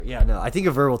Yeah, no, I think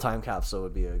a verbal time capsule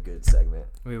would be a good segment.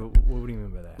 Wait, what do you mean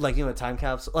by that? Like, you know, a time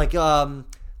capsule, like you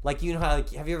know how, like,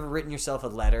 have you ever written yourself a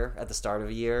letter at the start of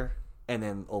a year and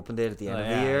then opened it at the end of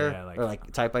the year, or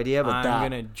like type idea? But I'm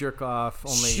gonna jerk off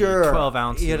only 12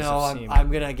 ounces. You know, of semen.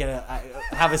 I'm gonna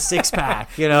have a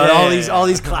 6-pack. You know, all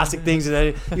these classic things, and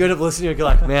then you end up listening and you're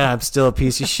like, man, I'm still a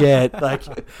piece of shit. Like,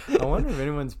 I wonder if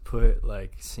anyone's put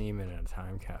like semen in a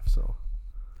time capsule.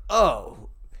 Oh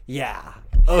yeah.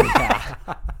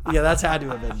 Yeah, that's had to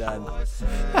have been done.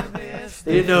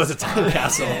 They didn't know it was a time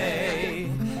capsule.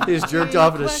 They just jerked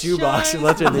off in a shoebox and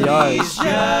left it in the yard.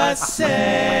 Just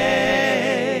say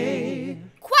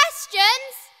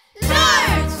questions,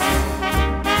 nerds.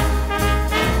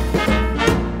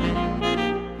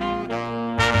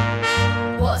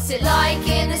 What's it like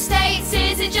in the States?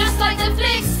 Is it just like the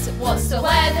flicks? What's the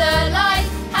weather like?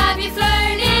 Have you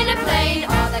flown in a plane?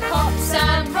 Are there cops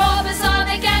and robbers? Are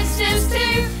there gangsters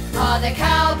too? Are there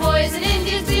cowboys and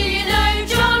Indians? Do you know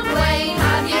John Wayne?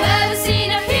 Have you ever seen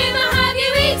a puma? Have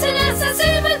you eaten a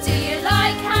satsuma? Do you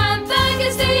like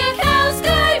hamburgers? Do your cows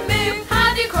go moo?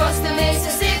 Have you crossed the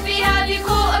Mississippi? Have you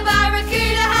caught a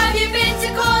barracuda? Have you been to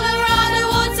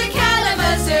Colorado or to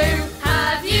Kalamazoo?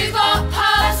 Have you got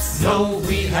puffs? No,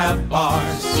 we have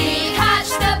bars. Do you catch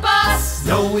the bus?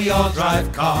 No, we all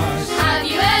drive cars. Have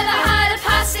you ever had a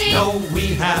pasty? No,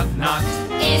 we have not.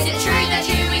 Is it true that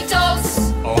you eat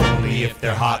dogs? Only if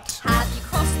they're hot. Have you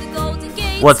crossed the Golden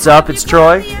Gate? What's up? It's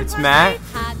Troy. It's Matt.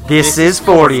 This is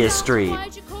 40th Street.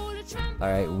 All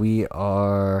right, we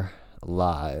are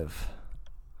live.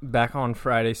 Back on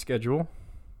Friday schedule,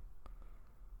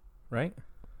 right?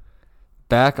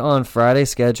 Back on Friday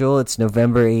schedule. It's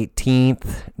November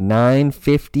 18th,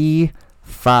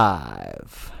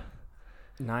 9:55.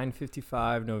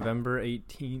 9:55, November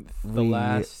 18th, the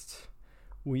last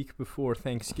week before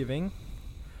Thanksgiving.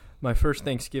 My first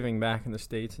Thanksgiving back in the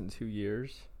States in 2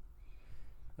 years.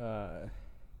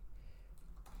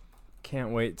 Can't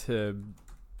wait to...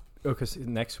 Oh, because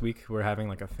next week we're having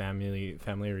like a family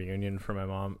reunion for my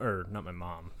mom, or not my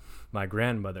mom, my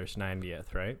grandmother's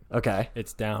 90th, right? Okay.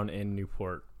 It's down in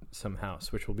Newport, some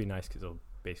house, which will be nice because they'll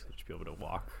basically just be able to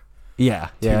walk Yeah.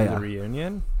 to Yeah. the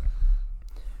reunion.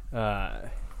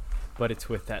 But it's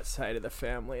with that side of the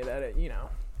family that it,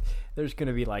 there's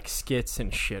gonna be like skits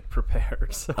and shit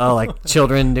prepared. So. Oh, like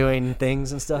children doing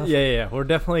things and stuff. Yeah. We're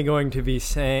definitely going to be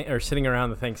sitting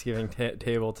around the Thanksgiving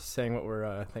table to saying what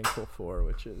we're thankful for,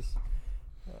 which is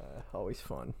always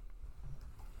fun.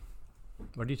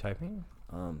 What are you typing?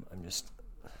 I'm just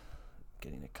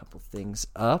getting a couple things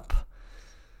up.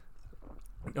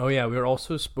 Oh yeah, we were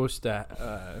also supposed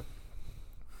to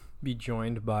be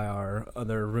joined by our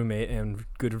other roommate and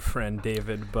good friend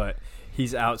David, but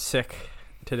he's out sick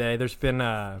today. There's been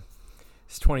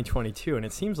it's 2022, and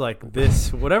it seems like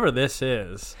this, whatever this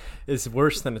is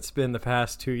worse than it's been the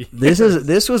past 2 years.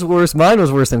 This was worse. Mine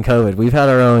was worse than COVID. We've had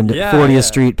our own 40th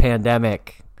Street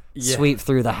pandemic sweep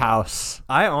through the house.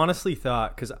 I honestly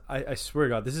thought, because I swear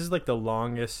to God, this is like the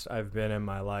longest I've been in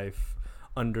my life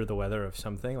under the weather of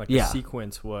something. Like the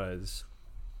sequence was,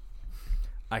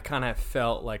 I kind of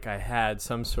felt like I had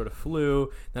some sort of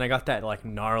flu. Then I got that like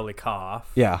gnarly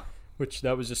cough. Yeah. Which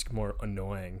that was just more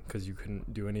annoying because you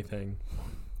couldn't do anything.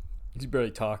 You could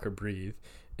barely talk or breathe.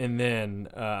 And then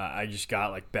I just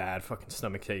got like bad fucking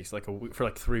stomach aches like for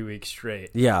like 3 weeks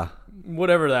straight. Yeah.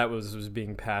 Whatever that was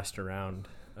being passed around.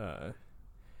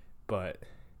 But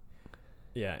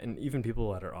yeah, and even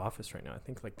people at our office right now, I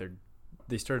think like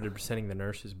they started sending the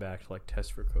nurses back to like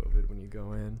test for COVID when you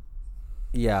go in.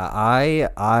 Yeah,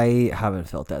 I haven't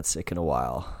felt that sick in a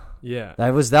while. Yeah, that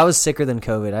was sicker than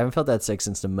COVID. I haven't felt that sick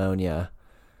since pneumonia.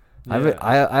 Yeah.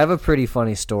 I have a pretty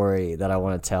funny story that I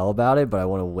want to tell about it, but I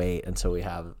want to wait until we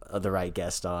have the right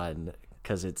guest on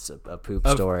because it's a poop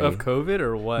story of COVID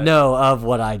or what? No, of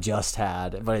what I just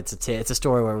had. But it's a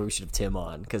story where we should have Tim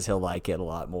on because he'll like it a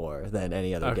lot more than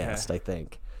any other guest, I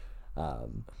think.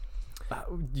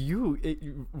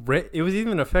 It was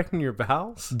even affecting your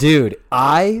bowels? Dude,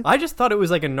 I just thought it was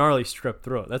like a gnarly strep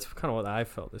throat. That's kind of what I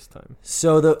felt this time.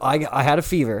 So I had a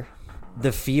fever.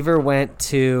 The fever went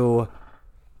to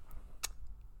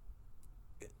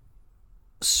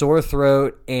sore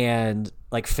throat and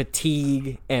like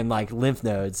fatigue and like lymph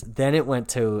nodes. Then it went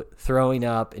to throwing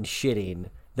up and shitting.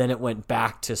 Then it went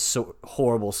back to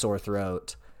horrible sore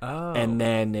throat. Oh. And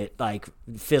then it like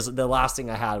the last thing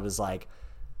I had was like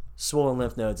swollen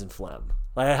lymph nodes and phlegm.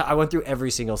 Like I went through every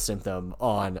single symptom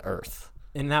on earth.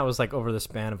 And that was like over the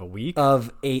span of a week?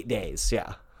 Of 8 days,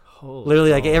 yeah. Holy literally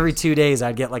balls. Like every 2 days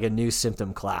I'd get like a new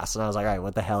symptom class. And I was like, all right,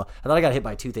 what the hell? I thought I got hit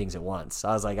by two things at once.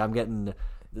 I was like, I'm getting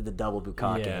the double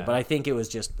bukkake. Yeah. But I think it was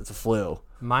just, it's a flu.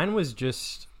 Mine was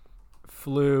just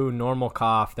flu, normal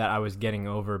cough that I was getting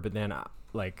over, but then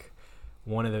like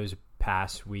one of those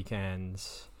past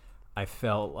weekends, I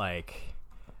felt like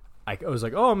I was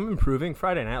like, oh, I'm improving.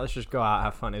 Friday night, let's just go out,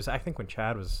 have fun. It was, I think, when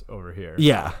Chad was over here.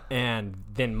 Yeah. And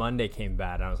then Monday came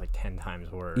bad, and I was like 10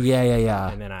 times worse. Yeah.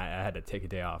 And then I had to take a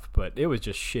day off. But it was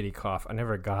just shitty cough. I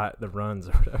never got the runs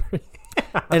or whatever.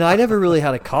 And I never really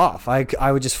had a cough.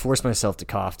 I would just force myself to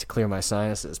cough to clear my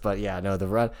sinuses. But yeah, no, the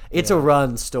run. It's a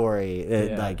run story.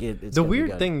 It's the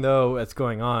weird thing though that's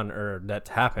going on or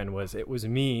that's happened was it was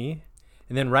me,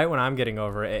 and then right when I'm getting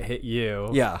over it, it hit you.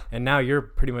 Yeah. And now you're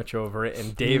pretty much over it,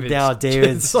 and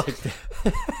David's like.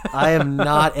 I am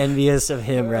not envious of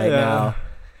him right now.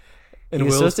 And he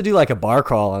was supposed to do like a bar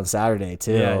crawl on Saturday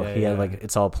too. He had like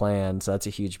it's all planned, so that's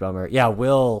a huge bummer. Yeah,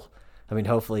 Will. I mean,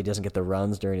 hopefully he doesn't get the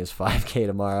runs during his 5K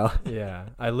tomorrow. Yeah,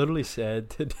 I literally said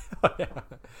to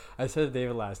I said to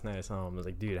David last night, I saw him, I was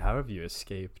like, dude, how have you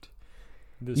escaped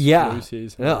this flu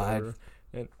season? No,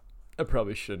 and I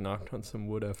probably should have knocked on some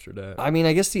wood after that. I mean,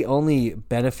 I guess the only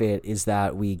benefit is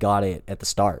that we got it at the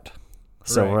start.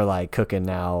 So we're like cooking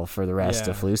now for the rest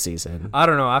of flu season. I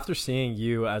don't know. After seeing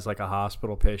you as like a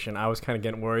hospital patient, I was kind of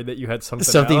getting worried that you had something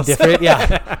else. Different.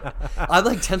 Yeah, I'm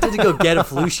like tempted to go get a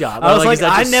flu shot. I was like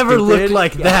I never looked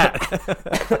like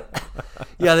that.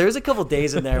 Yeah, there was a couple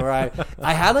days in there where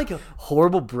I had like a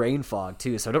horrible brain fog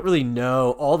too, so I don't really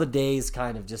know. All the days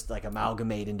kind of just like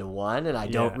amalgamate into one, and I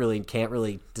can't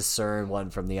really discern one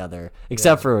from the other,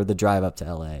 except for the drive up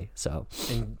to LA. So,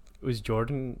 and was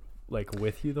Jordan like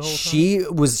with you the whole time?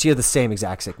 She had the same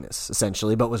exact sickness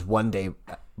essentially, but was one day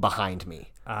behind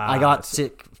me. I got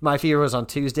sick. My fever was on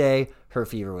Tuesday. Her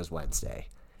fever was Wednesday.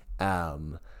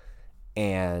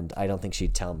 And I don't think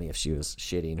she'd tell me if she was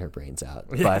shitting her brains out,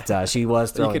 but she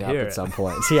was throwing up at some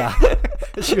point. Yeah,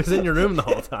 she was in your room the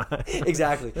whole time.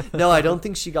 Exactly. No, I don't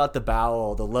think she got the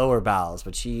lower bowels,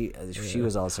 but she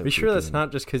was also. Are you sure that's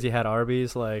not just because you had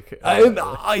Arby's? Like,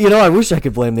 I wish I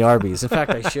could blame the Arby's. In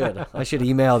fact, I should. I should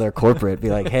email their corporate, be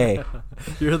like, hey,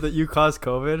 you caused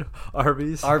COVID.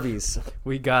 Arby's.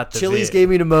 We got the Chili's gave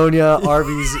me pneumonia.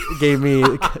 Arby's gave me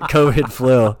COVID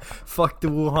flu. Fuck the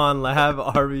Wuhan lab.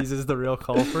 Arby's is the real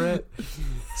culprit.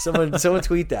 Someone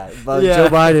tweet that. Joe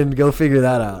Biden, go figure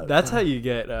that out. That's how you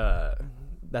get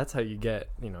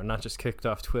not just kicked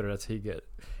off Twitter, that's how you get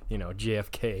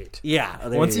JFK'd. Yeah.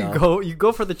 Once you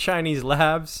go for the Chinese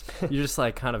labs, you're just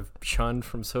like kind of shunned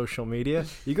from social media.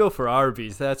 You go for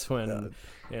Arby's, that's when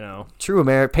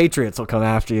true patriots will come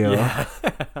after you. Yeah.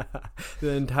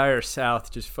 The entire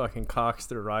South just fucking cocks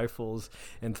their rifles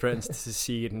and threatens to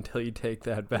secede until you take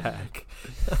that back.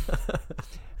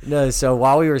 No, so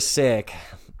while we were sick,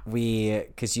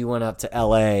 because you went up to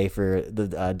LA for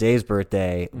the Dave's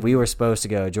birthday, we were supposed to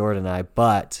go, Jordan and I,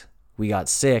 but we got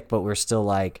sick, but we're still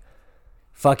like,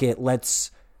 fuck it,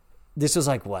 this was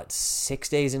like, 6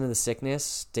 days into the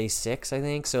sickness? Day 6, I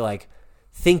think. So like,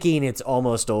 thinking it's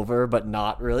almost over, but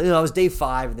not really. No, it was day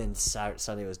 5, and then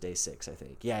Sunday was day 6, I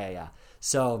think. Yeah.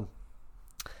 So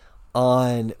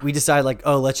we decided like,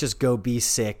 oh, let's just go be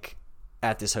sick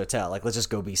at this hotel. Like, let's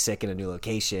just go be sick in a new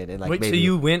location. And like, wait, so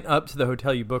you went up to the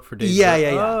hotel you booked for days?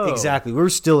 Yeah. Exactly. We were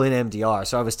still in MDR,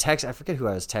 so I was I forget who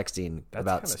I was texting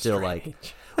about. Still strange.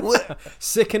 Like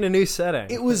sick in a new setting.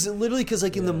 It was literally because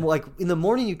like in the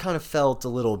morning you kind of felt a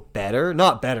little better.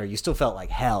 Not better. You still felt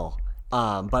like hell.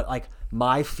 But like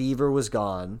my fever was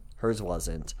gone. Hers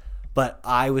wasn't. But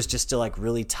I was just still like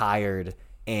really tired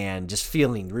and just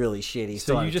feeling really shitty.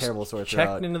 So still you just terrible sore checked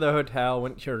throat. into the hotel,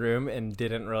 went to your room, and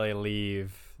didn't really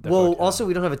leave the hotel. Also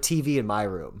we don't have a TV in my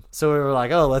room. So we were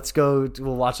like, oh,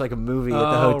 we'll watch like a movie at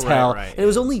the hotel. Right. And it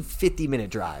was only a 50-minute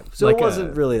drive. So it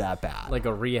wasn't really that bad. Like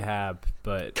a rehab,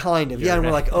 but... Kind of, yeah. And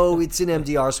we're like, oh, it's in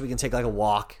MDR, so we can take like a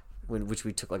walk. Which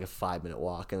we took like a 5-minute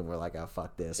walk, and we're like, oh,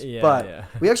 fuck this. We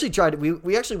actually tried.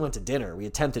 We actually went to dinner. We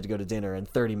attempted to go to dinner, and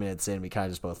 30 minutes in, we kind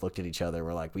of just both looked at each other.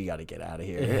 We're like, we got to get out of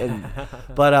here.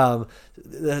 But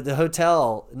the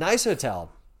hotel, nice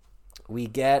hotel. We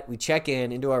check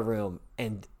into our room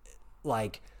and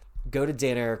like go to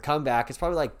dinner, come back. It's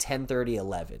probably like 10:30,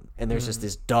 11, and there's just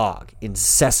this dog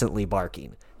incessantly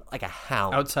barking like a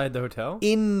hound outside the hotel.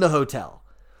 In the hotel,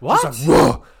 what? Just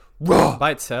like, Ruh, by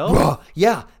itself? Ruh.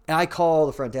 Yeah. And I call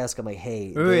the front desk. I'm like,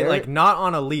 hey. Wait, like not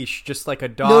on a leash, just like a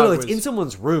dog. No, it's in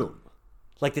someone's room.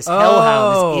 Like this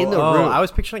hellhound is in the room. I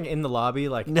was picturing in the lobby,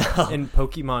 like in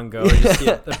Pokemon Go,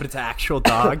 but it's an actual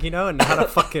dog, and not a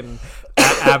fucking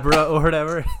Abra or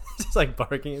whatever. It's just like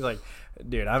barking. It's like,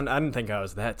 dude, I didn't think I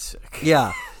was that sick.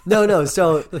 Yeah. No.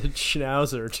 So the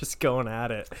schnauzer just going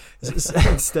at it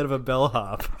instead of a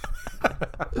bellhop.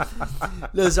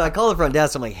 No, so I call the front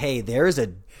desk. I'm like, hey, there's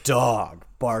a dog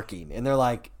barking, and they're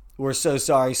like, we're so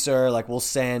sorry, sir. Like, we'll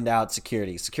send out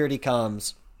security. Security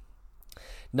comes,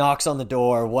 knocks on the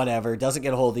door, whatever, doesn't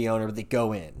get a hold of the owner, but they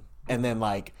go in. And then,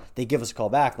 like, they give us a call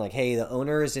back, like, hey, the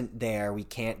owner isn't there. We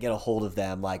can't get a hold of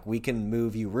them. Like, we can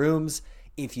move you rooms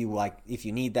if you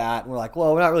need that. And we're like,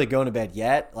 well, we're not really going to bed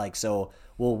yet. Like, so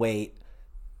we'll wait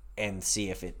and see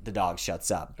if the dog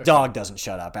shuts up. Okay. Dog doesn't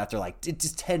shut up after, like,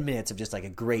 just 10 minutes of just, like, a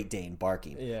Great Dane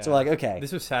barking. Yeah. So, like, okay.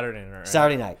 This was Saturday night, right?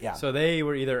 Saturday night, yeah. So they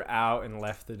were either out and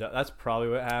left the dog. That's probably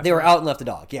what happened. They were out and left the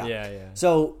dog, yeah. Yeah, yeah.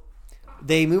 So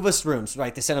they move us rooms,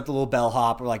 right? They send up the little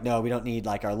bellhop. We're like, no, we don't need,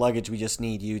 like, our luggage. We just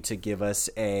need you to give us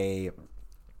a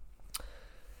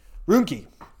room key.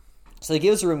 So they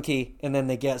give us a room key, and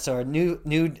then so our new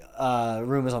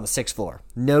room is on the 6th floor.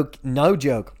 No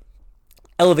joke.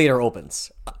 Elevator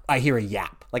opens. I hear a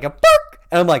yap, like a bark,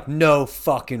 and I'm like, no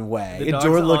fucking way. And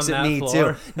Jordan looks at me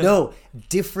too. No,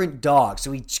 different dog.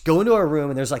 So we go into our room,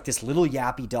 and there's like this little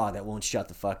yappy dog that won't shut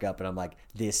the fuck up, and I'm like,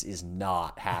 this is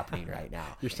not happening right now.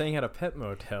 You're staying at a pet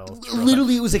motel.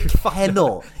 Literally, it was a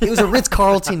kennel. It was a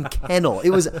Ritz-Carlton kennel. It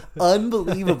was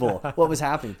unbelievable what was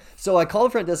happening. So I call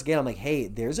the front desk again. I'm like,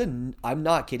 hey, I'm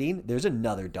not kidding. There's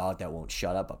another dog that won't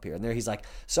shut up here. And he's like,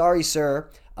 sorry, sir.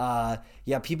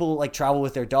 Yeah, people like travel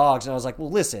with their dogs. And I was like,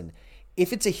 well, listen,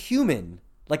 if it's a human,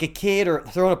 like a kid or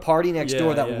throwing a party next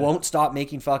door that won't stop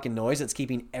making fucking noise, that's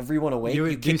keeping everyone awake,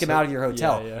 you kick him out of your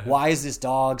hotel. Yeah. Why is this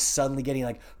dog suddenly getting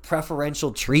like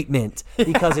preferential treatment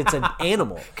because it's an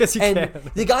animal? Because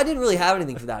the guy didn't really have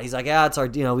anything for that. He's like, it's our,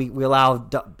 we allow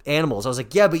animals. I was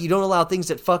like, yeah, but you don't allow things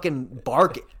that fucking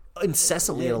bark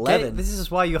incessantly at 11. This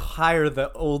is why you hire the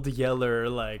old yeller,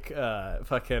 like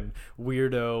fucking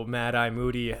weirdo Mad Eye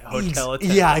Moody hotel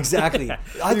attendant. Yeah, exactly.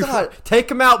 I thought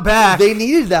take him out back. They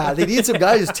needed that. They needed some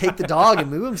guy to just take the dog and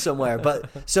move him somewhere. But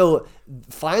so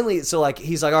finally, like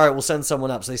he's like, all right, we'll send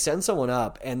someone up. So they send someone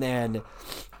up, and then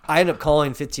I end up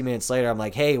calling 15 minutes later. I'm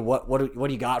like, hey, what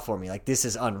do you got for me? Like, this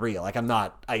is unreal. Like,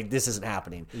 this isn't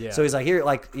happening. Yeah. So he's like, here,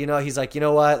 like, he's like, you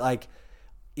know what, like,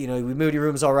 we moved your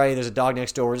rooms already. There's a dog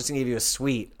next door. We're just going to give you a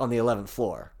suite on the 11th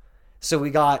floor. So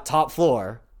we got top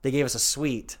floor. They gave us a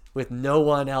suite with no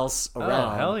one else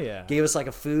around. Oh, hell yeah. Gave us like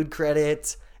a food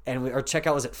credit, and our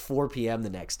checkout was at 4 p.m. the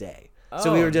next day.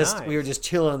 So we were just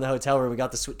chilling in the hotel room. We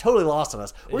got the suite. Totally lost on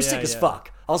us. We're sick as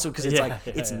fuck. Also because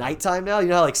it's nighttime now. You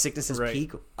know how like sicknesses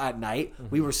peak at night? Mm-hmm.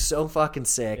 We were so fucking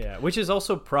sick. Yeah, which is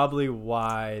also probably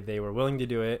why they were willing to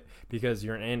do it, because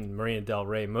you're in Marina Del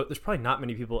Rey. There's probably not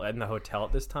many people in the hotel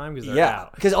at this time because they're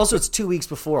out. Because also it's 2 weeks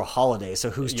before a holiday, so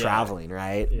who's traveling,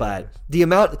 right? Yeah. But the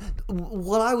amount...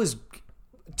 What I was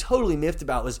totally miffed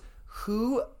about was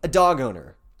a dog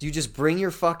owner... Do you just bring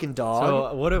your fucking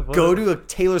dog, go to a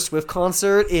Taylor Swift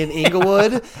concert in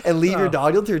Inglewood, and leave your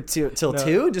dog till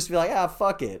 2? Just be like,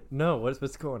 fuck it. No,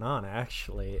 what's going on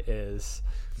actually is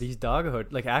these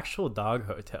actual dog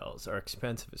hotels are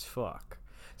expensive as fuck.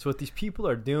 So what these people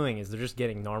are doing is they're just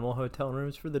getting normal hotel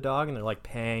rooms for the dog, and they're like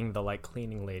paying the like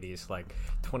cleaning ladies like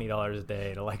 $20 a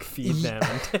day to like feed them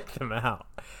and take them out.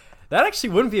 That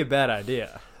actually wouldn't be a bad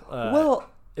idea.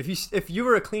 If you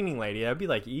were a cleaning lady, that'd be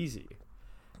like easy.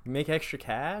 You make extra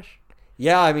cash?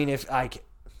 Yeah, I mean, if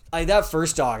that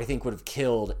first dog, I think, would have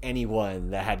killed anyone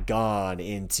that had gone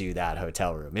into that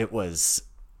hotel room. It was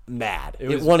mad.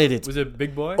 Was it a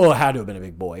big boy? Oh, it had to have been a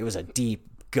big boy. It was a deep,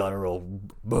 guttural...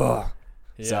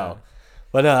 Yeah. So,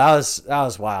 but no, that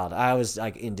was wild. I was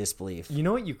like in disbelief. You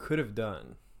know what you could have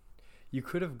done? You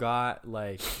could have got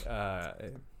like,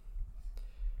 I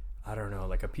don't know,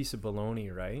 like a piece of bologna,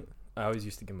 right? I always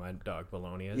used to give my dog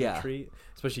bologna as a treat,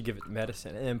 especially give it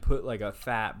medicine, and then put like a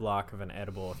fat block of an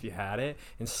edible if you had it,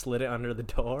 and slid it under the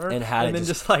door, and then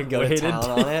just like go to town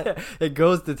on it. It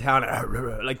goes to town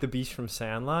like the beast from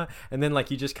Sandlot, and then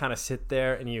like you just kind of sit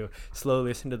there and you slowly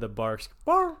listen to the barks.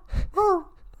 Do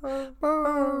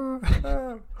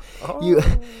you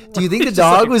think the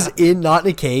dog was not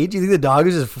in a cage? Do you think the dog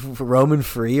was just roaming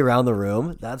free around the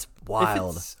room? That's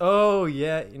wild. Oh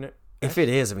yeah, you know. If it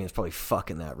is, I mean, it's probably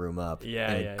fucking that room up in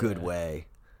a good way.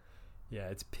 Yeah,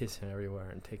 it's pissing everywhere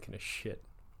and taking a shit.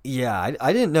 Yeah,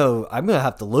 I didn't know. I'm going to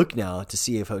have to look now to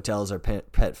see if hotels are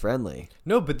pet friendly.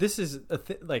 No, but this is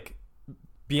like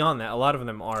beyond that. A lot of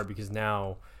them are, because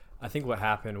now I think what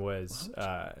happened was...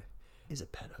 is a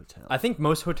pet hotel. I think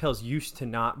most hotels used to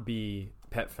not be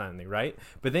pet friendly, right?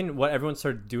 But then what everyone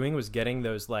started doing was getting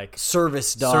those like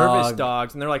service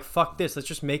dogs, and they're like, fuck this, let's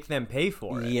just make them pay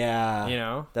for it. Yeah, you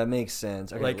know, that makes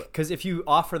sense. Okay. Like, because if you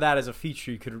offer that as a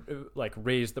feature, you could like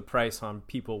raise the price on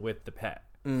people with the pet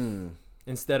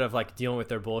instead of like dealing with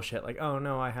their bullshit. Like, oh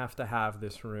no, I have to have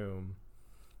this room,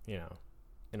 you know,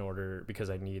 in order because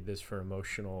I need this for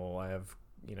emotional. I have,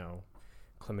 you know,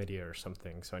 chlamydia or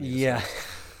something, so I need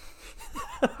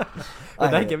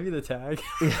Would that give you the tag?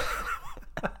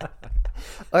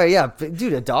 All right, yeah, but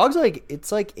dude, a dog's like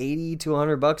it's like $80 to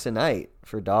 $100 a night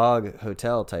for dog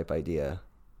hotel type idea.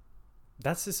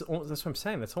 That's what I'm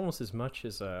saying. That's almost as much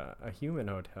as a human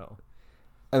hotel.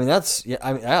 I mean, that's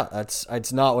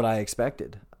it's not what I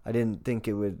expected. I didn't think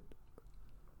it would.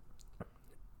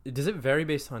 Does it vary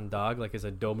based on dog? Like, is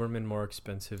a Doberman more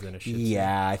expensive than a Shih Tzu?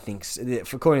 Yeah, I think so.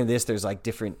 According to this, there's like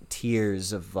different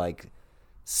tiers of like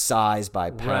size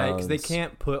by pounds. Right, because they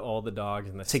can't put all the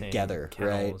dogs in the together, same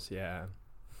kennels. Right? Yeah.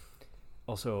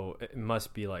 Also, it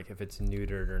must be like if it's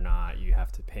neutered or not, you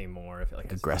have to pay more. If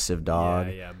like aggressive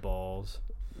dog. Yeah, balls.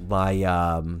 My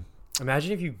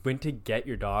Imagine if you went to get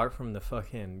your dog from the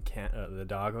fucking the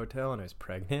dog hotel and it was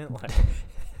pregnant, like,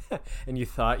 and you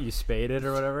thought you spayed it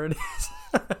or whatever it is.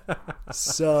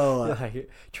 So like,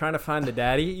 trying to find the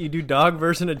daddy, you do dog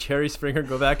version of Cherry Springer.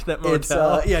 Go back to that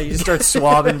motel. Yeah, you just start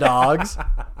swabbing dogs.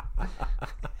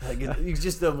 Like it's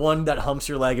just the one that humps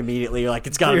your leg immediately. You're like,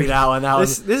 it's got to be that one.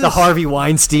 This the Harvey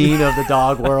Weinstein of the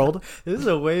dog world. This is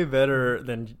a way better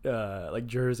than like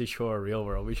Jersey Shore Real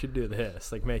World. We should do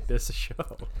this. Like, make this a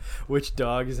show. Which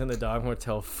dog is in the dog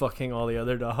motel fucking all the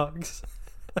other dogs?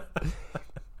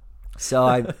 So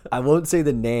I won't say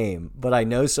the name, but I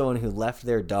know someone who left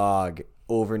their dog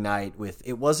overnight with.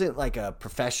 It wasn't like a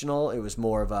professional. It was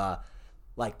more of a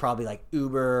like probably like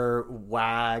Uber,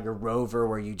 Wag, or Rover,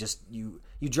 where you just you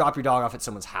drop your dog off at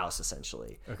someone's house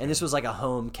essentially. Okay. And this was like a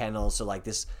home kennel, so like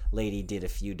this lady did a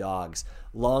few dogs.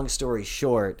 Long story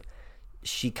short,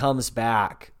 she comes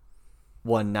back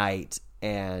one night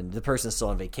and the person's still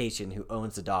on vacation who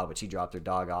owns the dog, but she dropped her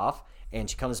dog off. And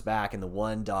she comes back, and the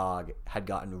one dog had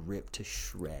gotten ripped to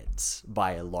shreds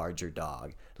by a larger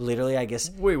dog. Literally, I guess.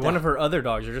 Wait, one of her other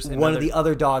dogs, or just one of the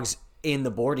other dogs in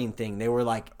the boarding thing? They were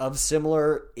like of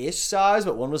similar-ish size,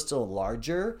 but one was still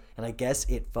larger. And I guess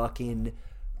it fucking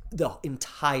the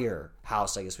entire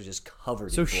house, I guess, was just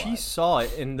covered. So in blood. She saw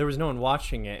it, and there was no one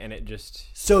watching it, and it just.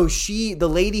 So the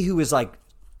lady who was like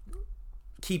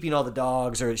keeping all the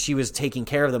dogs, or she was taking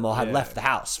care of them all, had left the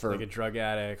house for like a drug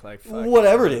addict, like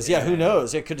whatever it is. Yeah, who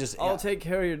knows? It could just. I'll take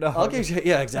care of your dog.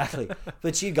 Yeah, exactly.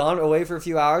 But she'd gone away for a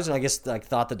few hours, and I guess like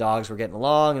thought the dogs were getting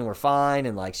along and were fine,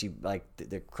 and like she like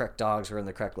the correct dogs were in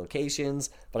the correct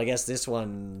locations. But I guess this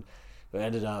one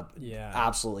ended up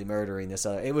absolutely murdering this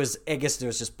other. I guess there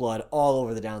was just blood all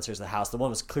over the downstairs of the house. The one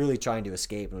was clearly trying to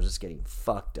escape and was just getting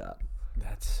fucked up.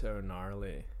 That's so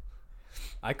gnarly.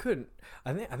 I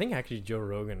think actually Joe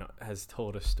Rogan has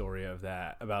told a story of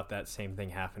that, about that same thing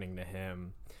happening to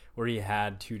him, where he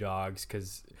had two dogs,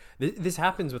 because this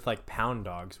happens with like pound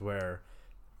dogs, where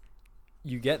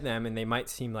you get them and they might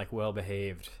seem like well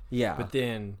behaved, but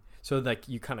then so like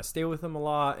you kind of stay with them a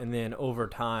lot, and then over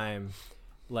time,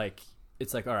 like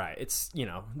it's like, all right, it's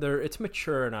it's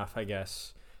mature enough, I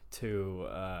guess, to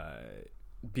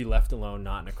be left alone,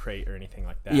 not in a crate or anything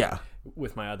like that. Yeah.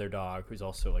 With my other dog, who's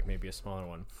also like maybe a smaller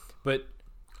one, but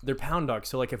they're pound dogs.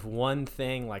 So like if one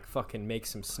thing like fucking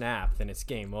makes them snap, then it's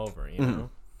game over, you know?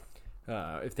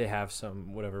 If they have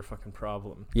some whatever fucking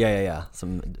problem. Yeah.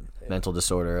 Some mental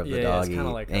disorder of the doggy, it's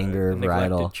like anger, a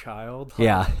neglected varietal child.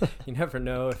 Yeah. You never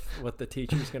know what the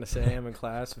teacher's going to say him in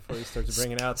class before he starts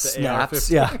bringing out the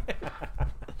snaps. AR-15. Yeah.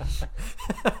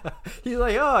 He's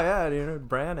like, oh yeah,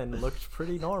 Brandon looked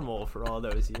pretty normal for all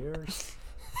those years.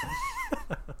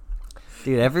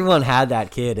 Dude, everyone had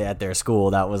that kid at their school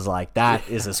that was like, that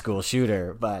is a school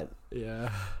shooter, but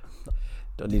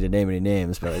don't need to name any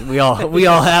names, but we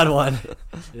all had one.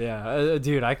 Yeah,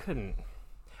 dude, I couldn't.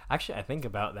 Actually, I think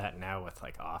about that now with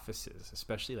like offices,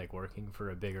 especially like working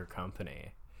for a bigger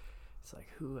company. It's like,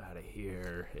 who out of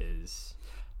here is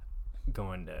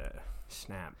going to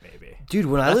snap, maybe? Dude,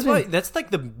 that's like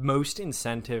the most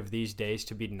incentive these days,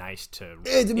 to be nice to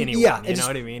anyone. You know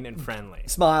what I mean? And friendly.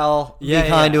 Smile, be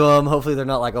kind to them. Hopefully they're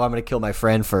not like, oh, I'm going to kill my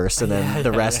friend first and then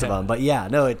the rest of them. But yeah,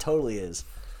 no, it totally is.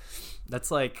 That's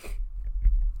like,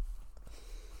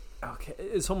 okay,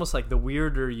 it's almost like the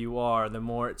weirder you are, the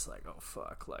more it's like, oh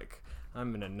fuck, like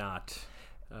I'm going to not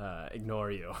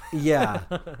ignore you. Yeah.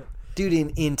 Dude,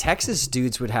 in Texas,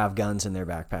 dudes would have guns in their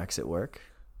backpacks at work.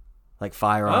 Like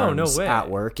firearms at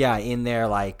work. Yeah, in their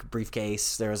like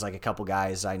briefcase. There was like a couple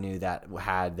guys I knew that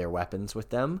had their weapons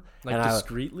with them. Like and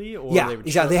discreetly? Or yeah,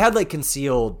 exactly. They had like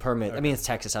concealed permit. Okay. I mean, it's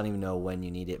Texas. I don't even know when you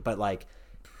need it. But like,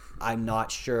 I'm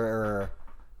not sure.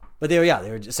 But they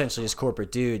were essentially just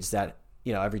corporate dudes that,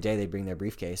 every day they bring their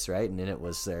briefcase, right? And then it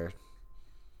was their,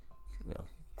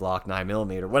 Glock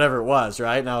 9mm or whatever it was,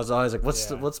 right? And I was always like, what's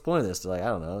the point of this? They're like, I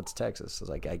don't know. It's Texas. I was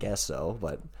like, I guess so,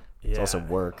 but... It's also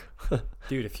work.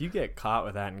 Dude, if you get caught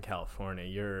with that in California,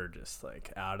 you're just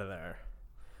like out of there.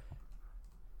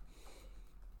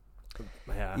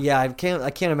 Yeah, I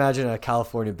can't imagine a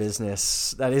California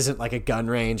business that isn't like a gun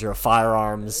range or a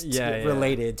firearms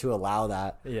related to allow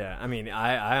that. Yeah, I mean,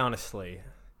 I honestly,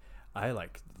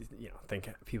 think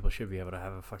people should be able to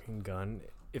have a fucking gun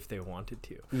if they wanted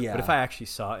to. Yeah. But if I actually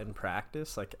saw it in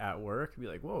practice, like at work, I'd be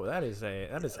like, whoa, that is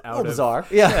out of bizarre.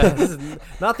 Yeah. This is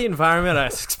not the environment I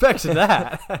expected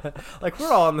that. Like, we're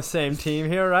all on the same team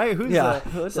here, right? Who's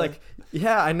it's like,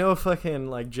 yeah, I know fucking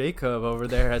like Jacob over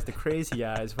there has the crazy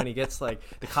eyes when he gets like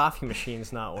the coffee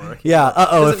machine's not working. Yeah.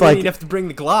 If like you'd have to bring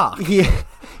the Glock.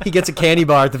 He gets a candy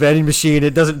bar at the vending machine,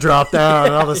 it doesn't drop down,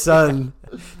 and all of a sudden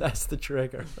that's the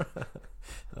trigger.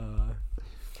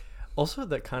 Also,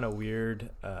 that kind of weird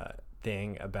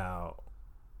thing about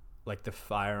like the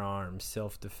firearm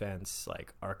self-defense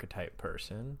like archetype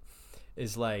person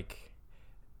is like,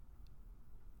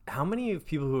 how many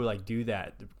people who like do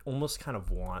that almost kind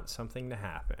of want something to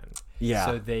happen,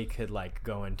 so they could like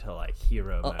go into like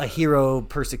hero mode. A hero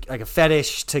person, like a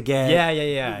fetish to get.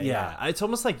 Yeah. It's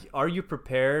almost like, are you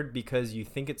prepared because you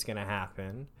think it's gonna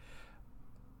happen?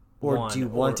 Or do you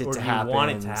want it to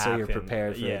happen so you're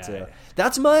prepared for it to...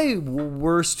 That's my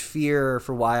worst fear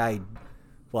for why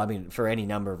for any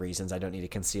number of reasons, I don't need a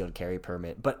concealed carry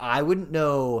permit. But I wouldn't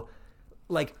know,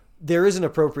 like, there is an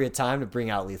appropriate time to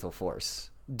bring out lethal force.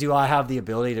 Do I have the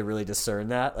ability to really discern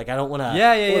that? Like, I don't want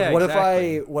to...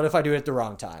 What if I do it at the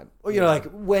wrong time? Or, like,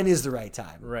 when is the right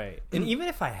time? Right. And even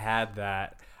if I had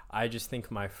that... I just think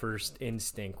my first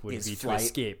instinct would be to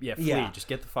escape. Yeah, flee. Yeah. Just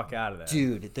get the fuck out of there.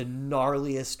 Dude, the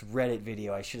gnarliest Reddit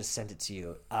video, I should have sent it to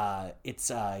you. It's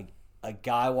a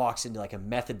guy walks into like a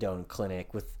methadone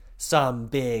clinic with some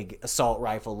big assault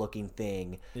rifle looking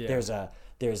thing. Yeah.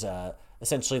 There's a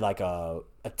essentially like a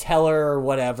teller or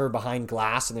whatever behind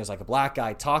glass, and there's like a black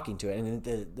guy talking to it. And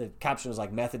the caption was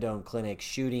like methadone clinic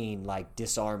shooting, like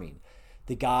disarming.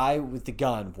 The guy with the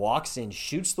gun walks in,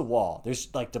 shoots the wall. There's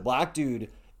like the black dude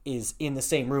is in the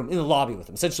same room, in the lobby with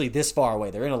him, essentially this far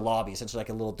away. They're in a lobby, essentially like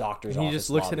a little doctor's office. He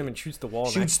just looks lobby. At him and shoots the wall.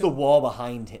 Shoots the wall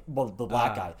behind him, the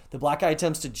black guy. The black guy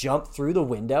attempts to jump through the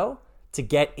window to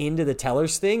get into the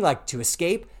teller's thing, like to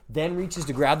escape, then reaches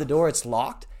to grab the door. It's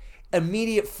locked.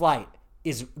 Immediate flight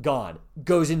is gone.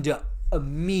 Goes into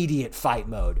immediate fight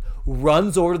mode.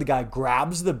 Runs over to the guy,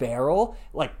 grabs the barrel,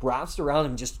 like wraps around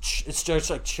him, just starts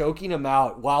like choking him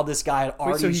out while this guy had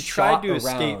already so he shot tried to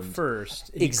around. Escape first.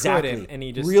 He exactly. couldn't, and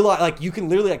he just realize, like you can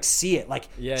literally like see it. Like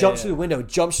jumps through the window,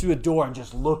 jumps through the door, and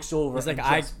just looks over. It's like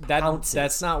pounces.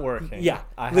 That's not working. Yeah,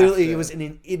 literally, it was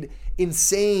an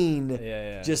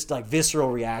insane, just like visceral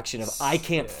reaction of I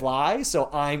can't fly, so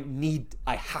I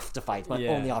have to fight. It's my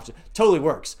only option. Totally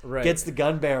works. Right. Gets the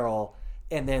gun barrel.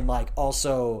 And then, like,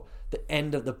 also the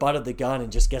end of the butt of the gun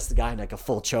and just gets the guy in, like, a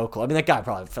full chokehold. I mean, that guy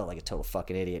probably felt like a total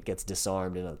fucking idiot. Gets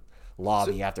disarmed in a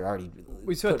lobby after already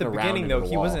So at the beginning, though,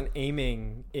 he wasn't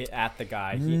aiming it at the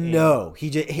guy. No.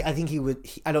 I think he would...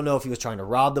 I don't know if he was trying to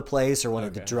rob the place or one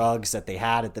of the drugs that they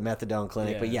had at the methadone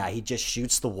clinic. But, he just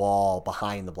shoots the wall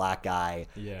behind the black guy.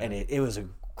 Yeah. And it was a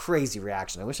crazy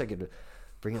reaction. I wish I could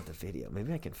bring up the video.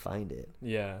 Maybe I can find it.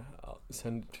 Yeah.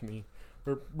 Send it to me.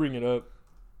 Or bring it up.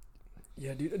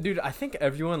 Yeah, dude, I think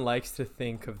everyone likes to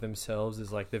think of themselves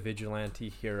as like the vigilante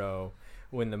hero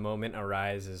when the moment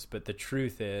arises, but the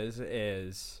truth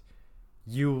is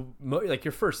you like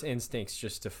your first instinct's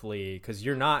just to flee because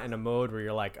you're not in a mode where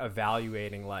you're like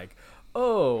evaluating like,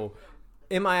 oh,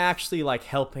 am I actually like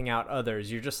helping out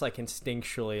others? You're just like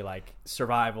instinctually like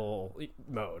survival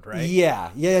mode, right? Yeah.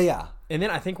 And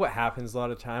then I think what happens a lot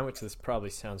of time, which this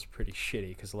probably sounds pretty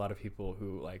shitty because a lot of people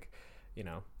who like,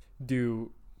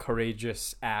 do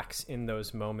courageous acts in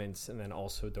those moments and then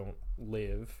also don't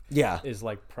live is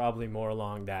like probably more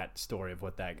along that story of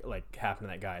what that like happened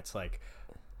to that guy. It's like,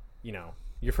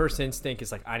 your first instinct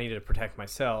is like, I need to protect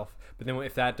myself, but then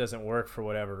if that doesn't work for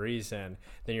whatever reason,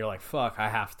 then you're like, fuck, I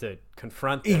have to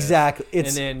confront this. Exactly. And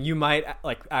then you might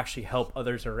like actually help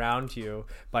others around you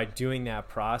by doing that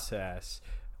process.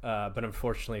 But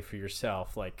unfortunately for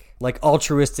yourself, like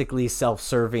altruistically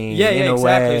self-serving. In a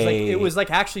way. It was like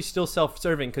actually still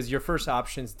self-serving because your first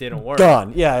options didn't work.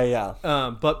 Done. Yeah.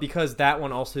 But because that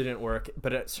one also didn't work,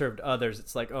 but it served others,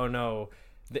 it's like, oh no,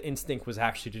 the instinct was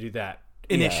actually to do that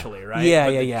initially, right?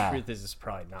 Yeah. The truth is, it's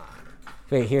probably not.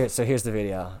 Wait, so here's the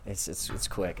video. It's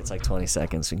quick. It's like 20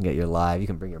 seconds. We can get your live. You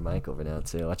can bring your mic over now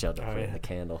too. Watch out! Don't forget the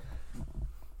candle.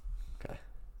 Okay.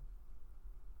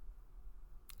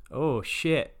 Oh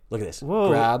shit! Look at this. Whoa.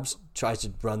 Grabs, tries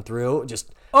to run through,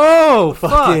 just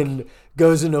fucking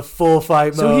goes into full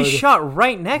fight mode. So he shot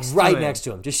right next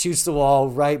to him. Just shoots the wall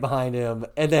right behind him,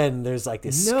 and then there's like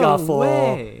this scuffle.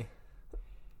 Way.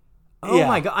 Oh Yeah.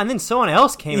 my god! And then someone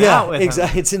else came Yeah, out with him.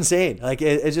 exactly. It's insane. Like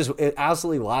it's just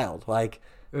absolutely wild. Like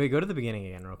Wait, go to the beginning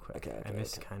again, real quick. Okay, I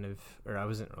missed kind of, or I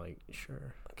wasn't really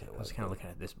sure. okay, I was kind of looking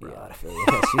at this broad. yeah, I feel you.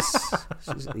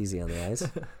 Yeah, she's easy on the eyes.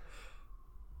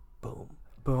 Boom.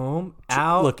 Boom,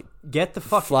 out. Look, get the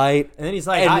fuck. flight. And then he's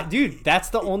like, And- dude, that's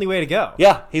the only way to go.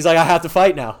 Yeah, he's like, I have to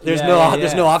fight now. There's Yeah,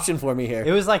 there's yeah. no option for me here.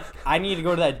 It was like, I need to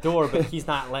go to that door, but he's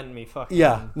not letting me fucking.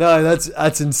 Yeah, no,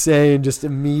 that's insane. Just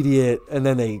immediate, and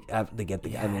then they get the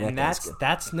guy. I mean, And that guy's good.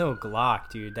 that's no Glock,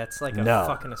 dude. That's like a No.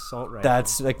 fucking assault rifle.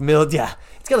 That's like yeah.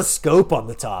 It's got a scope on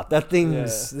the top. That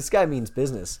thing's this guy means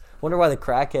business. Wonder why the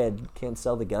crackhead can't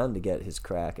sell the gun to get his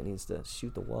crack and needs to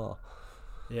shoot the wall.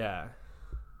 Yeah.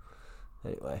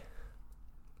 Anyway,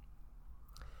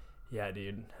 Yeah,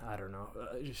 dude. I don't know.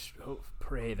 Just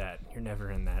pray that you're never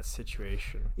in that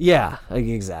situation. yeah, like,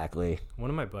 exactly. One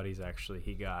of my buddies actually,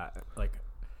 he got like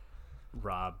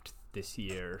robbed this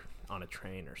year on a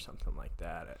train or something like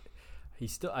that. I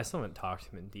still haven't talked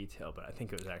to him in detail, but I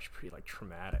think it was actually pretty like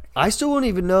traumatic. I still won't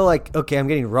even know. Like, okay, I'm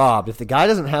getting robbed. If the guy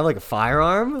doesn't have like a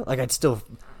firearm, like I'd still.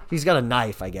 If he's got a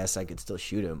knife, I guess I could still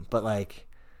shoot him. But like,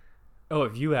 Oh,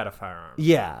 if you had a firearm.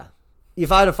 yeah. If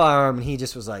I had a firearm and he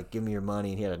just was like, give me your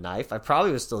money, and he had a knife, I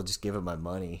probably would still just give him my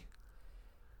money.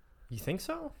 You think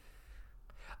so?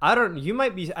 I don't. You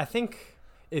might be. I think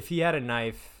if he had a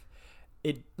knife,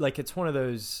 it's one of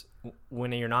those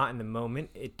when you're not in the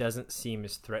moment, it doesn't seem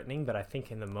as threatening. But I think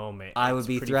in the moment, I would it's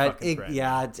be pretty fucking threatening.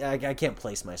 Yeah, I can't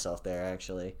place myself there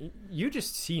actually. You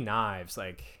just see knives,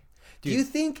 like. Dude,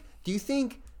 Do you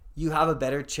think you have a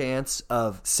better chance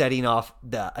of setting off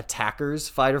the attacker's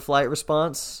fight or flight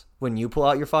response when you pull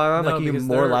out your firearm? No, like you're because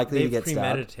more likely to they've get stabbed.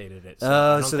 premeditated it. I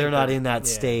Oh, don't so they're think not in that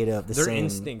state of the their same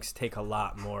instincts take a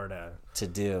lot more to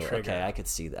do. trigger. Okay, I could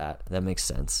see that. That makes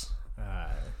sense.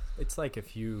 It's like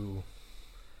if you,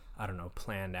 I don't know,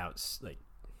 planned out like,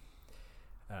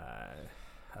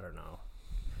 I don't know,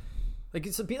 like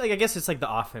it's like I guess it's like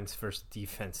the offense versus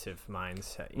defensive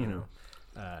mindset, you know,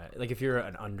 like if you're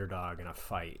an underdog in a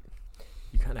fight,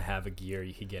 you kind of have a gear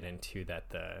you could get into that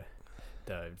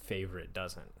the favorite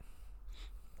doesn't.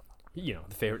 You know,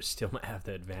 the favorite still might have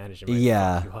the advantage. It might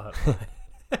Yeah. fuck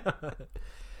you up.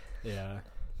 Yeah.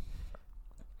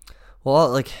 Well,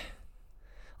 like,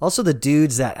 also the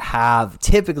dudes that have,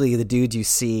 typically the dudes you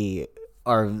see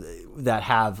are that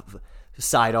have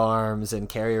sidearms and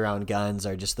carry around guns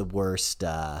are just the worst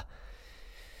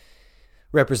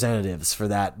representatives for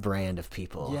that brand of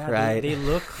people, Yeah, right? they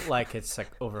look like it's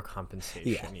like overcompensation.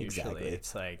 Yeah, Usually, exactly.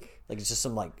 it's like it's just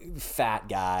some like fat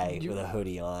guy with a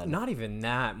hoodie on. not even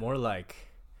that. More like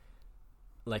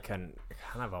a kind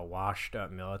of a washed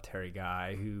up military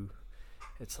guy who,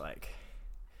 it's like,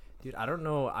 dude, I don't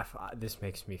know. This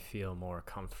makes me feel more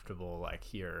comfortable.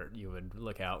 Like you would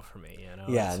look out for me, you know?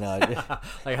 Yeah, It's- no.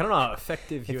 like I don't know how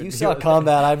effective you. If would you be saw with-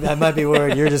 combat, I might be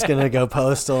worried you're just gonna go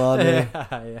postal on me.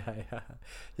 yeah.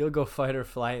 You'll go fight or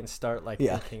flight and start like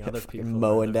Yeah, making other people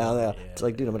mowing down there. Yeah, It's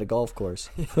like, dude, I'm at a golf course.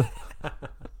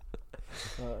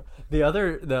 the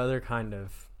other kind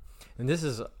of, and this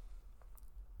is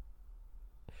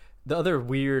the other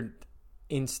weird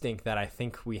instinct that I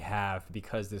think we have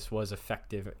because this was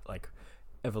effective, like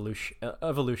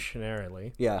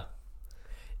evolutionarily, Yeah.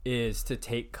 is to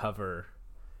take cover,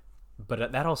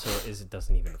 but that also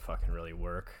doesn't even fucking really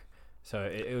work. So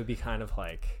it would be kind of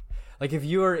like if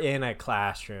you were in a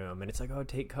classroom and it's like, oh,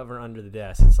 take cover under the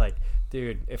desk. It's like,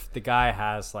 dude, if the guy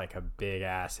has like a big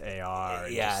ass AR,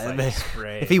 and Yeah, just, it like,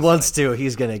 if he sprays, wants like, to,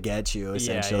 he's gonna get you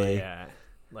essentially. yeah.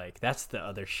 Like that's the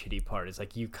other shitty part. Is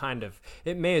like you kind of,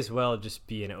 it may as well just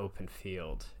be an open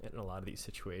field in a lot of these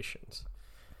situations.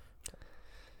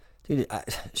 Dude,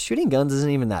 shooting guns isn't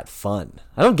even that fun.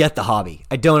 I don't get the hobby.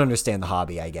 I don't understand the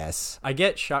hobby, I guess. I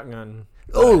get shotgun.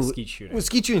 Skeet shooting. Well,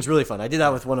 skeet shooting's really fun. I did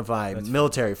that with one of my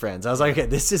military friends. I was like, okay,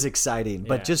 this is exciting.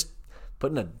 But Yeah. just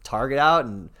putting a target out,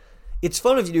 and it's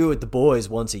fun if you do it with the boys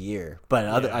once a year. But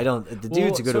I don't. The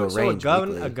dudes who go to a range.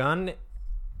 A gun.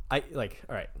 I like.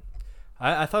 All right.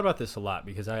 I thought about this a lot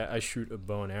because I shoot a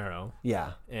bow and arrow.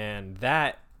 Yeah. And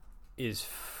that is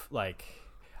like,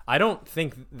 I don't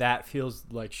think that feels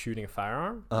like shooting a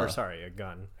firearm. Or sorry, a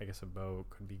gun. I guess a bow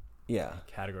could be Yeah.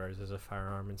 categorized as a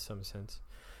firearm in some sense.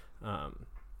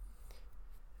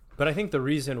 But I think the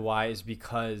reason why is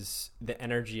because the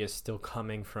energy is still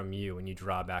coming from you when you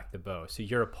draw back the bow. So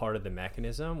you're a part of the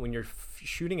mechanism. When you're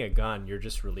shooting a gun, you're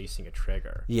just releasing a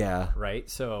trigger. Yeah. Right?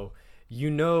 So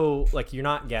like you're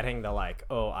not getting the like,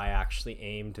 oh, I actually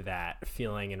aimed that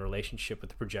feeling in relationship with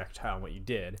the projectile and what you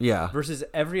did. Yeah. Versus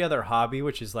every other hobby,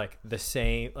 which is like the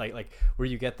same, like where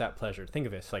you get that pleasure. Think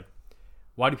of this, like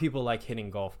Why do people like hitting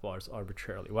golf balls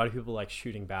arbitrarily? Why do people like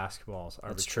shooting basketballs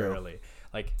arbitrarily?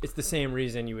 Like, it's the same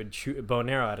reason you would shoot a bow and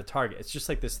arrow at a target. It's just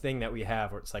like this thing that we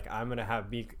have where it's like, I'm going to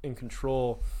be in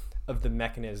control of the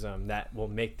mechanism that will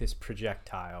make this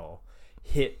projectile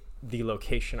hit the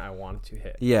location I want it to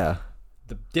hit. Yeah.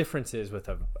 The difference is with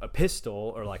a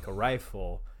pistol or like a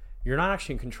rifle, you're not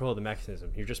actually in control of the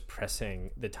mechanism. You're just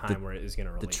pressing the time where it is going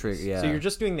to release. The trigger, yeah. So you're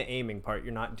just doing the aiming part.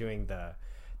 You're not doing the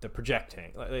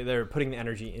projecting. Like, they're putting the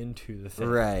energy into the thing.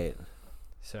 Right.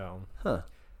 So Huh.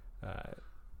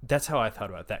 That's how I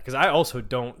thought about that. Because I also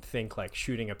don't think like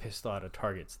shooting a pistol at a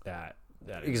target's that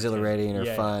Exhilarating or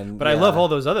fun. But I love all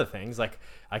those other things. Like,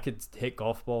 I could hit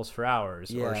golf balls for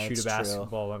hours or shoot it's a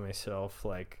basketball by myself.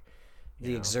 Like,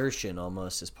 the exertion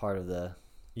almost is part of the...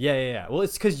 Yeah. Well,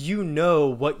 it's because you know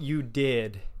what you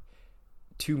did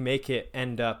to make it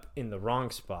end up in the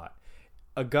wrong spot.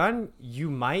 A gun, you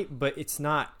might, but it's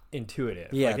not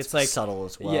intuitive. Yeah, like, it's like subtle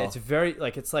as well. Yeah, it's very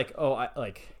like, it's like,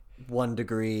 1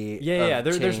 degree. Yeah.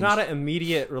 There's change. not an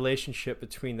immediate relationship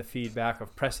between the feedback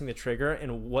of pressing the trigger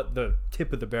and what the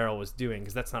tip of the barrel was doing,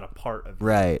 because that's not a part of it.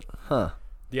 Right. Huh.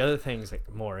 The other things like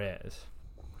more is.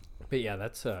 But yeah,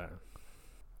 that's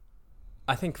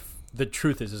I think the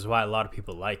truth is why a lot of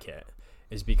people like it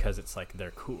is because it's like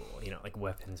they're cool, you know, like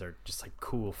weapons are just like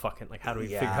cool fucking, like, how do we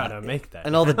figure out how to make that?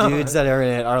 And all the dudes that are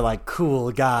in it are like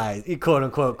cool guys, quote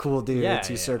unquote cool dudes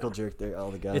who Yeah. circle jerk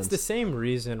all the guns. It's the same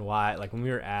reason why, like, when we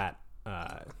were at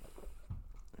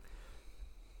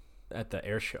the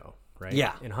air show, right?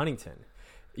 Yeah. In Huntington,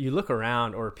 you look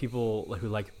around, or people who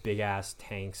like big ass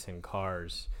tanks and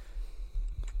cars,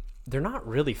 they're not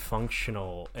really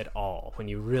functional at all when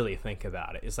you really think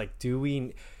about it. It's like,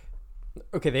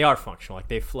 okay, they are functional. Like,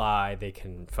 they fly, they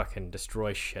can fucking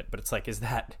destroy shit. But it's like, is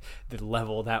that the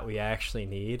level that we actually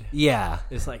need? Yeah.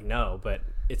 It's like, no, but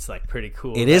it's like pretty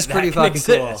cool. It is pretty fucking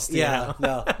exist, cool. Yeah.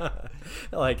 No.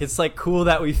 Like, it's like cool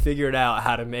that we figured out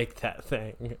how to make that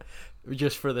thing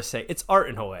just for the sake. It's art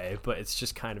in a way, but it's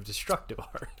just kind of destructive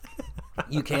art.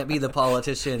 You can't be the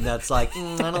politician that's like,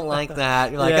 I don't like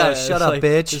that. You're like, Yeah, oh, shut it's up, like,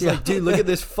 bitch. It's like, dude, look at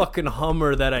this fucking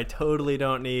Hummer that I totally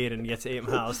don't need and gets 8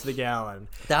 miles to the gallon.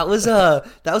 That was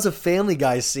a Family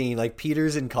Guy scene. Like,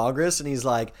 Peter's in Congress and he's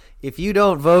like, if you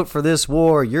don't vote for this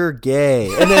war, you're gay.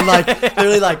 And then like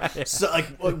literally like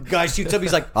one guy shoots up,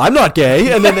 he's like, I'm not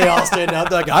gay. And then they all stand up,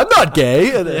 they're like, I'm not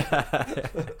gay. And then,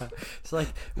 It's like,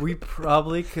 we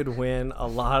probably could win a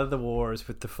lot of the wars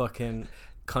with the fucking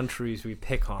countries we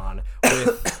pick on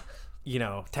with, you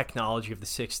know, technology of the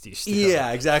 60s still.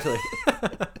 yeah, exactly.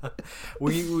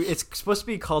 It's supposed to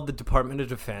be called the Department of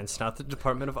Defense, not the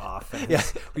Department of Offense. Yeah.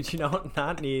 We do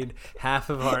not need half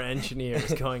of our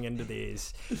engineers going into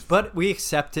these. But we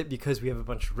accept it because we have a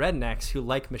bunch of rednecks who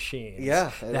like machines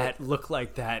that look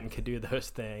like that and can do those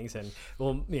things. And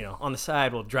we'll, you know, on the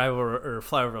side, we'll drive over or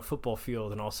fly over a football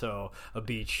field and also a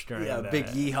beach during Yeah, the big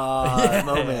yeehaw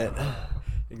moment.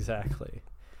 Exactly.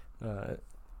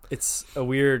 It's a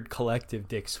weird collective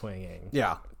dick swinging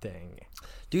thing.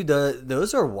 Dude, the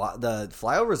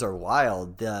flyovers are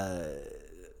wild. The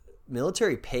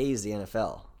military pays the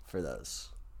NFL for those.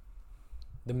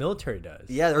 The military does.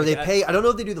 Yeah, or they pay. I don't know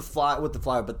if they do the flyer,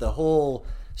 but the whole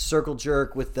circle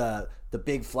jerk with the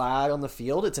big flag on the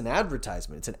field. It's an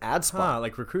advertisement. It's an ad spot.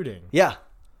 Like recruiting. Yeah,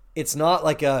 it's not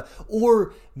like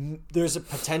there's a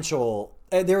potential.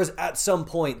 There was at some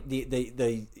point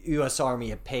the U.S.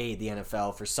 Army had paid the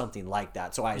NFL for something like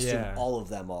that, so I assume all of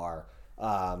them are.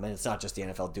 And it's not just the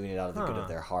NFL doing it out of the good of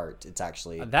their heart. It's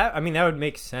actually that. I mean, that would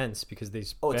make sense because they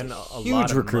spend a huge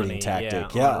lot of recruiting money,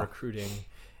 tactic. on recruiting,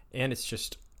 and it's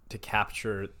just to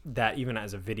capture that even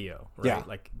as a video, right? Yeah.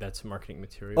 Like, that's marketing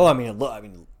material. Oh, I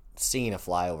mean, seeing a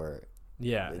flyover,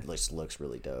 yeah, it just looks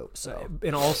really dope. So,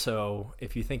 and also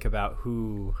if you think about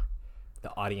who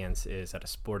the audience is at a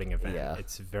sporting event,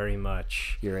 it's very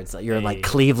much you're in like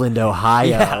Cleveland, Ohio.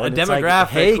 Yeah, a and it's demographic. Like,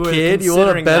 hey, kid, you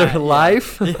want a better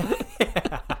life?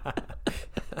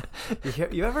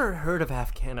 You ever heard of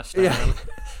Afghanistan? Yeah.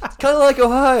 It's kind of like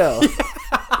Ohio.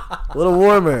 A little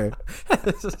warmer.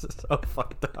 This is so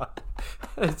fucked up.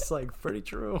 It's like pretty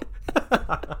true.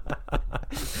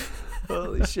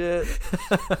 Holy shit.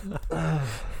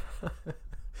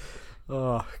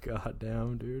 Oh,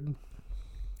 goddamn, dude.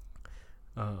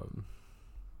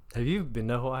 Have you been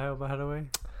to Ohio, by the way?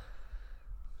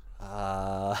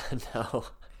 No.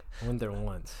 I went there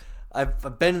once.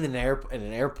 I've been in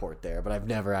an airport there, but I've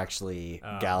never actually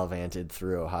gallivanted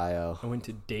through Ohio. I went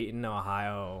to Dayton,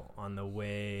 Ohio on the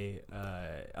way.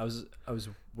 I was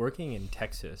working in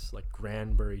Texas, like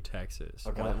Granbury, Texas,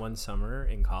 one summer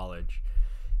in college,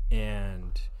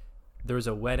 and there was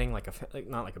a wedding, like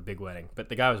not like a big wedding, but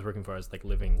the guy I was working for, I was like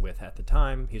living with at the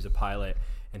time. He was a pilot,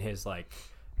 and his like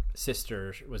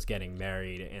sister was getting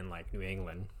married in like New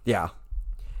England. Yeah.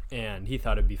 And he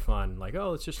thought it'd be fun, like,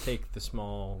 oh, let's just take the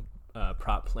small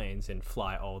prop planes and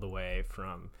fly all the way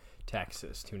from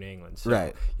Texas to New England. So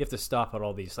Right. you have to stop at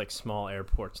all these like small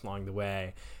airports along the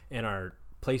way. And our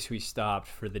place we stopped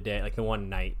for the day, like the one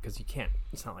night, because you can't,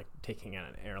 it's not like taking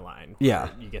an airline. Yeah.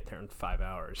 You get there in 5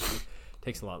 hours. It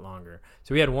takes a lot longer.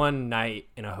 So we had one night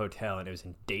in a hotel, and it was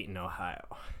in Dayton, Ohio.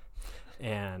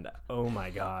 And oh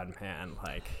my God, man,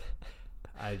 like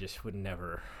I just would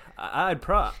never. I'd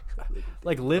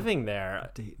like living there.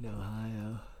 Dayton,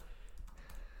 Ohio.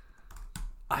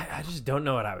 I just don't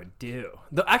know what I would do.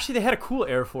 Though actually, they had a cool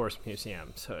Air Force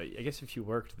museum, so I guess if you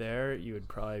worked there, you would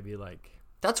probably be like.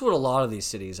 That's what a lot of these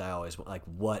cities I always like.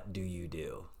 What do you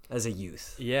do as a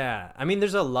youth? Yeah, I mean,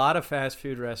 there's a lot of fast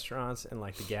food restaurants, and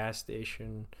like the gas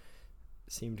station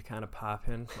seemed to kind of pop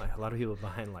in. Like a lot of people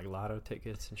buying like lotto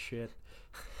tickets and shit.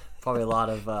 Probably a lot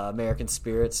of American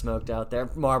Spirit smoked out there.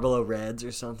 Marlboro Reds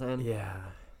or something. Yeah.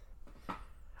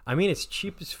 I mean, it's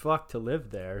cheap as fuck to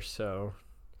live there, so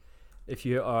if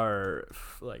you are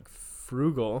like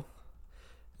frugal,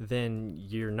 then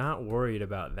you're not worried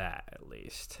about that, at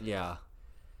least. Yeah.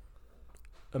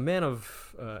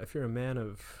 If you're a man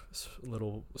of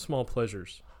little small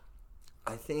pleasures.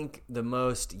 I think the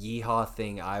most yeehaw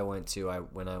thing I went to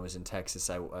when I was in Texas,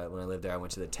 when I lived there, I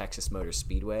went to the Texas Motor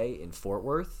Speedway in Fort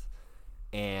Worth.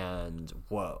 And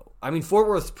whoa, I mean, Fort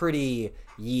Worth's pretty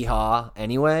yeehaw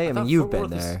anyway. I mean, you've been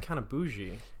there. Kind of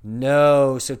bougie.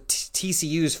 No, so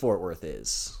TCU's Fort Worth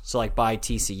is so like by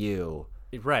TCU,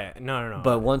 right? No.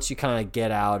 But once you kind of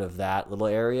get out of that little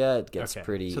area, it gets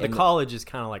pretty. So the college is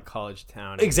kind of like college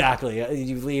town. Exactly.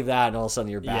 You leave that, and all of a sudden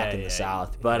you're back in the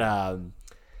South. But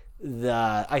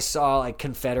I saw like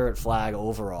Confederate flag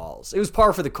overalls. It was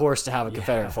par for the course to have a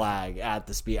Confederate flag at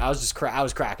the speed. I was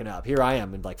cracking up. Here I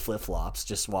am in like flip flops,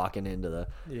 just walking into the.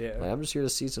 Yeah. Like, I'm just here to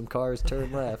see some cars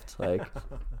turn left. Like,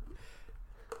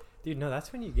 dude, no,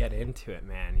 that's when you get into it,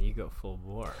 man. You go full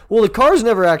bore. well, the cars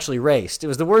never actually raced. It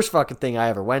was the worst fucking thing I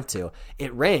ever went to.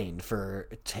 It rained for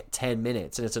 10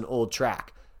 minutes, and it's an old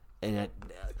track, and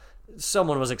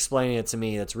someone was explaining it to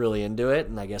me that's really into it,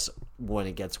 and I guess when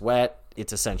it gets wet,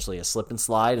 it's essentially a slip and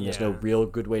slide, and there's no real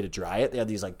good way to dry it. They have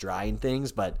these like drying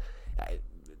things, but it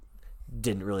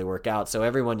didn't really work out. So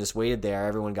everyone just waited there.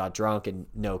 Everyone got drunk, and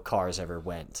no cars ever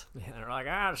went. Yeah, they're like,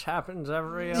 this happens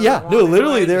every other Yeah, no,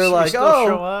 literally, they're like,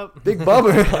 show up. Big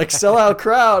bummer, like sellout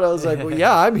crowd. I was like, well,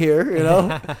 yeah, I'm here,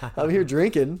 I'm here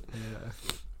drinking.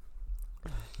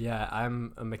 Yeah,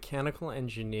 I'm a mechanical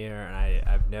engineer, and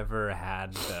I've never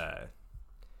had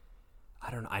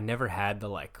I never had the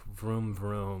like vroom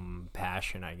vroom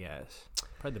passion, I guess.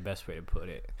 Probably the best way to put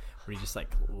it. Where you just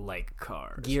like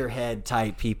cars. Gearhead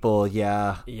type people,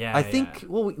 yeah. Yeah. I think,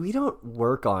 well, we don't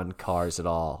work on cars at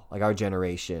all. Like our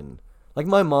generation. Like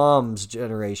my mom's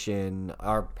generation,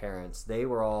 our parents, they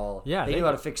were all, they knew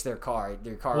how to fix their car.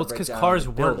 Their car well, it's because cars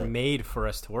weren't made for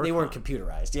us to work They weren't on.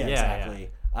 computerized. Yeah,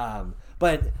 exactly. Yeah.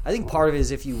 But I think part of it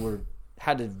is if you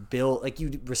had to build, like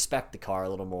you respect the car a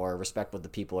little more, respect what the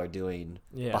people are doing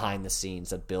behind the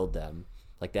scenes that build them,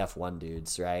 like the F1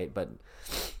 dudes, right? But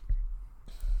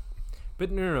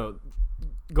no.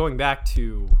 Going back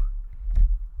to,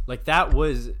 like, that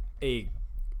was a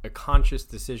conscious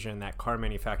decision that car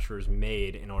manufacturers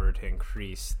made in order to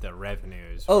increase the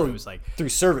revenues. Oh, it was like through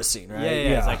servicing, right?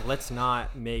 Yeah. It's like, let's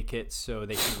not make it so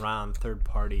they can run on third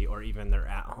party or even their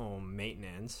at-home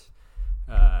maintenance.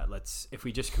 If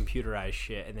we just computerize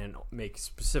shit and then make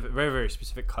specific, very, very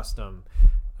specific custom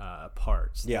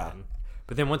parts. Yeah.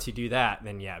 But then once you do that,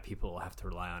 then people will have to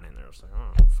rely on it. And they're just like,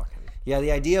 oh, fucking. Yeah,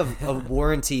 the idea of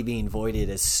warranty being voided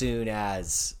as soon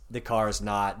as the car's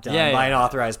not done by an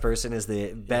authorized person is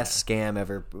the best scam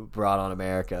ever brought on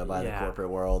America by the corporate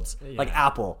worlds. Like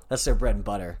Apple, that's their bread and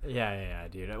butter. Yeah,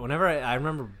 dude. Whenever I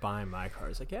remember buying my car,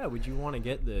 it's like, would you want to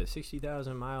get the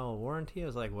 60,000 mile warranty? I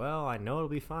was like, well, I know it'll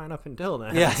be fine up until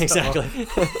then. Yeah, so, exactly.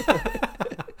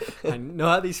 I know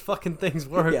how these fucking things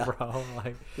work, bro.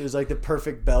 Like, it was like the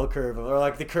perfect bell curve, or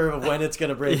like the curve of when it's going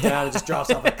to break down. It just drops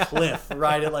off a cliff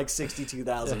right at like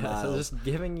 62,000 miles. So just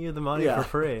giving you the money for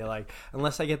free. Like,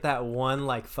 unless I get that one,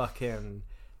 like, fucking,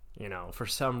 for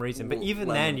some reason. But even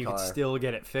then, you could still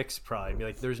get it fixed probably. Be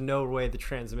like, there's no way the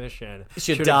transmission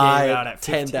should die out at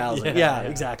 10,000. Yeah,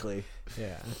 exactly.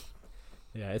 Yeah.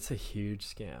 Yeah, it's a huge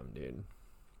scam, dude.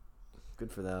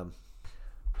 Good for them.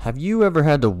 Have you ever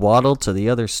had to waddle to the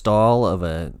other stall of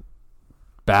a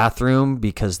bathroom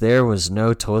because there was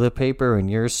no toilet paper in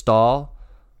your stall?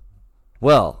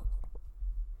 Well,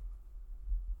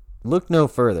 look no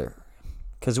further.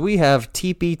 because we have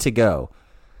TP to go.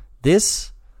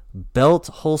 This belt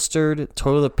holstered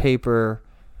toilet paper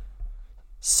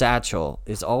satchel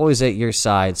is always at your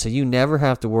side, so you never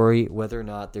have to worry whether or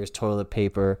not there's toilet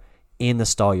paper in the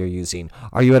stall you're using.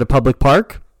 Are you at a public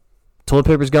park? Toilet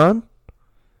paper's gone?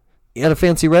 You're at a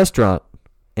fancy restaurant,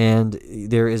 and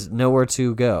there is nowhere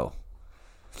to go.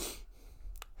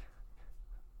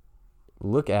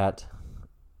 Look at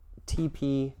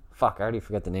TP. Fuck, I already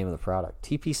forgot the name of the product.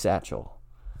 TP Satchel.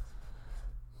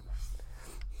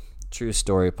 True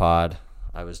story pod.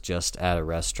 I was just at a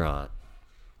restaurant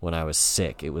when I was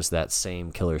sick. It was that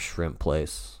same killer shrimp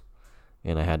place.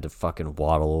 And I had to fucking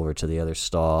waddle over to the other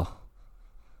stall.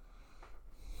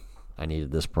 I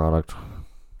needed this product.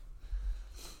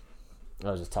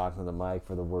 I was just talking to the mic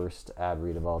for the worst ad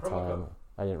read of all time.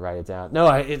 I didn't write it down. No,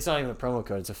 it's not even a promo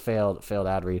code. It's a failed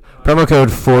ad read. Promo code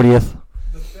 40th.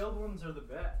 The failed ones are the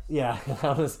best. Yeah,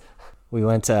 that was. We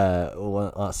went to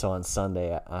so on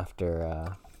Sunday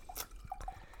after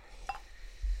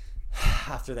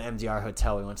the MDR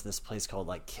hotel. We went to this place called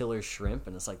like Killer Shrimp,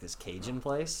 and it's like this Cajun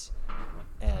place.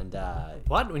 And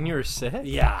what? When you were sick?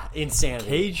 Yeah, insanity.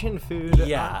 Cajun food.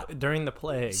 Yeah, during the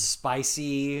plague.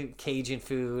 Spicy Cajun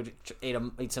food.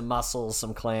 Ate some mussels,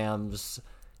 some clams.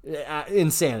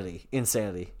 Insanity.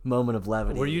 Moment of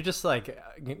levity. Were you just like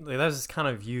that was kind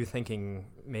of you thinking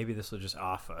maybe this will just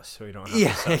off us so we don't have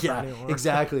to suffer anymore?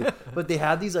 Exactly. But they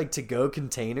had these like to-go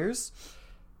containers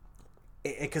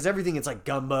because everything, it's like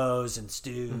gumbos and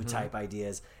stew type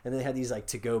ideas, and they had these like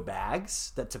to-go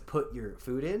bags that to put your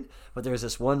food in. But there was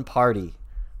this one party,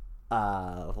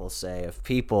 we'll say, of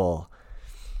people.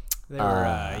 They were,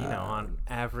 on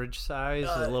average size,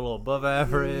 a little above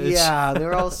average. Yeah,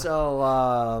 they're also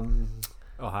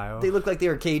Ohio. They look like they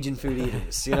were Cajun food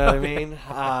eaters. You know what I mean?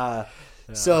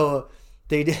 So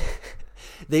they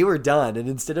were done, and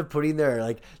instead of putting their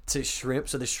like to shrimp,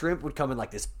 so the shrimp would come in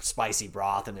like this spicy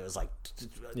broth, and it was like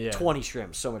 20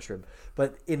 shrimp, so much shrimp.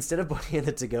 But instead of putting it in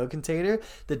the to-go container,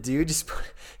 the dude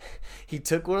he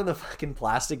took one of the fucking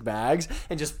plastic bags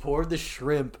and just poured the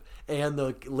shrimp and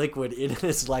the liquid in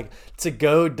this like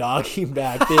to-go doggy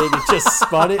bag thing and just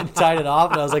spun it and tied it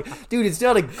off. And I was like, dude, it's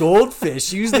not a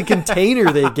goldfish. Use the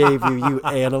container they gave you, you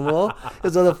animal.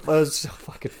 It was so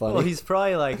fucking funny. Well, he's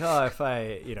probably like, oh, if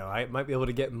I might be able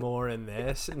to get more in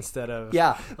this instead of...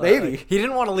 Yeah, maybe. He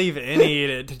didn't want to leave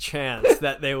any to chance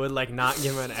that they would like not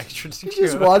give him an extra...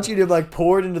 Just watching him like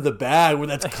pour it into the bag when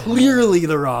that's clearly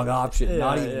the wrong option.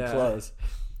 Not even close.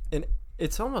 And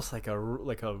it's almost like a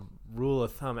rule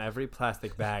of thumb. Every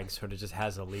plastic bag sort of just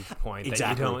has a leak point that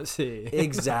you don't see.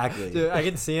 Exactly. Dude, I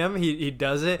can see him. He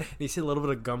does it. And you see a little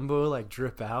bit of gumbo like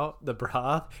drip out the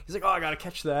broth. He's like, oh, I gotta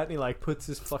catch that. And he like puts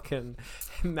his fucking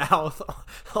mouth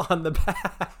on the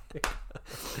bag.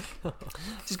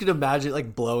 Just gonna imagine it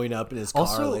like blowing up in his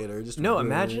car later.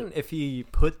 Imagine if he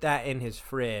put that in his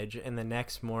fridge and the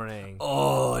next morning.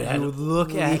 Oh, you would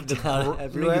look at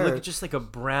everywhere. You look at just like a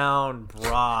brown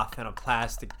broth in a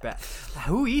plastic bag.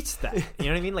 Who eats that? You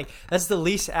know what I mean? Like that's the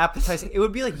least appetizing. It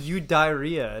would be like you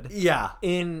diarrheaed. Yeah.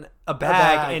 In a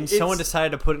bag and someone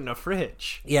decided to put it in a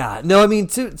fridge. Yeah. No, I mean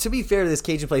to be fair to this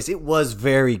Cajun place, it was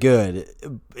very good.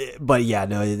 But yeah,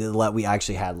 no, we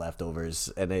actually had leftovers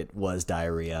and it was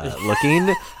diarrhea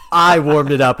looking. I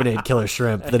warmed it up and ate killer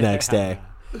shrimp the next day.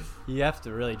 You have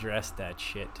to really dress that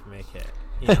shit to make it,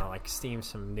 like steam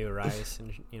some new rice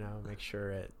and make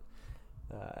sure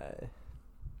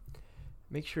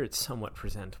it's somewhat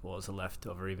presentable as a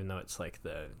leftover, even though it's like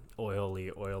the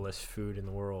oilless food in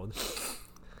the world.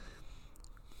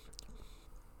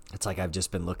 It's like I've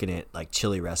just been looking at like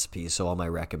chili recipes, so all my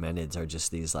recommendeds are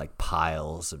just these like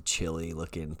piles of chili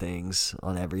looking things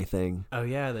on everything. Oh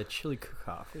yeah, the chili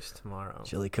cook-off is tomorrow.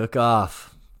 Chili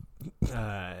cook-off.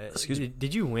 Excuse me.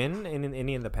 Did you win in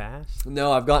any in the past?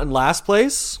 No, I've gotten last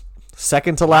place,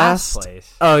 second to last.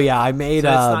 Place. Oh yeah, I made. So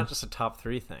it's not just a top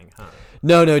 3 thing, huh?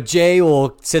 No. Jay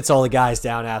sits all the guys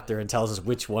down after and tells us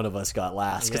which one of us got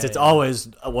last because it's always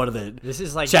one of this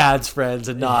is like Chad's friends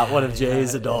and not one of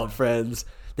Jay's adult friends.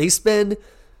 They spend.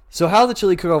 So how the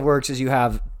chili cook-off works is you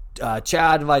have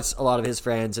Chad invites a lot of his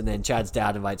friends, and then Chad's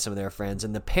dad invites some of their friends,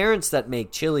 and the parents that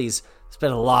make chilies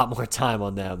spend a lot more time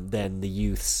on them than the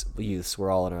youths. We're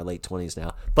all in our late 20s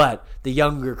now, but the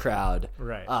younger crowd,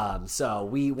 right? So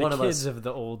one of us, kids of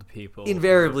the old people,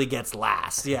 invariably gets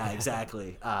last. Yeah,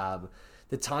 exactly.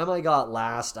 The time I got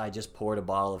last, I just poured a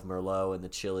bottle of Merlot in the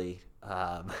chili.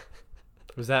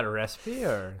 Was that a recipe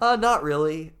or? Not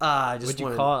really. What'd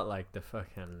you call it? Like the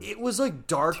fucking. It was like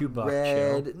dark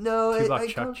red. Chill? No,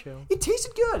 chill. It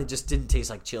tasted good. It just didn't taste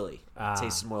like chili. It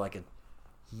tasted more like a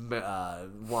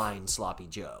wine sloppy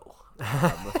Joe.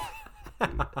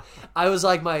 I was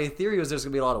like, my theory was there's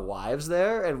gonna be a lot of wives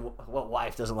there, and what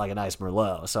wife doesn't like a nice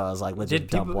Merlot? So I was like, let's just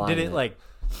dump wine. Did in it like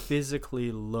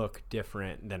physically look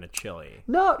different than a chili?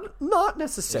 No, not It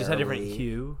necessarily. just had a different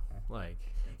hue, like.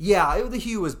 Yeah, the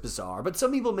hue was bizarre, but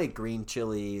some people make green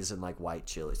chilies and like white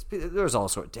chilies. There's all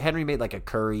sorts. Henry made like a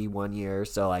curry one year,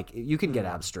 so like you can get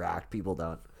abstract. People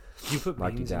don't. Do you put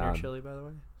Mark beans you in your down. chili, by the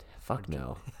way? Fuck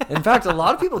no. In fact, a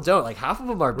lot of people don't. Like half of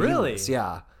them are Really? beanless.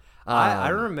 Yeah. I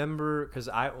remember because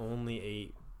I only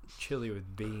ate chili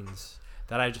with beans.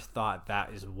 That I just thought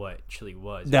that is what chili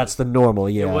was. That's the normal.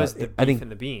 Yeah, It was the I beef think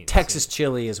and the beans. Texas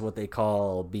chili is what they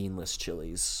call beanless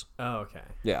chilies. Oh, okay.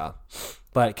 Yeah,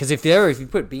 but because if you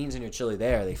put beans in your chili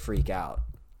there, they freak out.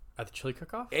 At the chili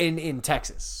cook-off? In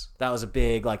Texas, that was a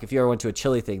big like. If you ever went to a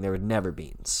chili thing, there were never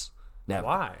beans. Never.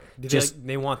 Why?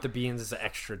 They want the beans as an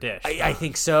extra dish. I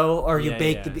think so. Or you Yeah,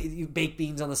 bake yeah. you bake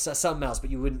beans on the something else, but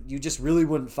you just really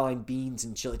wouldn't find beans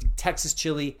in chili. Texas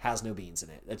chili has no beans in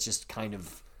it. That's just kind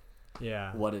of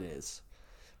Yeah. what it is.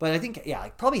 But I think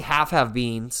like probably half have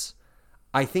beans.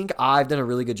 I think I've done a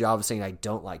really good job of saying I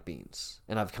don't like beans,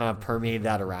 and I've kind of permeated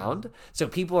that around. So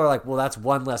people are like, "Well, that's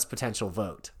one less potential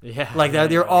vote." Yeah. like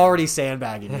they're already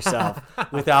sandbagging yourself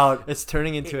without. It's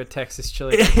turning into a Texas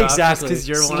chili cook-off Exactly. because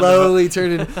you're slowly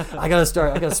turning. I gotta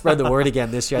spread the word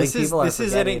again this year. I This think is people are this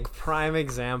is a forgetting. prime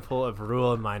example of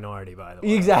rule and minority, by the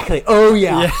way. Exactly. Oh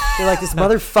yeah. They're like this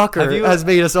motherfucker Have you- has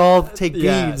made us all take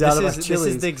Yeah, beans out of our this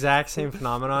chilies. is the exact same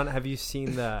phenomenon. Have you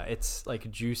seen it's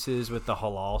like juices with the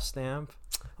halal stamp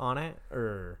on it,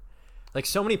 or like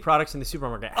so many products in the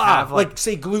supermarket have like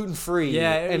say gluten free.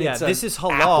 yeah, and it's this an is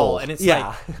halal, apple. and it's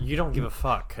yeah, like you don't give a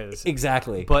fuck because.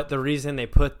 exactly. But the reason they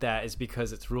put that is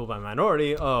because it's ruled by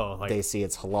minority. Oh, like They see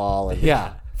it's halal and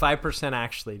yeah. 5%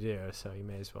 actually do, so you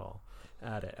may as well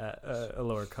add it at a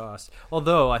lower cost.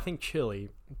 Although I think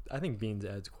beans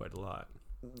adds quite a lot.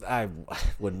 I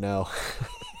wouldn't know.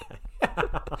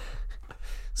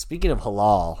 Speaking of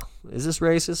halal, is this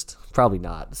racist? Probably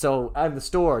not. So at the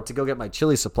store to go get my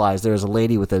chili supplies, there was a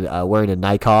lady with a wearing a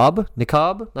niqab.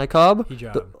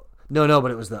 Hijab. No, but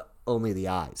it was only the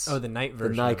eyes. Oh, the night the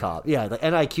version. niqab. Yeah, the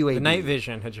NIQAB. The night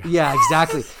vision hijab. Yeah,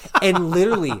 exactly. And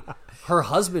literally, her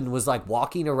husband was like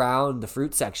walking around the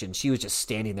fruit section. She was just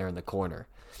standing there in the corner.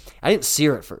 I didn't see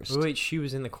her at first. Wait, she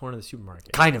was in the corner of the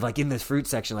supermarket. Kind of like in the fruit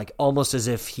section, like almost as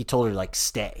if he told her like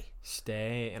stay.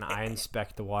 Stay, and I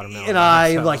inspect the watermelon. And I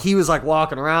myself. like he was like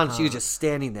walking around. And she was just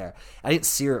standing there. I didn't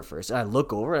see her at first. And I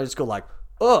look over. And I just go like,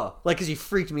 oh, like because he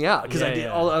freaked me out because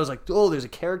Yeah. I was like, oh, there's a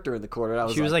character in the corner. And I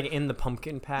was She was like in the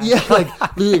pumpkin patch. yeah, like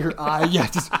literally her eye, yeah,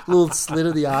 just a little slit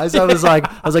of the eyes. I was like,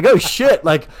 oh shit,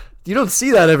 like you don't see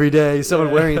that every day.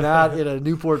 Someone wearing that in a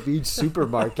Newport Beach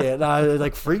supermarket, and I it,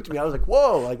 like freaked me. I was like,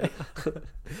 whoa, like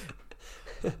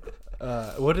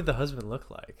What did the husband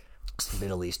look like?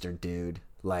 Middle Eastern dude.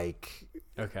 Like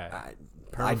Okay.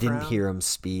 I didn't Permafrown? hear him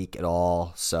speak at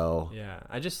all. So Yeah,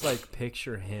 I just like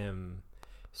picture him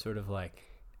sort of like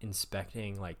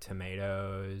inspecting like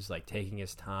tomatoes, like taking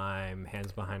his time,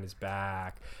 hands behind his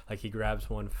back. Like he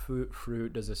grabs one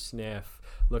fruit, does a sniff,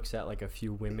 looks at like a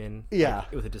few women, Yeah.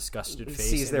 like, with a disgusted face,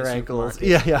 sees in their the ankles.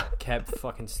 supermarket, Yeah. kept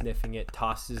fucking sniffing it,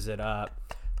 tosses it up.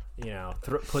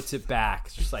 Puts it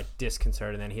back, just like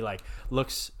disconcerted. And then he like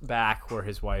looks back where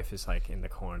his wife is like in the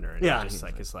corner, and Yeah. he just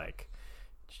like is like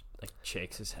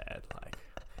shakes his head like,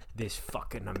 this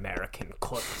fucking American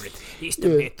corporate. These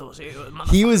tomatoes.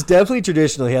 He was definitely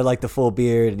traditional. He had like the full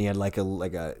beard, and he had like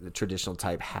a traditional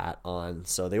type hat on.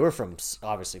 So they were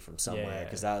obviously from somewhere, Yeah.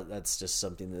 because that's just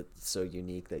something that's so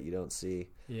unique that you don't see.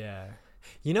 Yeah,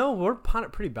 we're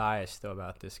pretty biased though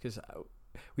about this because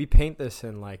we paint this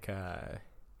in like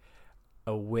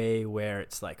a way where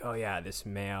it's like, oh yeah, this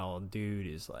male dude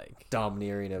is like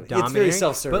Domineering. It's dominating. very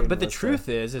self-serving. But the truth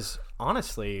is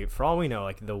honestly, for all we know,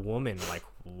 like the woman like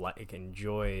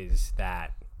enjoys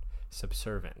that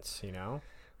subservience, you know.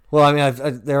 Well, I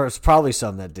mean, there was probably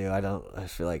some that do. I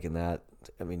feel like in that.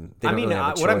 I mean, they don't really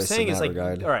have a what I'm choice saying in is that like,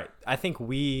 regard. all right, I think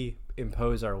we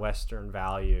impose our Western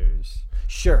values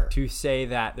Sure. to say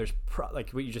that there's like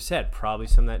what you just said, probably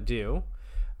some that do.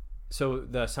 So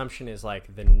the assumption is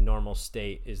like the normal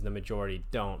state is the majority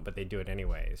don't, but they do it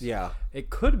anyways. Yeah. It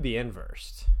could be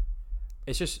inversed.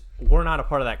 It's just we're not a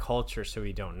part of that culture, so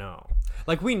we don't know.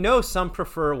 Like we know some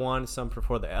prefer one, some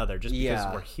prefer the other, just because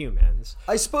Yeah. we're humans.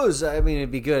 I suppose. I mean,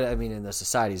 it'd be good. I mean, in the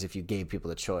societies, if you gave people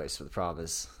the choice. But the problem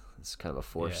is, it's kind of a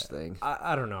forced thing.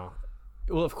 I don't know.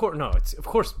 Well, of course, no. It's of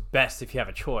course best if you have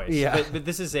a choice. Yeah. But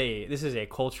this is a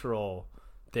cultural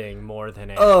thing more than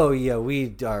a. Oh yeah,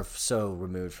 we are so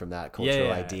removed from that cultural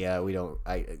Yeah. idea. We don't.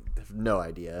 I have no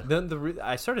idea.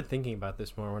 I started thinking about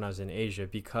this more when I was in Asia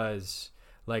because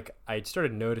like I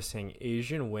started noticing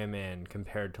Asian women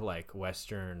compared to like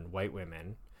Western white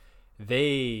women,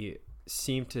 they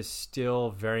seem to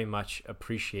still very much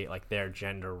appreciate like their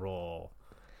gender role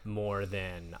more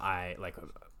than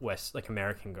like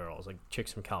American girls, like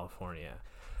chicks from California.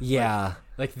 Yeah.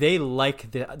 Like they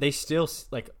still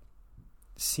like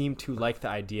seem to like the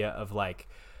idea of like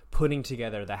putting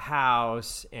together the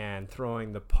house and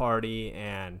throwing the party,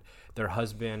 and their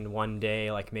husband one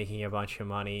day like making a bunch of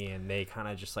money, and they kind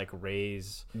of just like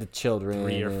raise The children.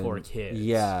 3 or 4 kids.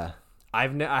 Yeah. I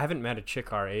haven't met a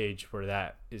chick our age where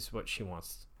that is what she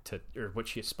wants to, or what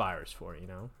she aspires for, you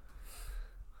know?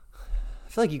 I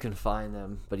feel like you can find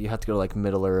them, but you have to go to like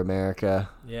Middle America.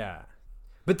 Yeah.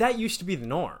 But that used to be the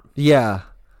norm. Yeah.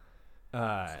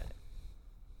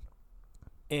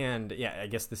 And yeah, I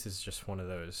guess this is just one of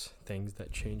those things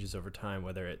that changes over time,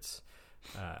 whether it's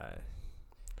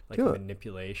like Cool.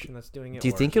 manipulation that's doing it. Do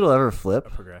you or think it'll ever flip? a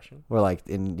progression? Where like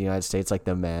in the United States, like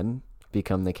the men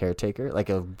become the caretaker, like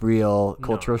a real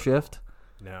cultural shift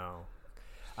No.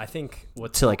 I think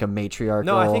to like a matriarchal.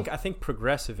 No, I think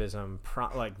progressivism,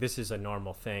 like this is a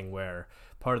normal thing where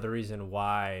part of the reason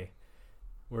why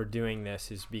we're doing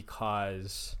this is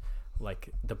because like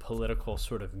the political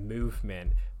sort of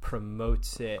movement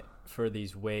promotes it for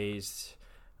these ways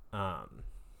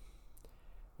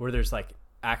where there's like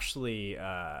actually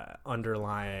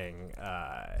underlying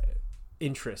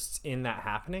interests in that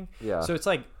happening. Yeah. So it's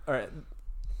like, all right,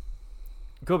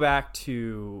 go back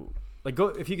to like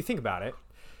if you could think about it,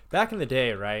 back in the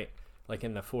day, right? Like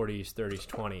in the 40s, 30s,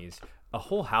 20s, a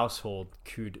whole household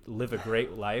could live a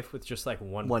great life with just like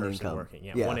one person income. working.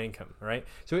 Yeah. One income, right?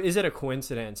 So is it a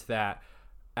coincidence that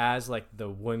as like the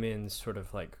women's sort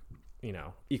of like, you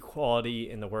know, equality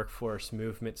in the workforce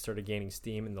movement started gaining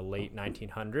steam in the late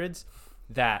 1900s,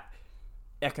 that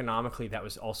economically that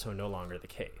was also no longer the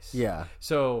case? Yeah.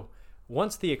 So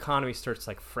once the economy starts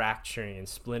like fracturing and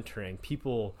splintering,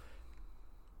 people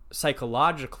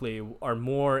psychologically are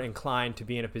more inclined to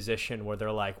be in a position where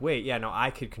they're like, wait, yeah, no, I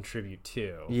could contribute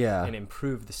too. Yeah. And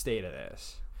improve the state of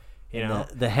this. You And know?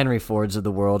 the Henry Fords of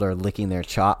the world are licking their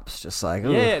chops, just like,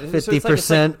 ooh, Yeah, so it's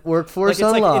 50% workforce like,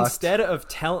 it's unlocked. like instead of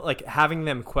like having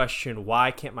them question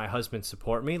why can't my husband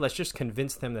support me, let's just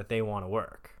convince them that they want to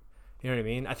work. You know what I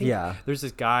mean? I think there's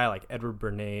this guy like Edward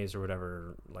Bernays or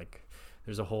whatever, like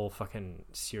there's a whole fucking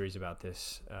series about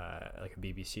this, like a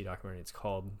BBC documentary. It's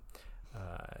called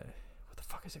what the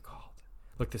fuck is it called?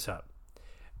 Look this up.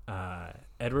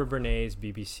 Edward Bernays,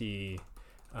 BBC,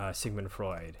 Sigmund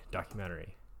Freud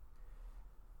documentary.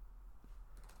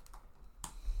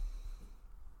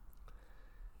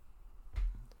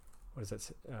 What is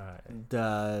that?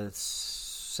 The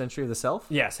Century of the Self?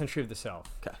 Yeah, Century of the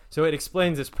Self. Okay. So it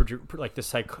explains this, like the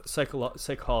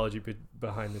psychology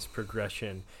behind this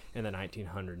progression in the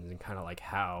 1900s and kind of like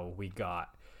how we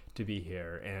got to be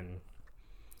here, and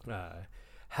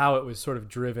how it was sort of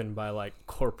driven by like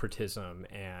corporatism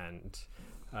and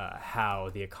how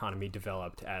the economy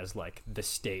developed as like the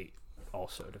state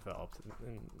also developed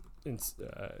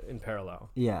in parallel.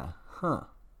 Yeah. Huh.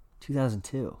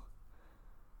 2002.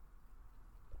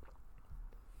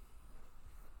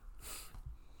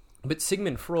 But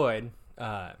Sigmund Freud,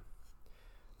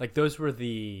 like those were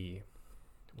the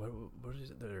what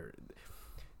is it?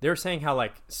 They were saying how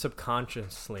like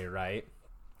subconsciously, right?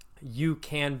 You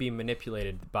can be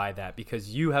manipulated by that because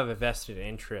you have a vested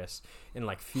interest in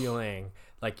like feeling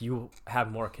like you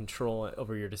have more control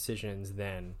over your decisions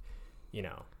than, you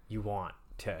know, you want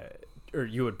to, or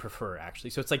you would prefer actually.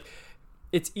 So it's like,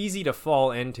 it's easy to fall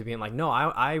into being like, no,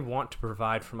 I want to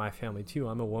provide for my family too.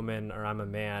 I'm a woman or I'm a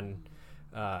man.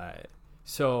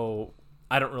 So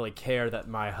I don't really care that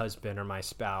my husband or my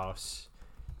spouse,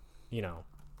 you know,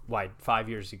 why 5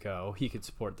 years ago he could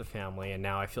support the family and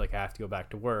now I feel like I have to go back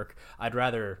to work. I'd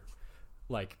rather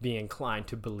like be inclined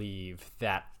to believe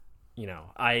that, you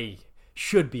know, I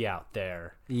should be out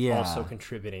there also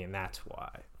contributing, and that's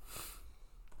why.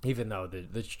 Even though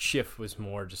the shift was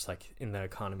more just like in the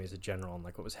economy as a general and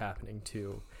like what was happening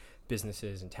to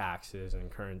businesses and taxes and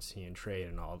currency and trade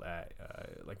and all that,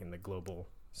 like in the global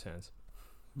sense.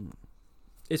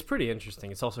 It's pretty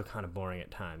interesting. It's also kind of boring at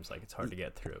times. Like it's hard to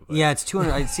get through. But. Yeah, it's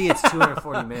 200. I see it's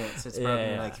 240 minutes. It's broken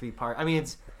in Yeah. like 3 parts. I mean,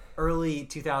 it's early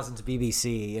 2000s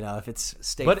BBC. You know, if it's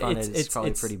state But funded, it's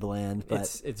probably it's pretty bland.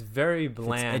 But it's very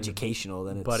bland. it's educational,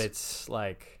 then it's. But it's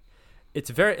like, it's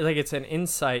very like it's an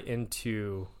insight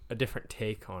into a different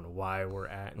take on why we're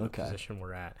at in the position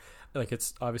we're at. Like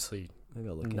it's obviously Maybe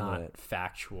I'll look not into it.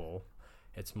 factual.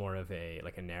 It's more of a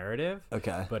like a narrative.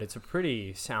 Okay. But it's a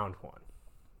pretty sound one.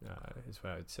 Is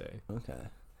what I would say. Okay.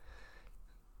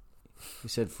 You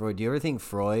said Freud. Do you ever think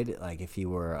Freud, like if he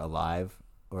were alive,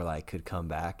 or like could come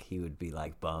back, he would be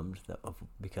like bummed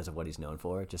because of what he's known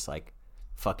for, just like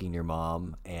fucking your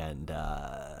mom and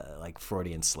like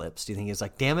Freudian slips. Do you think he's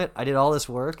like, damn it, I did all this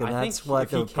work and that's what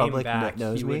the public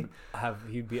knows me?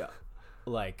 He'd be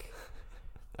like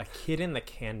a kid in the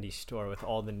candy store with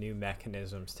all the new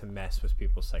mechanisms to mess with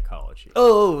people's psychology.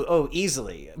 Oh,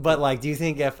 easily. But like, do you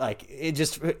think if like it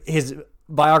just his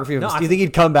biography of him, do you think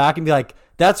he'd come back and be like,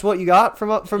 that's what you got from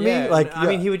me? Like, I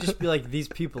mean, he would just be like, these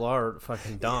people are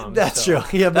fucking dumb. That's true.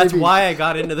 Yeah, that's why I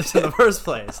got into this in the first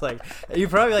place. Like, you're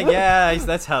probably like, yeah,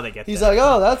 that's how they get. He's there. like,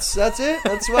 oh, that's it.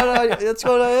 That's what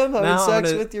I am. Having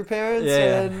sex with your parents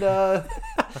and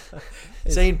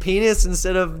saying penis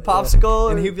instead of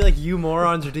popsicle. And he'd be like, you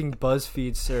morons are doing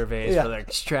BuzzFeed surveys where they're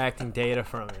extracting data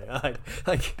from it.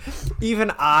 Like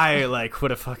even I like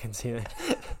would have fucking seen it.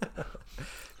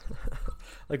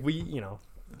 Like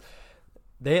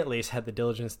they at least had the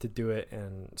diligence to do it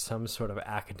in some sort of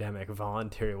academic,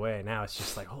 voluntary way. Now it's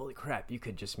just like, holy crap, you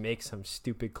could just make some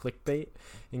stupid clickbait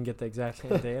and get the exact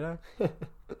same data.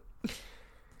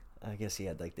 I guess he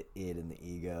had like the id and the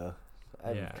ego.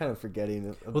 I'm kind of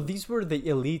forgetting. Well, these were the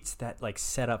elites that like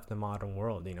set up the modern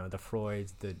world. You know, the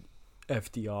Freuds, the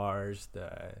FDRs,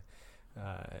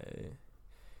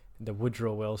 the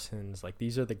Woodrow Wilsons. Like,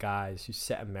 these are the guys who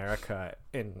set America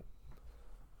in,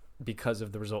 because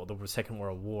of the result of the Second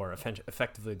World War,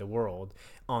 effectively the world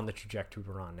on the trajectory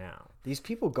we're on now. These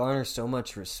people garner so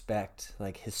much respect,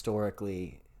 like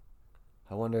historically.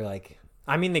 I wonder, like.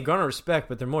 I mean, they garner respect,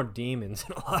 but they're more demons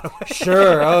in a lot of ways.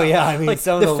 Sure. Oh, yeah. I mean, like,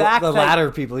 some of the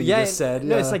latter people you just said.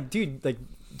 No, it's like, dude, like,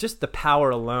 just the power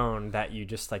alone that you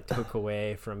just, like, took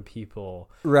away from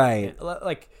people. Right.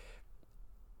 Like,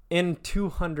 in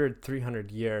 200,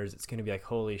 300 years, it's going to be like,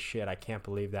 holy shit, I can't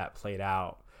believe that played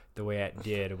out the way it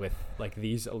did with, like,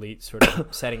 these elites sort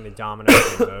of setting the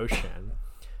dominoes in motion.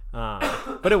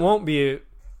 But it won't be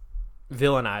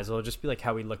villainized. It'll just be like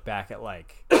how we look back at,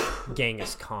 like,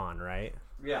 Genghis Khan, right?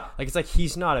 Yeah. Like, it's like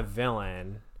he's not a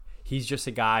villain. He's just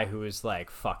a guy who is,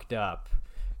 like, fucked up,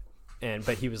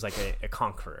 but he was like a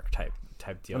conqueror type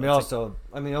deal.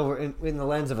 I mean, over in the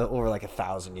lens of it, over like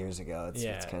 1,000 years ago,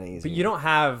 it's kind of easy. But you don't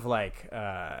have like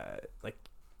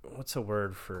what's a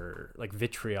word for like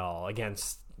vitriol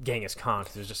against Genghis Khan,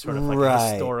 because there's just sort of like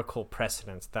a historical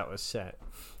precedence that was set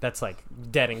that's like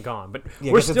dead and gone. But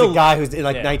we're still the guy who's in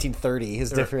like 1930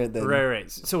 is different than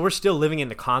right. So we're still living in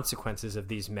the consequences of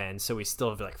these men. So we still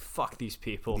have like, fuck these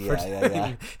people for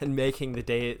and making the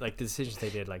decisions they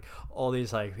did. Like all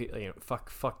these like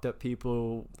fucked up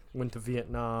people went to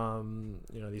Vietnam.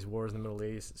 You know, these wars in the Middle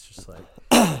East. It's just like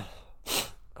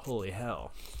holy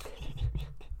hell.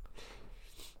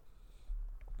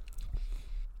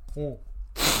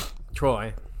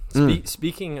 Troy,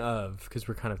 speaking of, because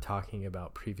we're kind of talking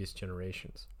about previous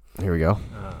generations. Here we go.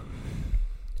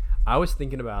 I was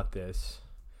thinking about this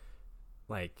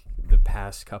like the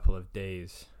past couple of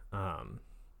days.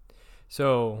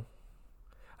 So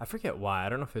I forget why. I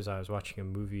don't know if it was I was watching a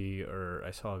movie or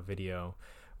I saw a video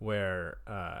where,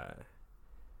 I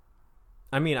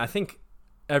mean, I think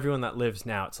everyone that lives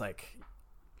now, it's like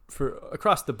for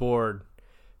across the board,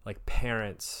 like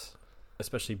parents,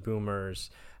 especially boomers,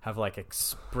 have like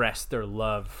expressed their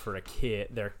love for a kid,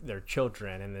 their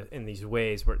children, in these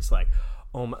ways where it's like,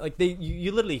 oh my, like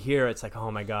you literally hear it's like, oh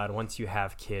my god, once you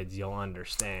have kids, you'll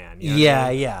understand. You know what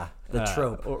I mean? The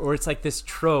trope, or it's like this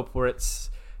trope where it's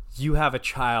you have a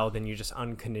child and you just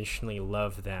unconditionally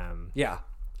love them. Yeah,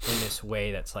 in this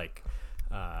way that's like,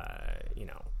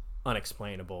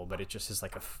 unexplainable, but it just is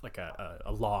like a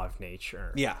law of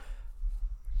nature. Yeah.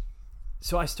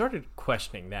 So I started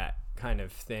questioning that kind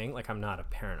of thing. Like, I'm not a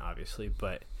parent, obviously,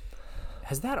 but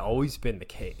has that always been the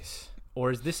case?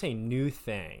 Or is this a new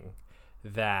thing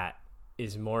that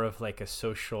is more of like a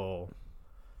social,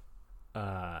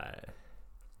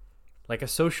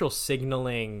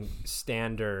 signaling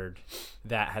standard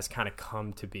that has kind of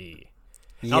come to be?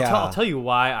 Yeah. I'll tell you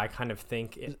why I kind of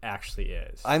think it actually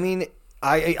is. I mean,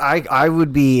 I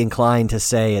would be inclined to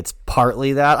say it's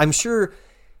partly that. I'm sure.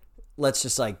 Let's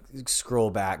just like scroll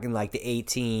back in like the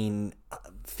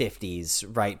 1850s,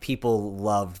 right? People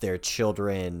loved their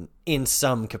children in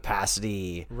some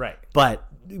capacity, right? But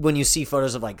when you see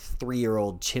photos of like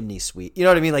 3-year-old chimney sweep, you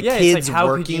know what I mean? Like kids it's like, how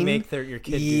working. Could you make your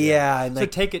kid do that? And so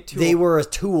like, take it to they were a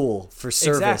tool for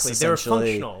service. Exactly, they were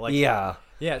functional. Like, yeah.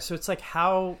 So it's like,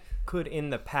 how could in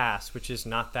the past, which is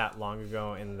not that long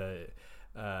ago in the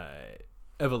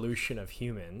evolution of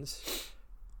humans,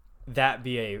 that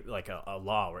be a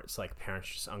law where it's like parents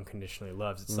just unconditionally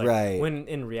loves. It's like Right. when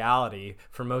in reality,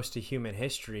 for most of human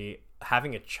history,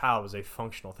 having a child was a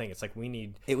functional thing. It's like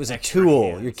it was a extra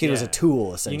tool. hands. Your kid was a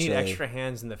tool, essentially. You need extra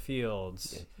hands in the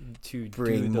fields to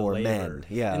Bring do the more labor. men.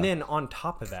 Yeah. And then on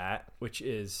top of that, which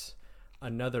is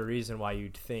another reason why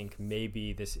you'd think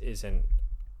maybe this isn't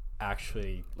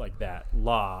actually like that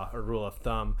law or rule of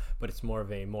thumb, but it's more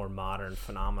of a more modern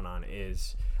phenomenon,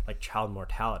 is like child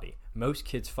mortality. Most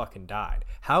kids fucking died.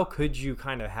 How could you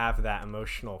kind of have that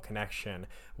emotional connection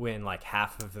when like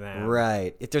half of them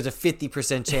Right. If there's a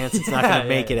 50% chance it's not going to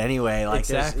make it anyway, like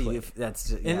Exactly.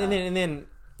 that's and then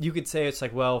you could say it's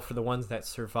like, well, for the ones that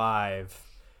survive,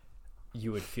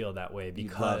 you would feel that way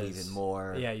because you love even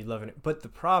more. Yeah, you love it. But the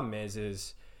problem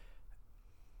is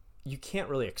you can't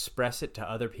really express it to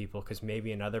other people because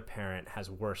maybe another parent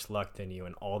has worse luck than you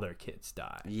and all their kids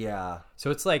die. Yeah. So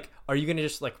it's like, are you going to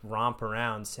just like romp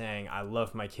around saying, I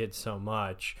love my kids so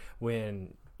much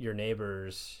when your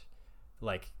neighbors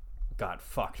like got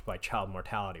fucked by child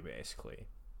mortality, basically?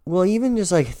 Well, even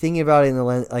just like thinking about it in the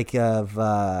lens like of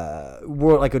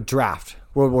like a draft,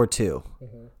 World War II,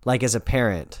 like as a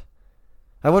parent,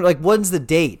 I wonder like when's the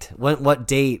date? What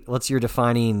date? What's your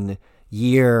defining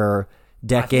year?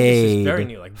 Decade I think this is very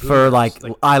new, like for boomers, like,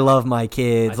 like I love my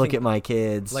kids. Look think, at my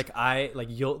kids.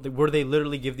 Where they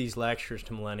literally give these lectures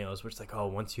to millennials, where it's like, oh,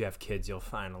 once you have kids, you'll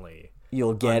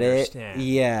get understand. it.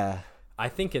 Yeah, I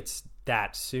think it's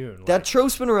that soon. that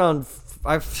trope's been around.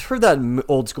 I've heard that in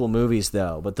old school movies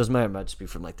though, but those might just be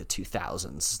from like the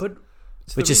 2000s. But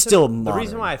which is still the modern.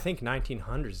 reason why I think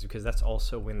 1900s is because that's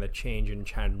also when the change in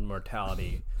child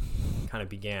mortality kind of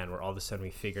began, where all of a sudden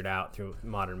we figured out through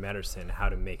modern medicine how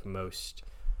to make most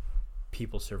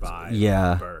people survive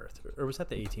birth. Or was that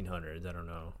the 1800s? I don't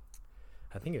know.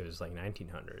 I think it was like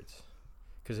 1900s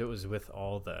because it was with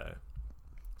all the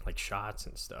like shots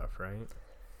and stuff, right?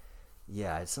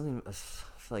 Yeah, it's something. I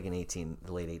feel like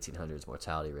the late 1800s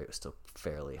mortality rate was still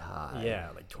fairly high. Yeah,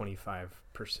 like 25%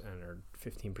 or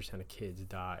 15% of kids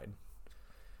died.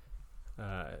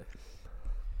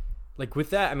 Like with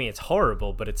that, I mean, it's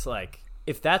horrible, but it's like,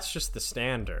 if that's just the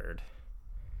standard,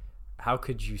 how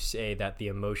could you say that the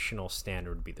emotional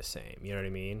standard would be the same? You know what I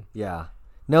mean? Yeah.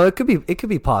 No, it could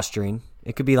be posturing.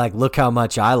 It could be like, look how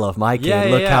much I love my kid.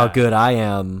 Look how good I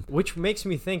am. Which makes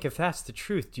me think, if that's the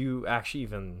truth, do you actually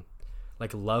even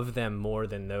like love them more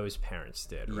than those parents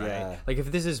did, right? Yeah. Like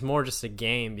if this is more just a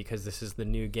game because this is the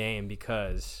new game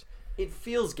because It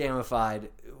feels gamified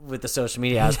with the social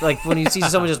media aspect. Like when you see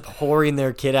someone just pouring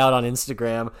their kid out on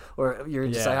Instagram, or you're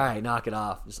just like, all right, knock it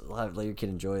off. Just let your kid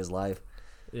enjoy his life.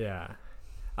 Yeah.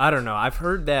 I don't know. I've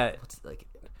heard that. Like,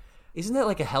 isn't that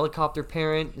like a helicopter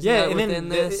parent? Isn't Yeah, that and within then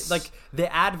this? like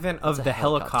the advent of It's a the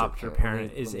helicopter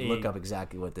parent is Let me look up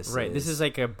exactly what this is. right. This is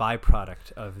like a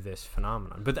byproduct of this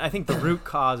phenomenon. But I think the root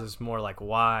cause is more like,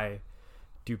 why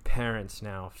do parents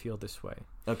now feel this way?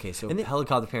 Okay, so And then-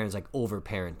 helicopter parents like over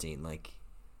parenting. Like,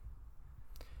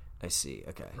 I see.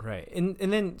 Okay. Right. And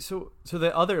then so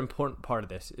the other important part of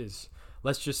this is,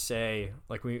 let's just say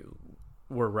like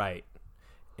we're right.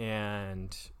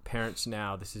 And parents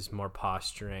now, this is more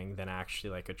posturing than actually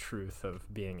like a truth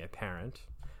of being a parent.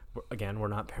 Again, we're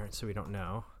not parents, so we don't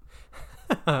know.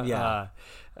 Yeah.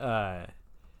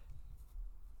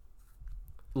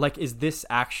 Like, is this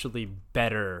actually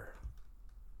better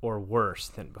or worse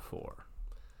than before?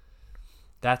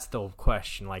 That's the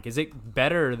question. Like, is it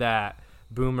better that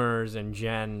boomers and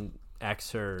Gen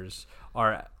Xers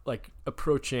are like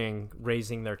approaching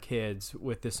raising their kids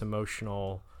with this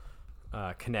emotional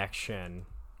connection,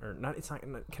 or not? It's not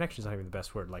connection is not even the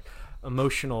best word. Like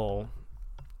emotional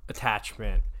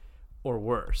attachment, or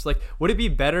worse? Like, would it be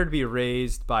better to be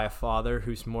raised by a father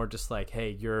who's more just like,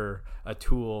 hey, you're a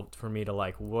tool for me to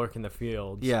like work in the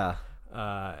fields? Yeah.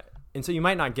 And so you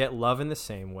might not get love in the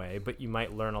same way, but you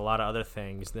might learn a lot of other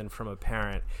things than from a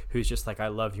parent who's just like, I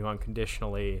love you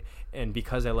unconditionally, and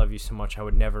because I love you so much, I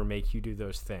would never make you do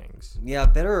those things. Yeah,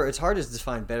 better. It's hard to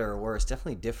define better or worse.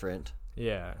 Definitely different.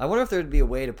 Yeah. I wonder if there'd be a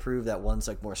way to prove that one's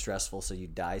like more stressful, so you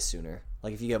die sooner.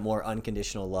 Like if you get more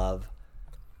unconditional love.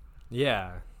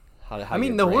 Yeah. How I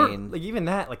mean, your the brain... word, like even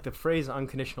that, like the phrase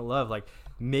unconditional love, like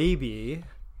maybe.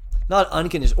 Not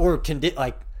unconditional, or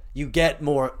like you get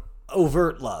more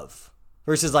overt love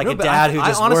versus like No, a but dad who I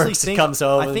just honestly works and think, comes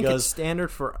home I and think goes. it's standard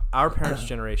for our parents'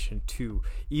 generation too.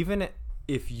 Even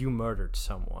if you murdered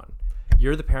someone,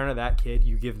 you're the parent of that kid.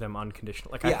 You give them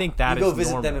unconditional. Like, Yeah, I think that is you go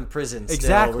visit normal. them in prison, still,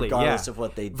 exactly, regardless yeah. of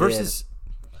what they did. Versus,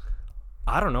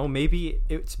 I don't know. Maybe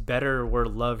it's better where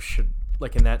love should,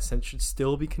 like in that sense, should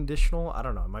still be conditional. I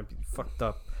don't know. It might be fucked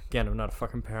up Again, I'm not a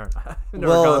fucking parent.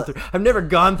 Well, I've never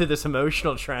gone through this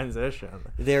emotional transition.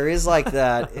 there is like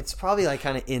that. It's probably like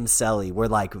kind of incel-y, where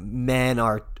like men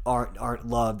aren't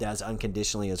loved as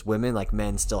unconditionally as women. Like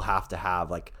men still have to have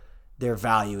like their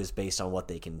value is based on what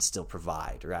they can still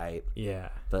provide, right? Yeah.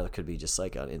 But it could be just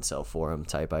like an incel forum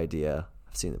type idea.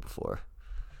 I've seen it before.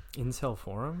 Incel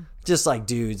forum? Just like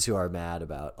dudes who are mad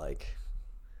about like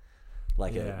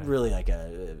Yeah. a really like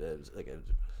a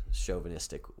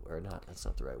chauvinistic, or not, that's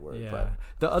not the right word. Yeah. But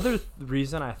The other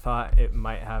reason I thought it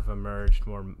might have emerged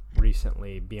more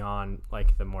recently beyond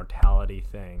like the mortality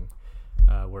thing,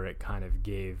 where it kind of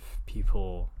gave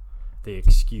people the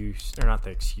excuse, or not the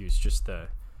excuse, just the,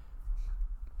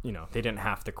 you know, they didn't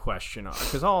have to question,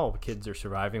 because all kids are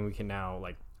surviving. We can now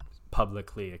like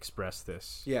publicly express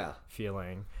this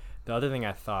feeling. The other thing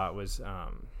I thought was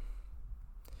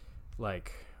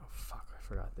like, oh fuck, I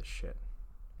forgot this shit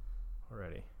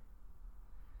already.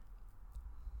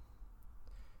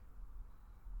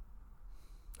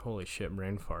 Holy shit,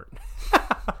 brain fart.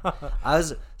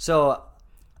 I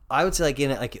would say like in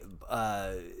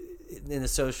the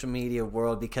social media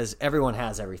world, because everyone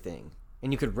has everything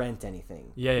and you could rent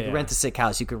anything. You could rent a sick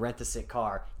house, you could rent a sick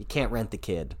car. You can't rent the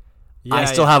kid. I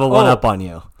still have a one up on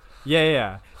you.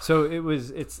 Yeah. So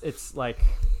it's like,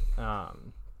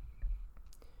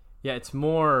 it's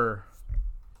more.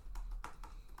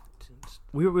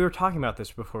 We were talking about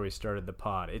this before we started the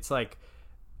pod. It's like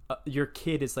your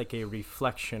kid is like a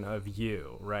reflection of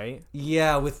you, right?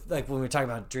 Yeah, with like when we were talking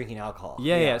about drinking alcohol.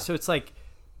 Yeah. So it's like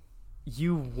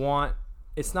you want.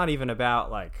 It's not even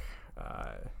about like.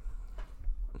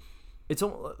 It's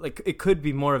like it could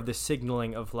be more of the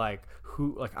signaling of like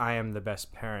who, like I am the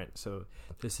best parent, so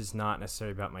this is not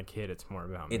necessarily about my kid, it's more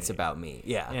about me. It's about me.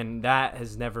 Yeah. And that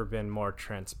has never been more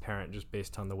transparent, just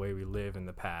based on the way we live in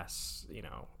the past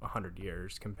 100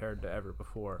 years compared to ever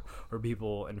before, where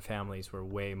people and families were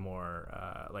way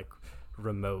more like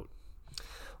remote.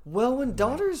 Well, when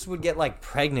daughters would get like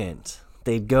pregnant,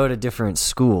 they'd go to different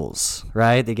schools,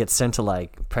 right? They get sent to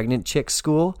like pregnant chick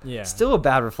school. Yeah. Still a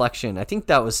bad reflection. I think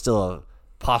that was still a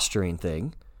posturing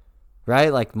thing,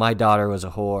 right? Like my daughter was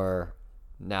a whore.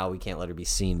 Now we can't let her be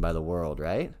seen by the world,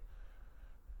 right?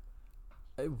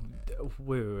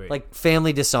 Wait. Like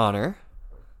family dishonor.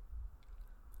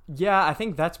 Yeah, I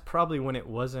think that's probably when it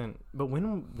wasn't. But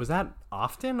when was that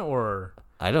often, or?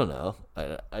 I don't know.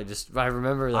 I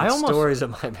remember like stories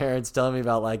of my parents telling me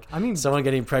about like someone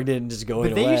getting pregnant and just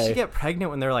going away. But they used to get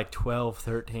pregnant when they're like 12,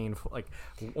 13, like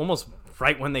almost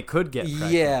right when they could get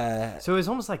pregnant. Yeah. So it was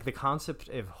almost like the concept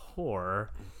of whore,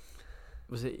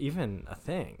 was it even a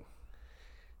thing?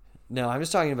 No, I'm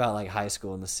just talking about like high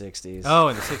school in the 60s. Oh,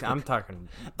 in the 60s. I'm talking.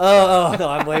 Oh, no,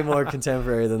 I'm way more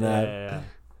contemporary than that. Yeah.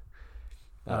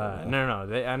 No.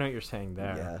 I know what you're saying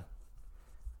there.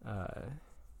 Yeah.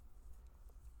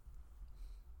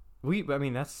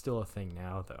 That's still a thing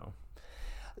now, though.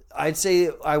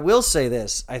 I will say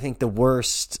this. I think the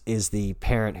worst is the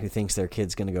parent who thinks their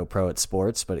kid's going to go pro at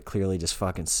sports, but it clearly just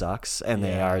fucking sucks, and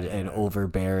they are an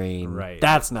overbearing. Right.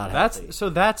 That's not healthy.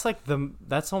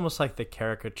 That's almost like the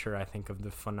caricature, I think, of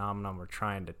the phenomenon we're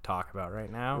trying to talk about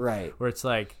right now. Right. Where it's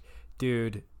like,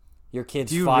 dude, your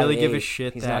kid's do you 5'8", really give a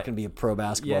shit he's that not going to be a pro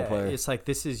basketball player? It's like,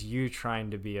 this is you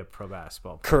trying to be a pro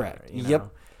basketball player. Correct.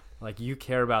 Yep. Like, you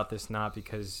care about this not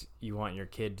because you want your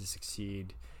kid to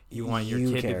succeed. You want your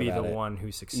kid to be the one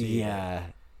who succeeds. Yeah.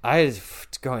 I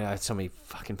had so many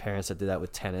fucking parents that did that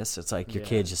with tennis. It's like your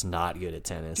kid's just not good at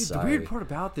tennis. Dude, Sorry. the weird part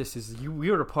about this is we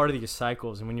are a part of these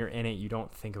cycles, and when you're in it, you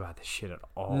don't think about this shit at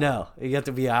all. No, you have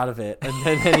to be out of it, and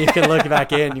then you can look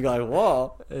back in and you go like,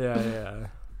 whoa.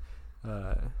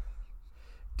 Yeah.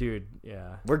 Dude,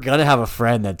 yeah. We're going to have a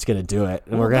friend that's going to do it,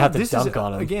 and we're going to have to dunk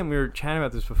on him. Again, we were chatting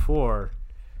about this before.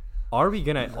 Are we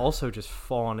going to also just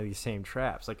fall into these same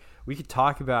traps? Like, we could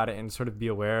talk about it and sort of be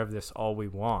aware of this all we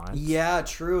want. Yeah,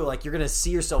 true. Like, you're going to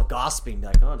see yourself gossiping.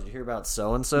 Like, oh, did you hear about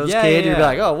so-and-so's kid? You're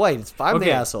like, oh, wait, I'm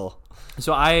the asshole.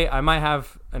 So I might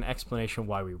have an explanation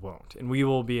why we won't. And we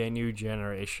will be a new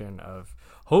generation of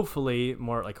hopefully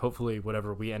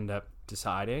whatever we end up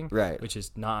deciding. Right. Which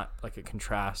is not like a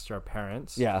contrast to our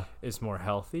parents. Yeah. Is more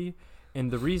healthy.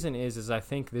 And the reason is I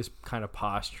think this kind of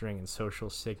posturing and social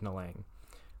signaling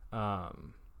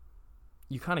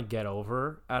you kind of get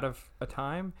over out of a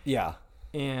time. Yeah.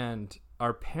 And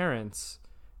our parents,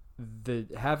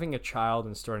 having a child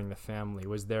and starting the family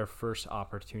was their first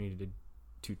opportunity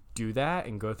to do that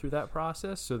and go through that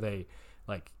process. So they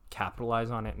like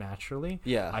capitalize on it naturally.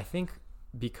 Yeah. I think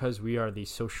because we are the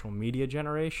social media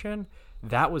generation,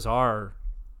 that was our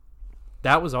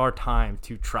time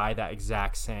to try that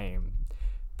exact same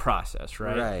process,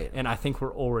 right? Right. And I think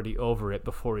we're already over it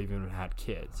before we even had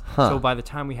kids. Huh. So by the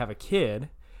time we have a kid,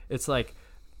 it's like,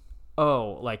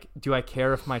 oh, like, do I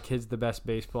care if my kid's the best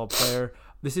baseball player?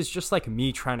 This is just like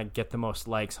me trying to get the most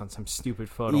likes on some stupid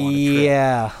photo on a trip.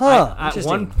 Yeah. Huh. At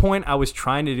one point, I was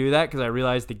trying to do that because I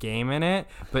realized the game in it,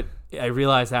 but I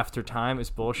realized after time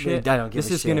it's bullshit. I don't give this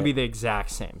a is going to shit. be the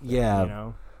exact same thing, Yeah. you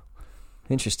know?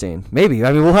 Interesting. Maybe.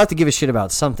 I mean, we'll have to give a shit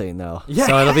about something, though. Yeah.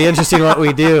 So it'll be interesting what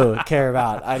we do care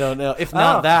about. I don't know. If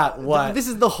not that, what? This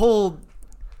is the whole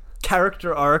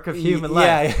character arc of human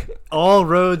life. Yeah. All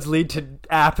roads lead to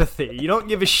apathy. You don't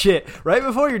give a shit. Right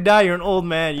before you die, you're an old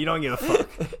man. You don't give a fuck.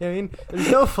 You know what I mean? There's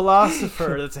no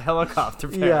philosopher that's a helicopter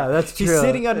parent. Yeah, that's He's true.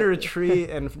 sitting under a tree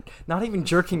and not even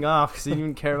jerking off because he didn't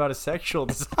even care about his sexual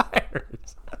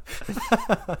desires.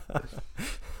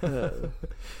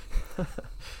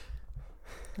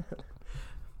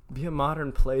 Be a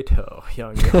modern Plato,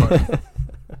 young York.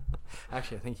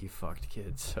 Actually, I think he fucked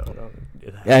kids, so don't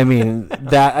do that. I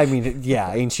mean,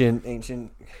 yeah,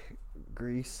 ancient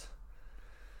Greece.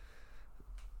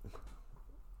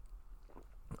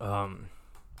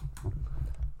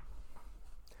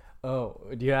 Oh,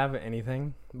 do you have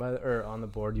anything on the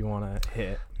board you want to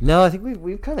hit? No, I think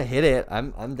we've kind of hit it.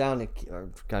 I'm down to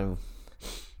kind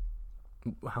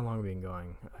How long have we been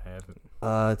going? I haven't.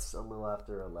 it's a little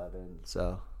after 11,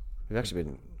 so we've actually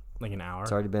been. Like an hour?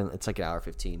 It's like an hour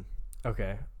 15.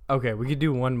 Okay, we could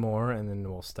do one more and then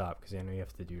we'll stop because I know you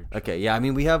have to do your. Okay, yeah. I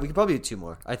mean, we could probably do two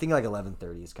more. I think like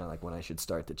 11:30 is kind of like when I should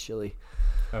start the chili.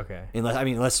 Okay.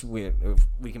 Unless we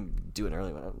can do it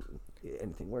early when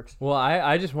anything works. Well,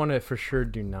 I just want to for sure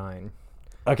do 9.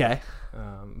 Okay.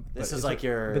 But This is it's like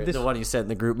but this- the one you said in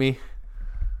the group me.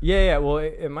 Yeah. Well,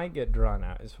 it might get drawn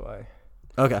out, is why.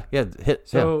 Okay. Yeah. Hit.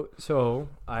 So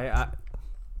I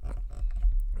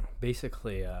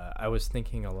basically I was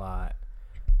thinking a lot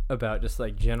about just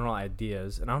like general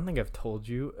ideas, and I don't think I've told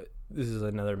you. This is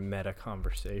another meta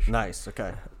conversation. Nice.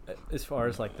 Okay. As far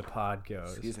as like the pod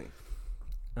goes. Excuse me.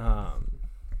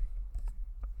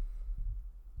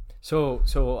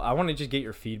 So I want to just get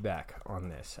your feedback on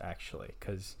this actually,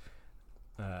 because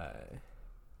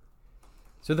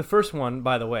so the first one,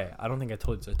 by the way, I don't think I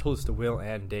told you. I told this to Will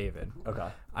and David. Okay.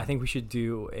 I think we should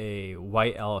do a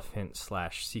White Elephant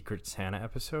 / Secret Santa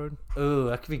episode, Ooh,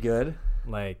 that could be good.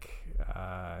 like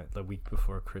the week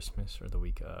before Christmas or the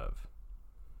week of,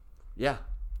 Yeah,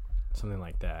 something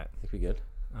like that. that could be good.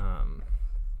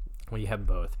 Well, you have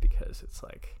both because it's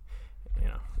like, you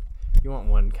know, you want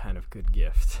one kind of good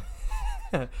gift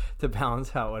to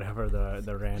balance out whatever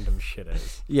the random shit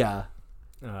is. Yeah.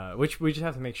 Which we just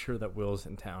have to make sure that Will's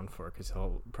in town for, because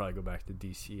he'll probably go back to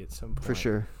DC at some point. For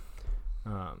sure.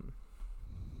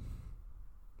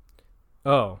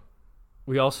 Oh,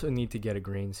 we also need to get a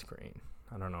green screen.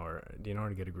 I don't know. Do you know how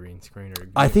to get a green screen?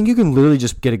 I think you can literally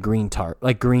just get a green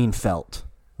green felt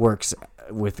works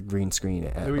with green screen.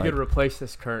 we could replace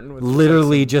this curtain with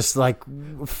literally just like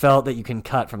felt that you can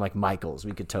cut from like Michael's.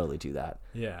 We could totally do that.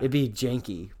 Yeah. It'd be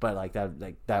janky, but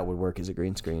that would work as a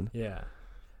green screen. Yeah.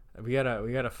 We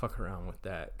gotta fuck around with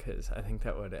that, because I think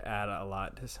that would add a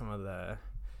lot to some of the,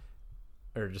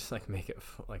 or just like make it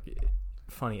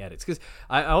funny edits. Because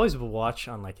I always watch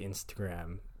on like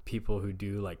Instagram people who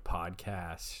do like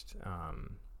podcast,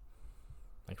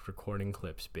 like recording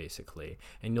clips basically,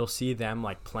 and you'll see them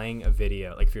like playing a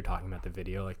video. Like if you're talking about the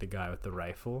video, like the guy with the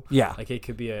rifle. Yeah. Like it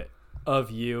could be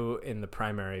of you in the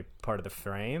primary part of the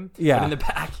frame. Yeah. But in the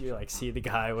back you like see the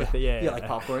guy with the Yeah, like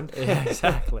popcorn. Yeah,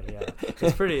 exactly. Yeah.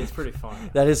 It's pretty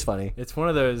fun. That is funny. It's one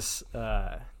of those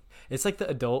it's like the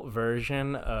adult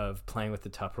version of playing with the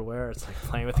Tupperware. It's like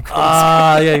playing with the green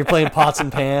screen. Yeah, you're playing pots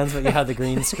and pans, but you have the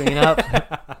green screen up.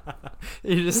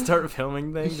 You just start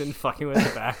filming things and fucking with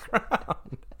the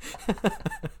background.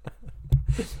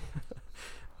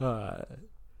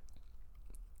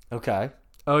 Okay.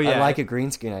 Oh yeah. I like a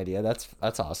green screen idea.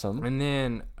 That's awesome. And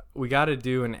then we got to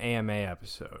do an AMA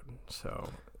episode. So,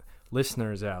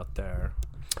 listeners out there,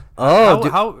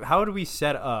 how do we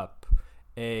set up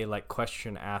a like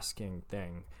question asking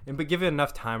thing, but give it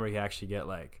enough time where you actually get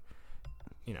like,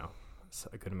 you know,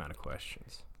 a good amount of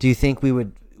questions? Do you think we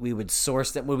would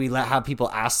source them? Would we have people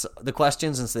ask the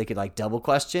questions and so they could like double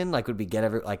question? Like would we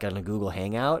get like on a Google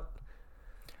Hangout?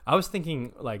 I was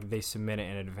thinking like they submit it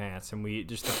in advance, and we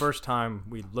just the first time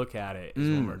we look at it is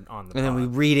when we're on the. And then pod. we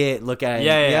read it, look at it.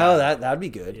 Yeah. That'd be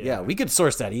good. Yeah. Yeah, we could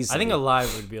source that easily. I think a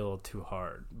live would be a little too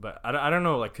hard, but I don't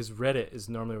know, like, because Reddit is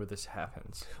normally where this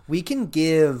happens. we can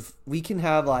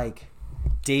have like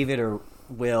David or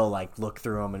Will like look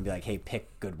through them and be like, hey,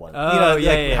 pick good one. Oh, have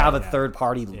a yeah. third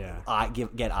party Yeah.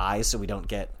 get eyes so we don't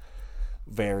get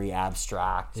very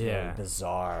abstract, Yeah. very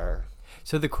bizarre.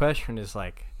 So the question is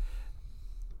like,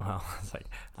 well, it's like,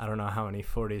 I don't know how many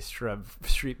 40th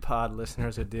Street Pod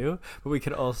listeners would do, but we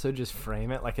could also just frame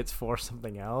it like it's for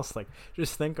something else. Like,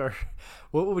 just think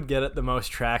what would get it the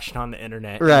most traction on the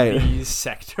internet Right. in these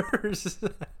sectors,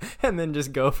 and then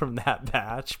just go from that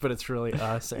batch, but it's really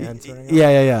us answering it.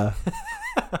 Yeah.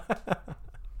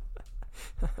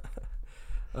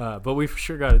 But we for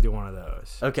sure got to do one of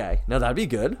those. Okay. No, that'd be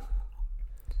good.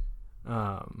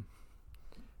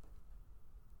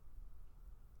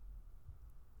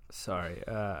 Sorry.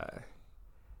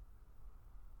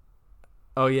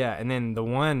 Oh yeah, and then the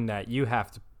one that you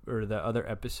have to, or the other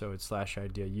episode /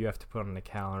 idea you have to put on the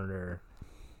calendar,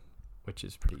 which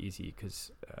is pretty easy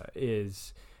because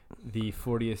is the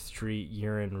 40th Street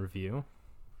year in review.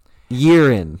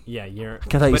 Urine. Yeah, year.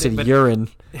 I thought you said urine.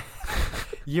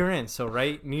 Year in. So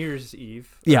right, New Year's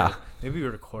Eve. Yeah. Maybe we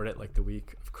record it like the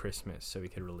week of Christmas so we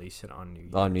could release it on New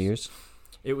Year's. On New Year's.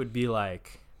 It would be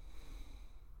like,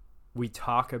 we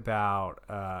talk about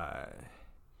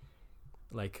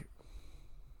like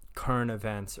current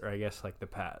events, or I guess like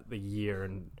the year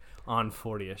and on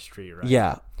 40th Street, right?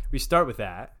 Yeah. We start with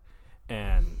that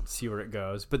and see where it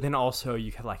goes, but then also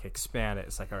you can like expand it.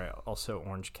 It's like, all right, also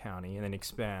Orange County, and then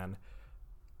expand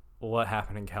what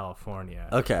happened in California.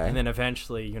 Okay. And then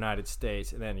eventually United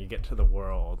States, and then you get to the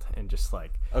world, and just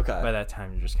like, Okay. by that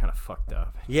time you're just kind of fucked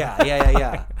up. Yeah.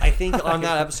 I think on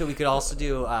that episode we could also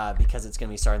do, because it's going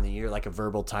to be starting the year, like a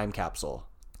verbal time capsule.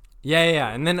 Yeah.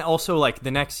 And then also like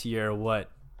the next year, what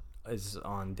is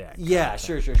on deck. Yeah,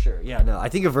 sure. Yeah, no, I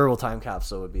think a verbal time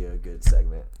capsule would be a good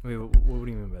segment. Wait, what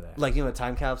do you mean by that? Like, you know, a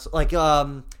time capsule, like you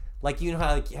know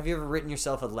how, like, have you ever written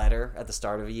yourself a letter at the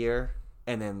start of a year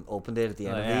and then opened it at the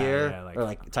end of the year, yeah, or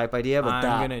like type idea? But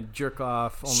I'm gonna jerk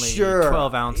off only sure,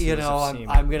 12 ounces. You know, of semen.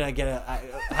 I'm gonna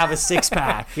have a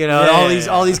 6-pack. You know,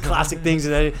 all these classic things,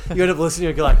 and then you end up listening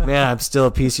and you're like, man, I'm still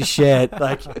a piece of shit.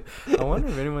 Like, I wonder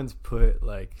if anyone's put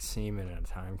like semen in a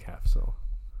time capsule.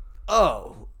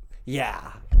 oh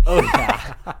yeah,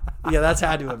 yeah, that's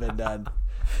had to have been done.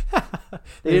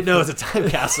 They didn't know it was a time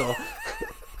capsule.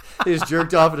 They just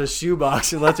jerked off in a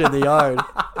shoebox and left it in the yard.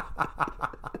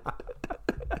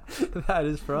 That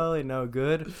is probably no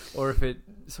good. Or if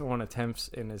someone attempts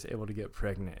and is able to get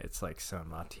pregnant, it's like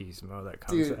some autismo that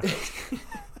comes out.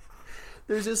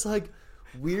 There's this like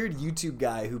weird YouTube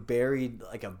guy who buried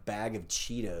like a bag of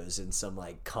Cheetos in some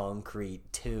like concrete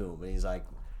tomb, and he's like,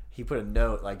 he put a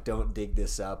note like, don't dig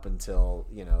this up until,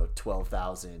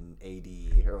 12,000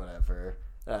 AD or whatever.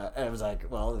 And I was like,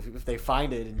 well, if they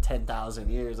find it in 10,000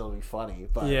 years, it'll be funny.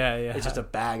 But Yeah. it's just a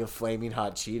bag of flaming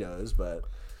hot Cheetos. But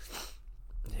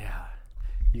Yeah,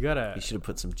 you should have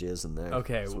put some jizz in there.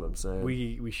 Okay, that's what I'm saying.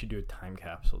 we should do a time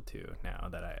capsule too. Now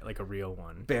that I like a real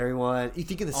one. Bury one. You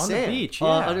think of the On sand the beach, yeah.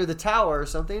 under the tower or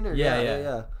something? Or,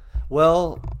 Yeah.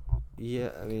 Well,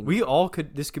 yeah. I mean, We all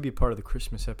could. This could be part of the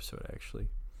Christmas episode. Actually,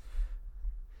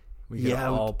 we could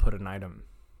all put an item.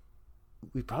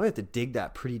 we probably have to dig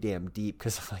that pretty damn deep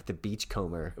because of like the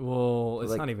beachcomber. Well, it's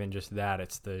Like- not even just that.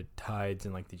 It's the tides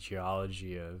and like the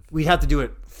geology of. We'd have to do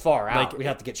it far out. Like- We'd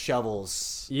have to get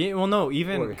shovels. Yeah. Well, no.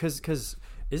 Even Or- because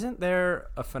isn't there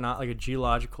like a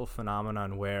geological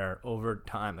phenomenon where over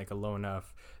time, like a low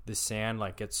enough, the sand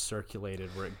like gets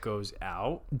circulated where it goes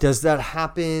out? Does that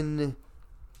happen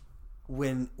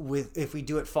if we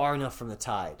do it far enough from the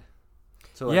tide?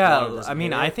 So like, water Yeah, doesn't I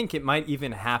mean, hit I it? think it might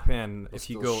even happen if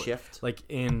you still go shift? like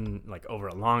in like over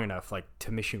a long enough, like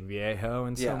to Mission Viejo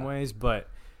in some Yeah. ways. But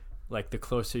like the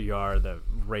closer you are, the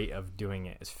rate of doing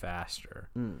it is faster.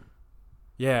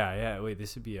 Yeah. Wait,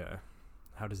 this would be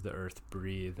how does the Earth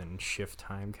breathe and shift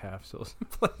time capsules in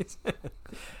place?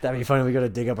 That'd be funny. We go to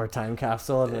dig up our time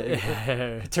capsule and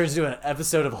it turns into an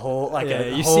episode of Yeah,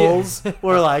 you see Holes.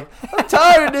 We're like, I'm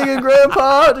tired of digging,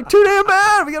 Grandpa. It's too damn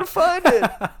bad. We gotta find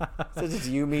it. So it's just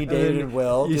you, me, David, and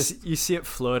Will. You see it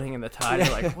floating in the tide.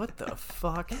 You're like, what the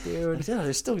fuck, dude? Yeah,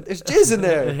 there's jizz in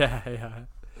there.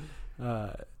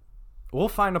 Yeah. We'll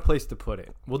find a place to put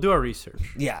it. We'll do our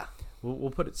research. Yeah,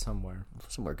 We'll put it somewhere.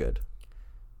 somewhere good.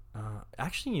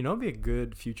 Actually, it'd be a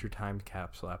good future time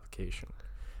capsule application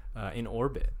in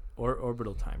orbit or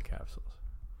orbital time capsules.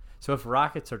 So if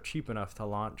rockets are cheap enough to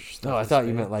launch stuff Oh, I in thought you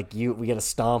space- meant like we get a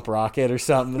stomp rocket or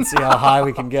something and see how high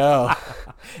we can go.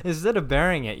 instead of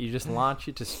burying it, you just launch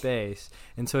it to space,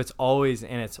 and so it's always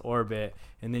in its orbit,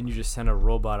 and then you just send a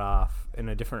robot off in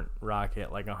a different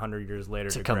rocket like 100 years later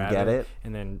to come grab get it?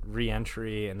 and then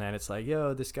re-entry, and then it's like,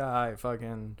 yo, this guy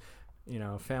fucking,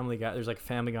 Family Guy. There's like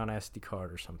Family Guy on SD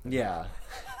card or something. Yeah.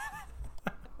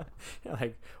 You're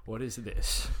like, what is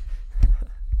this?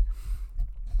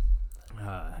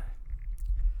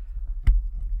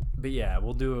 But yeah,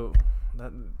 we'll do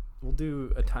that. we'll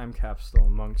do a time capsule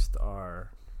amongst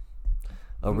our.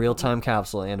 A real time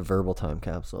capsule and a verbal time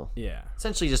capsule. Yeah.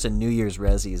 Essentially just a New Year's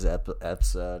Rezzies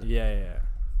episode. Yeah,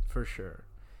 for sure.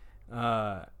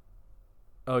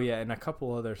 Oh yeah, and a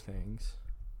couple other things.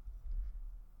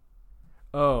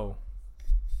 Oh.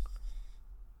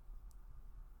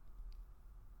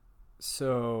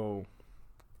 So.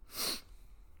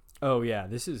 Oh yeah,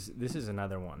 this is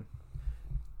another one.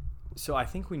 So I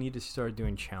think we need to start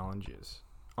doing challenges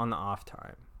on the off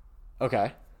time.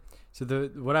 Okay. So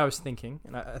what I was thinking,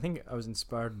 and I think I was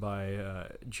inspired by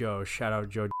Joe. Shout out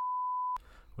Joe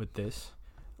with this.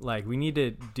 Like we need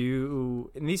to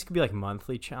do, and these could be like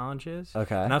monthly challenges.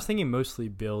 Okay. And I was thinking mostly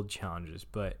build challenges,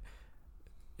 but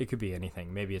it could be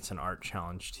anything. Maybe it's an art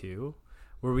challenge too,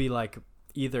 where we like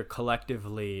either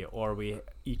collectively or we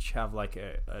each have like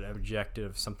an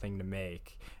objective, something to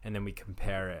make, and then we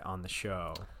compare it on the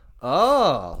show.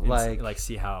 Oh, and like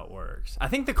see how it works. I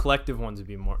think the collective ones would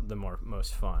be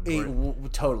most fun.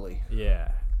 Totally.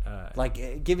 Yeah.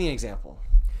 Give me an example.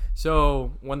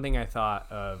 So one thing I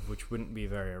thought of, which wouldn't be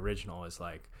very original, is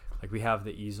like we have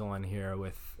the easel in here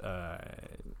with, a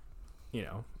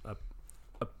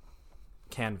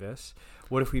canvas.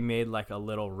 What if we made like a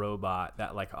little robot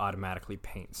that like automatically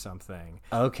paints something?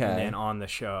 Okay. And then on the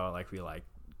show, like we like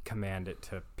command it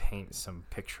to paint some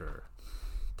picture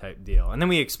type deal, and then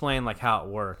we explain like how it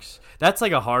works. That's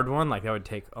like a hard one, like that would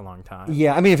take a long time.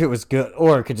 Yeah, I mean, if it was good,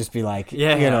 or it could just be like,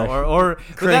 or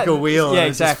crank a wheel, yeah, and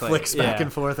exactly, it just flicks back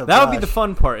and forth. That would be the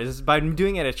fun part. Is by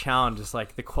doing it a challenge, is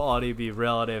like the quality be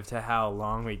relative to how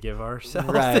long we give ourselves.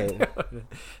 Right. To do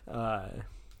it.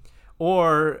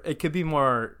 Or it could be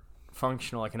more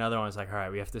functional. Like another one is like, all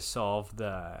right, we have to solve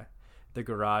the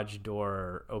garage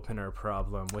door opener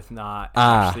problem with not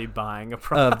actually buying a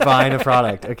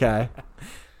product. Okay.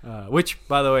 Which,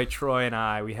 by the way, Troy and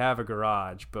I, we have a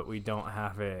garage, but we don't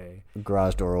have a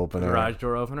garage door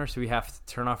opener. So we have to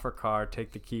turn off our car,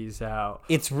 take the keys out.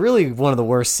 It's really one of the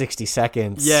worst 60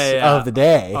 seconds Yeah. of the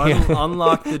day.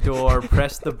 Unlock the door,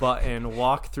 press the button,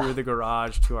 walk through the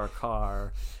garage to our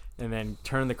car, and then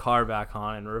turn the car back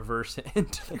on and reverse it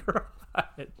into the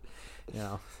garage.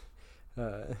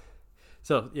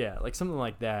 So yeah, like something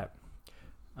like that.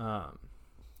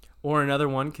 Or another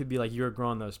one could be like you're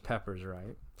growing those peppers,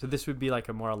 right? So this would be like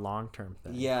a more long-term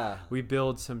thing. Yeah. We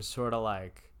build some sort of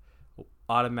like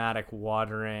automatic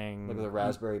watering. Like with a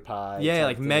Raspberry Pi. Yeah,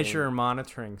 like thing. Measure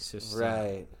monitoring system.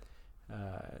 Right.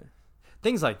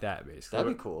 Things like that, basically.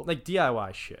 That'd be cool. Like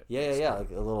DIY shit. Yeah.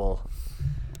 Like a little...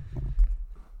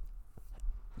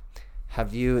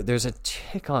 There's a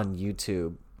chick on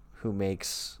YouTube who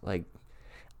makes like...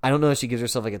 I don't know if she gives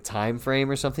herself like a time frame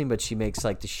or something, but she makes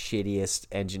like the shittiest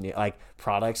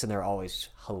products, and they're always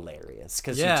hilarious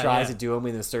because she tries to do them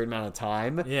in a certain amount of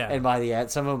time. Yeah, and by the end,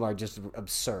 some of them are just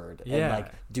absurd and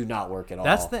like do not work at all.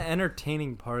 That's the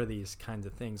entertaining part of these kinds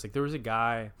of things. Like there was a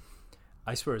guy,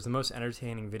 I swear, it's the most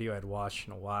entertaining video I'd watched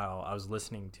in a while. I was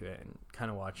listening to it and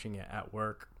kind of watching it at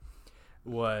work.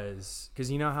 Was because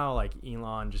you know how like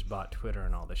Elon just bought Twitter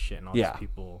and all this shit, and all these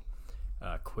people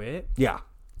quit. Yeah.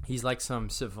 He's like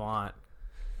some savant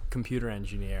computer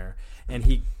engineer, and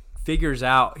he figures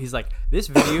out, he's like, this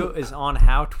video is on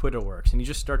how Twitter works, and he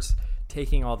just starts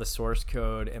taking all the source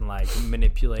code and like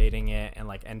manipulating it and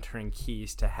like entering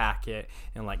keys to hack it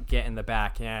and like get in the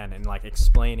back end and like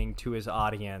explaining to his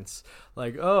audience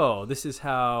like, oh, this is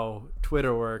how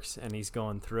Twitter works, and he's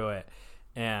going through it,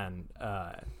 and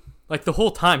like the whole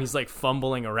time he's like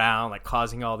fumbling around, like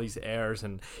causing all these errors,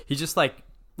 and he's just like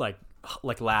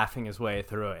laughing his way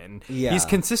through it, and he's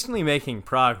consistently making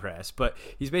progress, but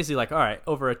he's basically like, all right,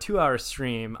 over a 2-hour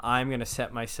stream, I'm gonna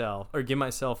give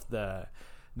myself the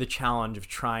challenge of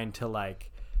trying to like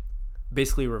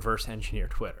basically reverse engineer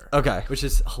Twitter, which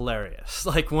is hilarious.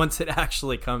 Like once it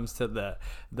actually comes to the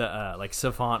like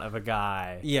savant of a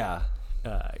guy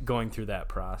going through that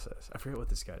process. I forget what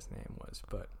this guy's name was,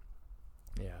 but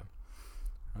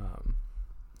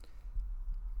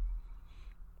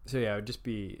so yeah, it would just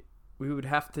be, we would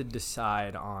have to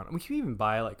decide on, we could even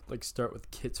buy like start with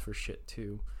kits for shit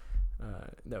too.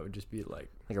 That would just be like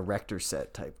a Rector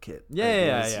set type kit.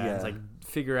 Yeah. It's like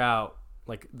figure out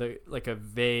like a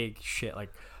vague shit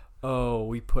like, oh,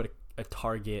 we put a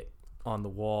target on the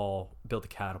wall, build a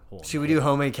catapult. Should we do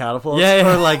homemade catapults?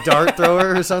 Yeah. Or like dart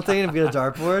thrower or something and get a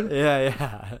dartboard?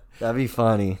 Yeah. That'd be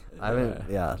funny.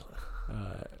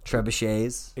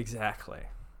 Trebuchets. Exactly.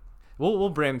 We'll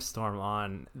brainstorm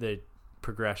on the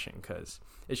progression because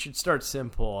it should start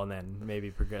simple and then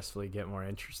maybe progressively get more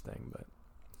interesting. But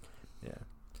yeah,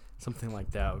 something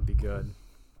like that would be good,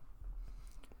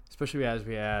 especially as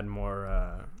we add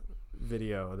more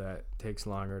video that takes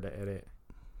longer to edit.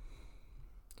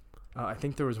 I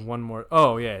think there was one more.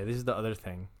 Oh yeah, this is the other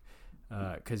thing.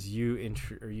 Because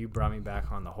you brought me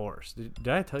back on the horse. Did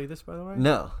I tell you this, by the way?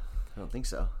 No, I don't think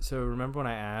so. So remember when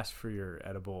I asked for your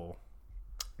edible?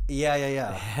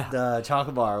 Yeah. The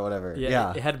chocolate bar or whatever.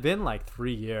 Yeah. It had been like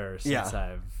 3 years since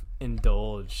I've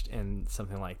indulged in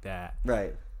something like that.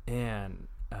 Right. And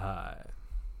I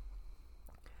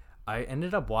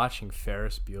ended up watching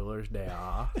Ferris Bueller's Day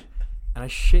Off, and I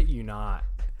shit you not.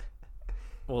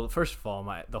 Well, first of all,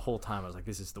 the whole time I was like,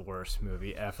 this is the worst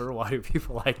movie ever. Why do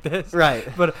people like this? Right.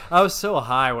 But I was so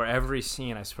high where every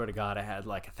scene, I swear to God, I had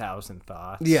like 1,000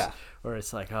 thoughts. Yeah. Where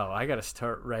it's like, oh, I got to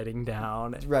start writing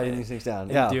down. These things down.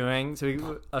 And Yeah. doing.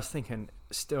 So I was thinking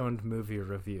stoned movie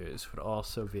reviews would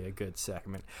also be a good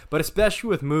segment. But especially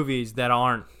with movies that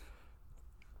aren't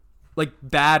like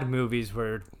bad movies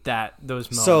where those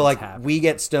moments So like happen. we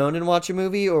get stoned and watch a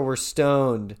movie, or we're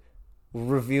stoned on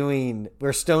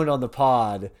the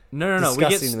pod. No. We get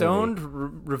discussing the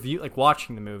stoned, review, like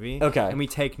watching the movie. Okay. And we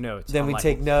take notes. Then on, we like,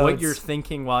 take notes. what you're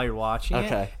thinking while you're watching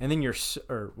Okay. it. And then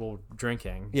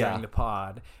drinking during the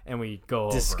pod. And we go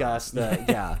Discuss over.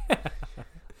 yeah.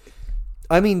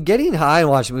 I mean, getting high and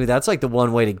watching a movie, that's like the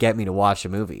one way to get me to watch a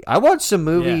movie. I watched some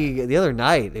movie the other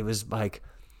night. It was like,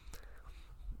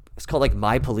 it's called like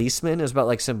My Policeman. It was about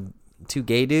like some two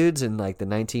gay dudes in like the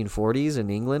 1940s in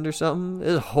England or something.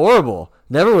 It was horrible.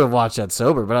 Never would have watched that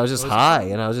sober, but I was just high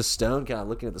and I was just stoned, kind of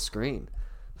looking at the screen.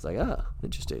 It's like, oh,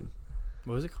 interesting.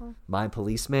 What was it called? My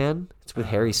Policeman. It's with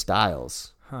Harry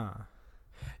Styles. Huh.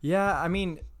 Yeah, I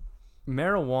mean,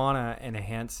 marijuana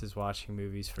enhances watching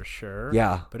movies for sure.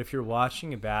 Yeah. But if you're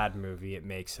watching a bad movie, it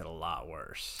makes it a lot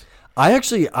worse. I'm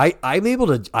able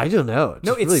to, I don't know.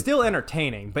 No, it's really, still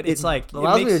entertaining, but it's like...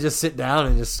 allows me to just sit down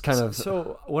and just kind of...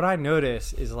 So what I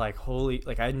notice is like,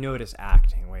 I notice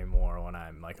acting way more when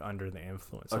I'm like under the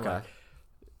influence. Okay. Like,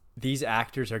 these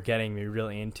actors are getting me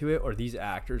really into it, or these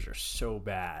actors are so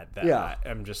bad that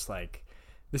I'm just like,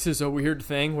 this is a weird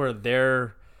thing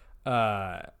where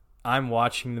I'm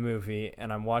watching the movie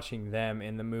and I'm watching them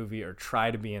in the movie or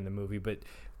try to be in the movie, but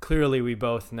clearly we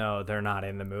both know they're not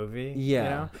in the movie. Yeah. You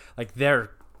know? Like they're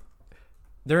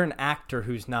an actor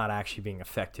who's not actually being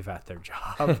effective at their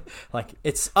job. Like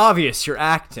it's obvious you're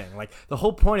acting. Like the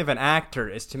whole point of an actor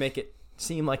is to make it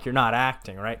seem like you're not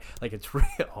acting, right? Like it's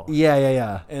real.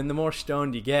 Yeah. And the more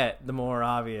stoned you get, the more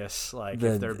obvious, like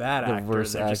if they're bad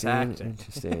actors, they're just acting.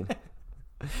 Interesting.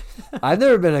 I've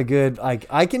never been a good, like,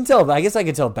 I can tell, I guess I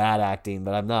can tell bad acting,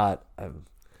 but I'm not.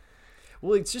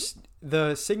 Well, it's just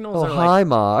the signals Oh, are hi, like,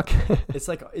 Mark. it's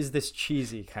like, is this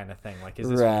cheesy kind of thing? Like, is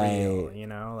this Right. real? You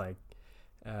know, like,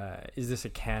 is this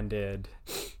a candid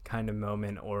kind of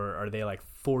moment, or are they like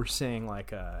forcing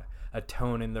like a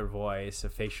tone in their voice, a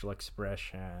facial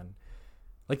expression?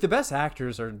 Like the best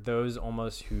actors are those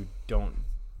almost who don't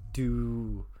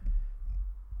do.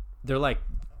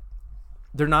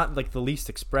 They're not like the least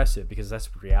expressive because that's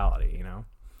reality, you know.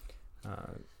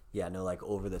 Yeah, no, like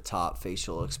over the top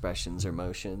facial expressions or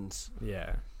motions.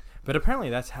 Yeah, but apparently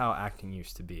that's how acting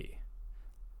used to be.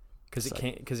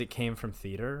 Because it came from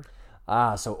theater.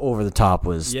 Ah, so over the top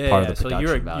was part of the production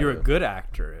so value. you're a good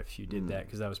actor if you did that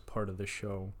because that was part of the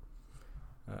show.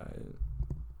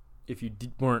 If you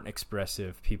weren't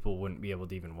expressive, people wouldn't be able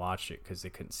to even watch it because they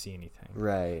couldn't see anything.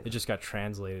 Right. It just got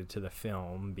translated to the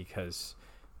film because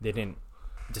they didn't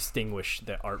distinguish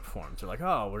the art forms. They're like,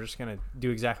 oh, we're just gonna do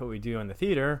exactly what we do in the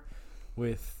theater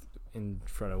in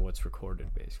front of what's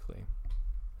recorded, basically.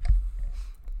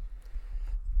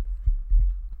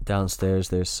 Downstairs,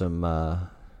 there's some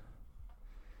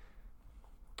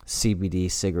CBD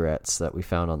cigarettes that we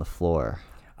found on the floor.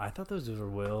 I thought those were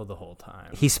Will the whole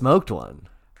time. He smoked one,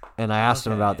 and I asked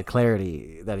him Okay. about the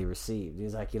clarity that he received.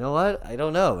 He's like, you know what? I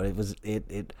don't know.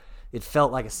 It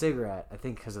felt like a cigarette, I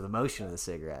think, because of the motion of the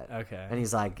cigarette. Okay. And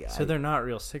he's like, So they're not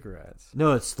real cigarettes.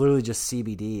 no, it's literally just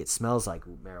CBD. It smells like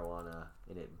marijuana,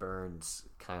 and it burns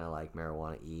kind of like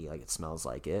marijuana-y. Like it smells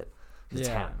like it. It's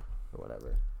Yeah. hemp or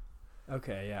whatever.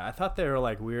 Okay, yeah. I thought they were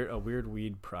like a weird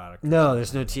weed product. No,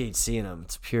 there's no THC in them.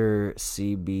 It's pure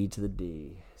CB to the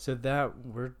D. So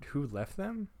who left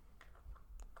them?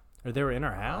 Or they were in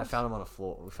our house? I found them on the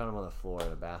floor. We found them on the floor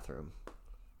in a bathroom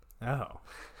Oh.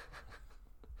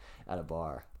 at a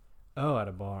bar. Oh, at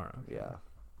a bar. Okay. Yeah.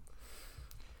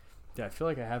 Yeah, I feel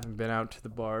like I haven't been out to the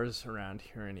bars around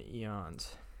here in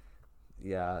eons.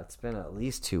 Yeah, it's been at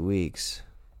least 2 weeks.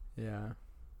 Yeah.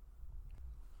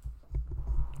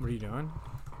 What are you doing?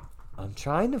 I'm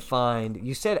trying to find.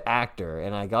 You said actor,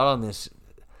 and I got on this.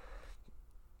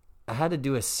 I had to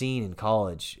do a scene in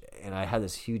college, and I had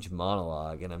this huge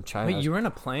monologue, and I'm trying. Wait, you were in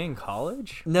a play in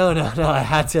college? No. I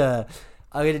had to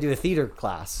do a theater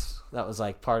class. That was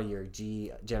like part of your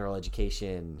general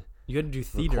education You had to do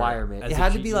theater requirement. as It a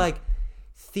had to be GE. like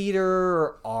theater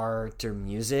or art or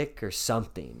music or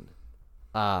something.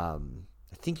 I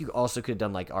think you also could have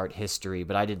done like art history,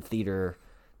 but I did theater.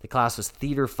 The class was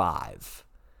Theater 5.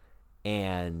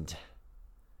 And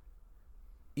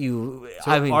So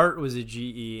art was a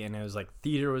GE, and it was like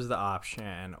theater was the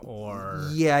option, or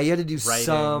yeah, you had to do writing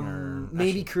some. or-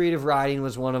 Maybe actually- creative writing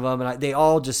was one of them, and they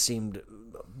all just seemed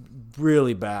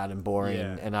really bad and boring.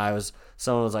 Yeah. And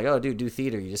someone was like, "Oh, dude, do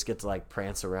theater. You just get to like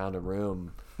prance around a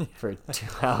room for 2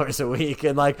 hours a week."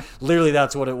 And like literally,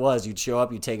 that's what it was. You'd show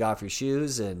up, you'd take off your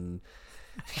shoes, and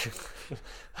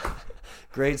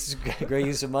great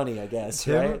use of money, I guess.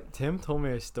 Right? Tim told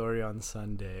me a story on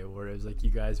Sunday where it was like you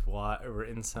guys were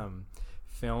in some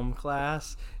film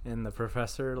class and the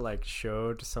professor like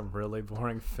showed some really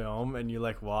boring film and you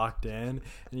like walked in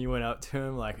and you went up to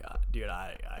him like, dude,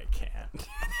 I can't.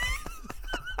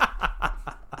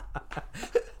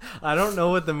 I don't know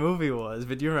what the movie was,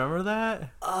 but do you remember that?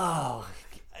 Oh,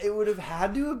 it would have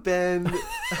had to have been.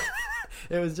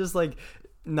 It was just like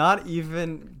not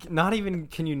even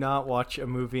can you not watch a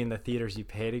movie in the theaters you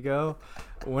pay to go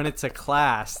when it's a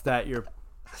class that you're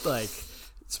like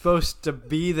supposed to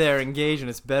be there engaged, and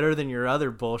it's better than your other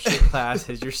bullshit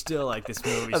classes. You're still like, this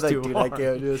movie's I was like, too dude, hard. I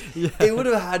can't do this. Yeah. It would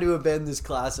have had to have been this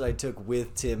class that I took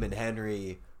with Tim and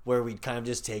Henry, where we'd kind of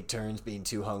just take turns being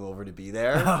too hungover to be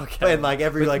there. Okay. And like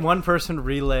every With like one person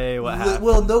relay what happened.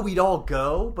 well, no, we'd all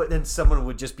go, but then someone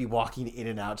would just be walking in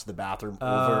and out to the bathroom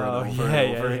over Oh, and over yeah,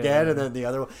 and over yeah, again, yeah. and then the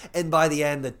other one. And by the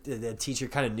end, the teacher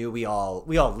kind of knew we all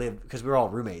lived because we were all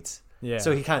roommates. Yeah.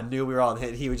 So he kind of knew we were all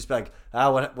hit. He would just be like,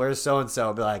 where's so and so?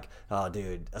 I'd be like, oh,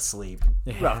 dude, asleep,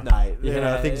 rough night,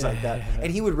 things like that. Yeah.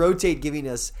 And he would rotate, giving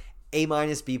us A-,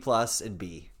 B+, and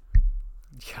B.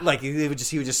 Like he would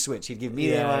just switch. He'd give me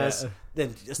the Yeah. A-,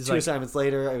 then just He's two like- assignments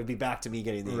later, it would be back to me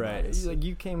getting the Right. A-. He's like,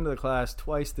 you came to the class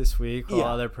twice this week, while Yeah. the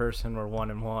other person were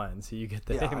 1 and 1, so you get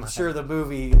the Yeah, A-. I'm sure the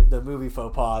movie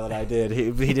faux pas that I did,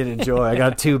 he didn't enjoy. I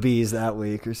got 2 B's that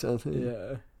week or something.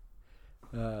 Yeah.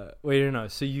 Wait, no.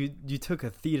 So you took a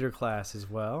theater class as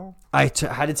well? I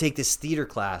had to take this theater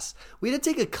class. We had to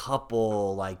take a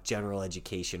couple like general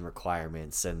education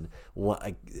requirements, and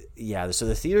so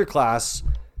the theater class,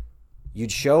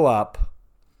 you'd show up,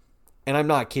 and I'm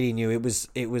not kidding you. It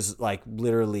was like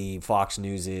literally Fox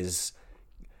News's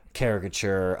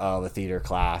caricature of a theater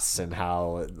class and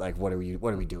how like what are we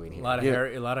doing here? A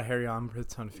lot of hairy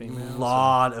armpits on females.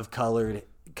 Lot of colored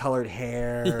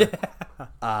hair.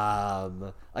 I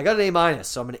got an A-,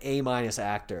 so I'm an A-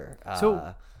 actor.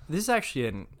 So this is actually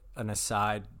an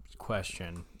aside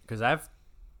question, because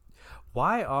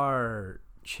why are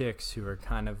chicks who are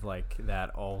kind of like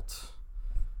that alt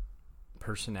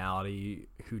personality,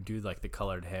 who do like the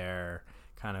colored hair,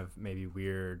 kind of maybe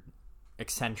weird,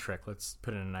 eccentric, let's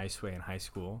put it in a nice way, in high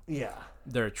school, yeah.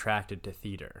 they're attracted to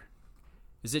theater?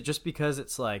 Is it just because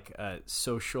it's like a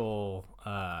social,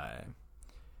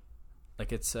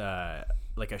 like it's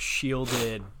like a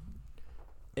shielded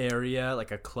area,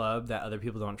 like a club that other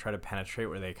people don't try to penetrate,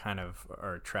 where they kind of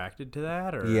are attracted to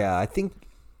that? Or Yeah, I think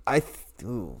it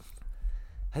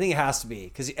has to be,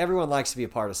 because everyone likes to be a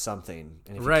part of something,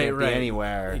 and if you can't be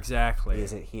anywhere, exactly,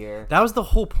 isn't here. that was the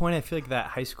whole point. I feel like that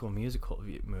High School Musical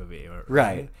movie,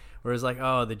 Right. Where it's like,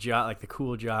 oh, the jock, like the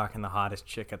cool jock and the hottest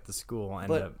chick at the school end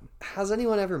But up. has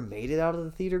anyone ever made it out of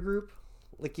the theater group?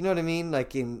 Like, you know what I mean?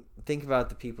 Like, think about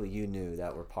the people you knew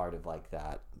that were part of like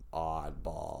that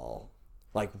oddball,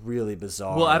 like really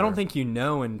bizarre. Well, I don't think you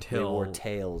know they until wore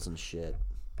tails and shit.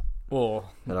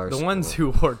 well, At our the ones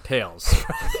school. who wore tails,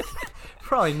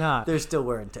 probably not. They're still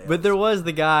wearing tails. But there was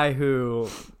the guy who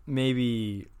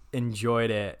maybe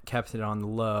enjoyed it, kept it on the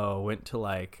low, went to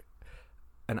like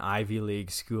an Ivy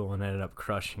League school and ended up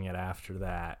crushing it after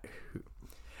that.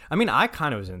 I mean, I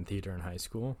kind of was in theater in high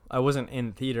school. I wasn't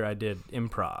in theater. I did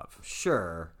improv,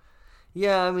 Sure.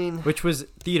 Yeah, I mean, which was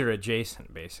theater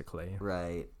adjacent, basically.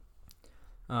 right.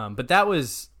 But that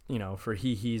was, for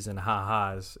hee-hees and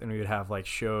ha-has, and we would have like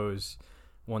shows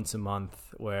once a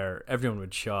month where everyone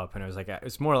would show up, and it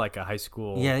was more like a high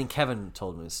school. Yeah, I think Kevin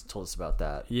told us about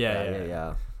that.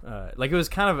 Yeah. Like it was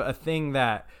kind of a thing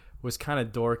that was kind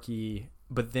of dorky,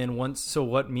 but then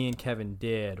what me and Kevin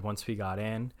did once we got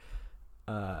in,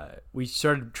 we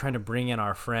started trying to bring in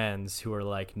our friends who were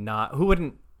like who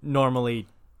wouldn't normally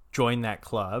join that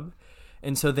club.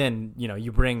 And so then,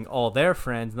 you bring all their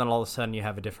friends, and then all of a sudden you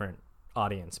have a different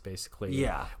audience, basically.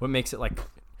 Yeah. What makes it like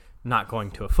not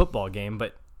going to a football game,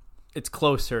 but it's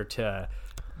closer to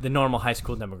the normal high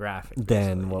school demographic.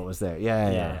 Then basically. what was there?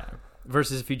 Yeah.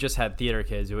 Versus if you just had theater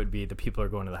kids, it would be the people who are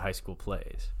going to the high school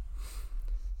plays.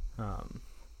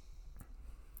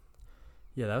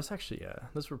 Yeah, that was actually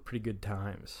those were pretty good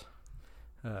times.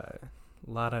 A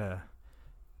lot of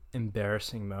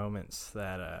embarrassing moments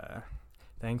that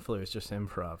thankfully it was just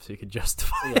improv, so you could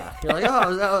justify. Yeah, you're like,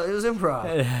 oh, it was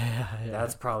improv. Yeah.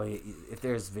 That's probably, if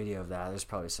there's video of that, there's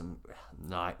probably some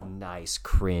not nice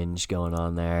cringe going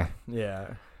on there.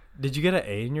 Yeah. Did you get an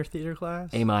A in your theater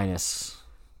class? A-.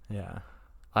 Yeah.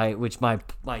 Which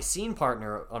my scene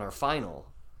partner on our final,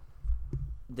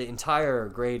 the entire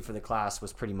grade for the class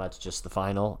was pretty much just the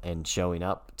final and showing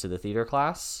up to the theater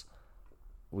class.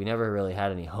 We never really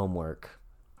had any homework.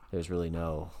 There's really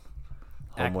no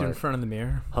homework. Act in front of the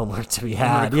mirror. Homework to be And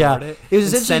had. record Yeah, it, it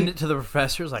was and send essentially it to the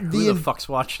professors. Like, who the fuck's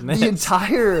watching this?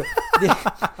 the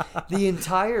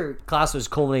entire class was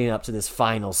culminating up to this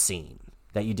final scene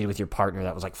that you did with your partner.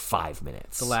 That was like 5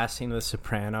 minutes. The last scene of The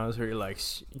Sopranos, where you're like,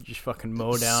 you just fucking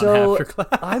mow down So half your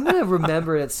class. I'm gonna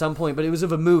remember it at some point, but it was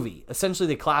of a movie. Essentially,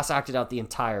 the class acted out the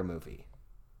entire movie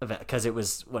because it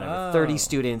was 30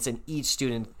 students, and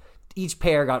each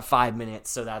pair got 5 minutes,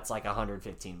 so that's like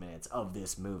 115 minutes of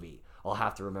this movie. I'll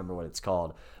have to remember what it's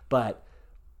called. But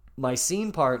my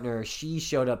scene partner, she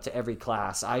showed up to every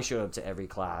class. I showed up to every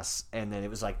class, and then it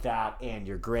was like that and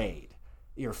your grade.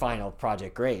 Your final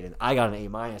project grade, and I got an A-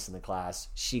 in the class.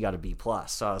 She got a B+.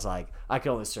 So I was like, I could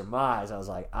only surmise. I was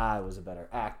like, I was a better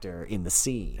actor in the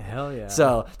scene. Hell yeah!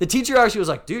 So the teacher actually was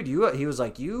like, dude, he was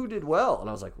like, you did well, and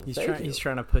I was like, well, he's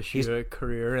trying to push you to a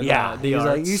career in yeah. the He was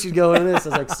arts. like, you should go into this. I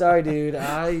was like, sorry, dude,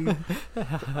 I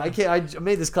can't. I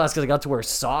made this class because I got to wear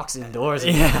socks indoors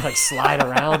and like slide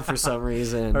around for some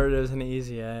reason. Heard it was an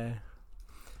easy A.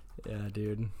 Yeah,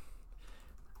 dude.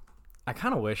 I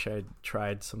kind of wish I'd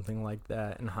tried something like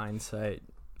that in hindsight,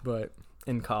 but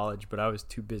in college. But I was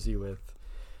too busy with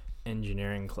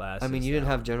engineering classes. I mean, you didn't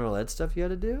have general ed stuff you had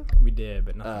to do? We did,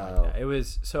 but nothing like that. It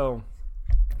was so.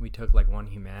 We took like one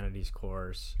humanities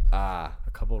course, a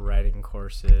couple writing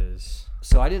courses.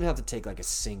 So I didn't have to take like a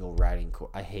single writing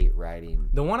course. I hate writing.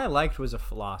 The one I liked was a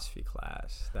philosophy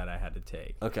class that I had to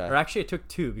take. Okay. Or actually, I took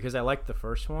two because I liked the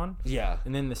first one. Yeah.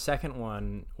 And then the second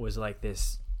one was like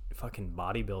this fucking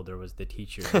bodybuilder was the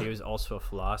teacher. He was also a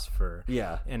philosopher.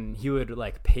 Yeah. And he would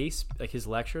like pace, like his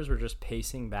lectures were just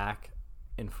pacing back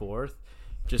and forth,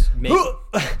 just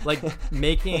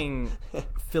making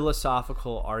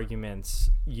philosophical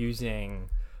arguments using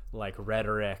like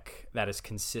rhetoric that is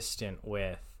consistent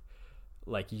with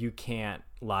like you can't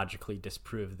logically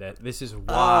disprove that this is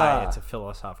why it's a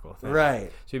philosophical thing.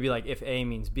 Right. So you'd be like, if A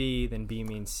means B, then B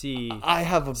means C.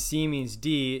 C means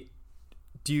D.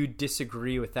 Do you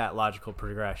disagree with that logical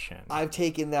progression? I've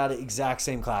taken that exact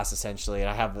same class essentially,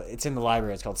 and it's in the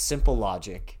library. It's called Simple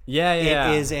Logic. Yeah.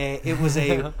 It was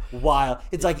a wild.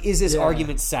 It's like, is this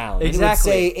argument sound? Exactly. And it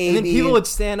would say A, and then B, people would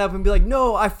stand up and be like,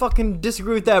 "No, I fucking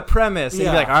disagree with that premise." And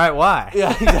you'd be like, "All right, why?"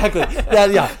 Yeah, exactly.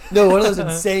 Yeah. No, one of those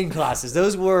insane classes.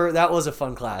 That was a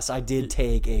fun class. I did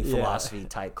take a philosophy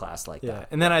type class like that.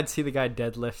 And then I'd see the guy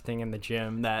deadlifting in the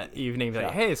gym that evening, be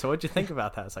like, "Hey, so what'd you think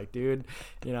about that?" It's like, dude,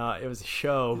 it was a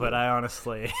show. But I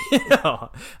honestly,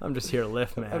 I'm just here to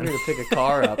lift, man. I'm here to pick a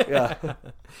car up. Yeah.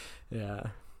 Yeah.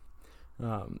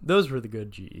 Those were the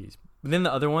good GEs. But then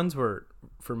the other ones were,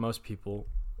 for most people,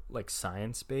 like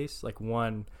science-based. Like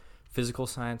one, physical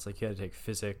science, like you had to take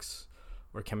physics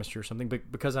or chemistry or something. But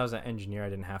because I was an engineer, I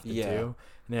didn't have to do.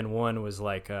 And then one was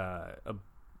like a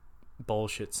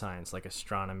bullshit science, like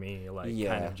astronomy, like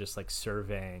kind of just like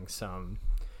surveying some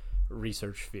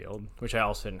research field, which I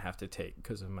also didn't have to take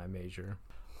because of my major.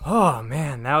 Oh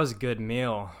man, that was a good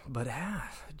meal. But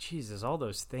Jesus, all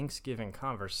those Thanksgiving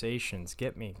conversations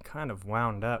get me kind of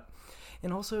wound up.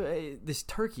 And also this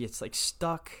turkey, it's like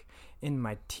stuck in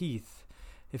my teeth.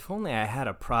 If only I had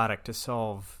a product to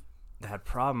solve that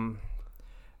problem.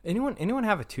 Anyone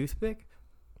have a toothpick?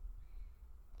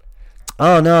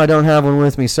 Oh no, I don't have one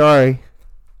with me. Sorry.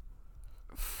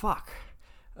 Fuck.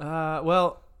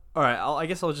 Well, all right. I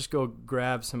guess I'll just go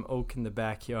grab some oak in the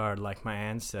backyard like my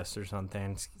ancestors on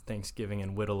Thanksgiving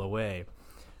and whittle away.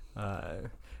 A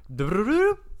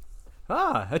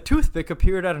toothpick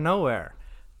appeared out of nowhere.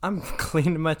 I'm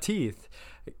cleaning my teeth,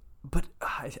 but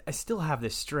I still have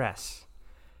this stress.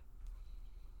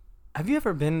 Have you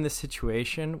ever been in this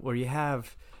situation where you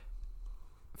have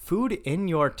food in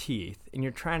your teeth and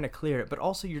you're trying to clear it, but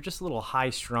also you're just a little high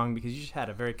strung because you just had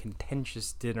a very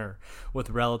contentious dinner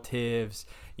with relatives,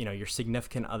 your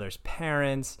significant other's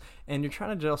parents, and you're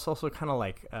trying to just also kind of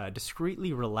like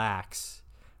discreetly relax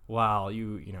while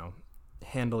you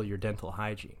handle your dental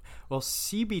hygiene? Well,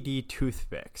 CBD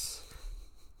toothpicks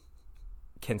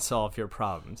can solve your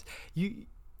problems.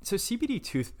 So CBD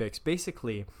toothpicks,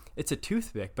 basically, it's a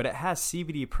toothpick, but it has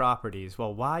CBD properties.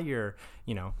 Well, while you're,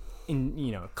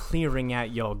 clearing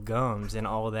out your gums and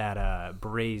all that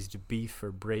braised beef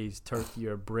or braised turkey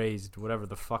or braised whatever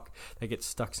the fuck that gets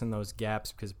stuck in those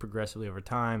gaps, because progressively over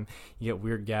time you get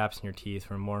weird gaps in your teeth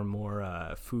where more and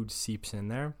more food seeps in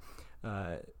there.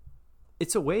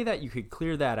 It's a way that you could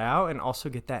clear that out and also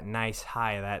get that nice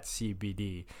high of that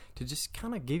CBD to just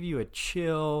kind of give you a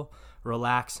chill,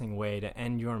 relaxing way to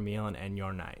end your meal and end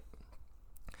your night.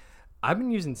 I've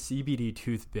been using CBD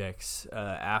toothpicks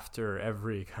after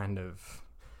every kind of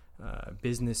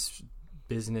business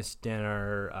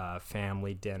dinner,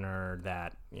 family dinner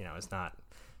that, is not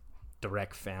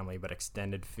direct family but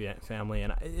extended family,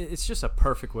 and it's just a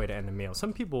perfect way to end the meal.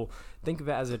 Some people think of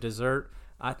it as a dessert.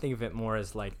 I think of it more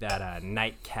as like that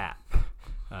nightcap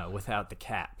without the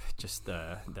cap, just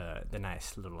the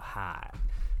nice little high.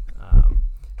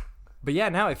 But yeah,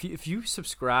 now if you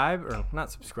subscribe, or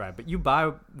not subscribe, but you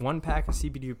buy 1 pack of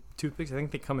CBD toothpicks, I think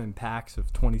they come in packs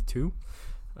of 22.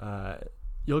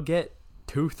 You'll get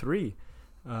 2 free.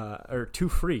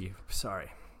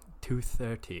 Sorry,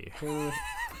 230.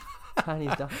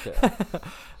 Chinese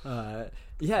doctor.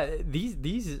 Yeah,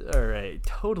 these are a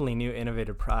totally new,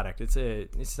 innovative product.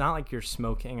 It's not like you're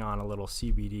smoking on a little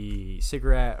CBD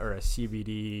cigarette or a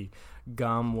CBD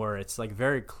gum where it's like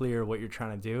very clear what you're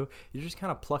trying to do. You're just kind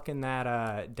of plucking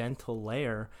that dental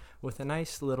layer with a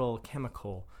nice little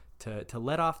chemical to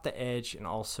let off the edge and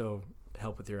also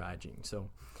help with your hygiene. So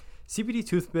CBD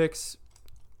toothpicks,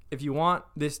 if you want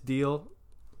this deal,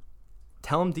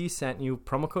 tell them D sent you,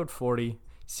 promo code 40,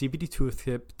 CBD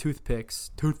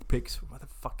toothpicks, what the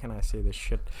fuck can I say this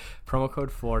shit? Promo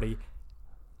code 40.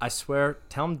 I swear,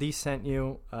 tell them D sent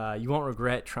you. You won't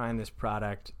regret trying this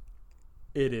product.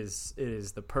 It is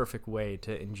the perfect way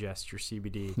to ingest your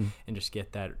CBD and just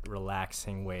get that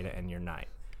relaxing way to end your night.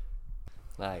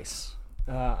 Nice.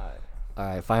 All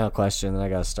right, final question, then I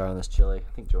got to start on this chili.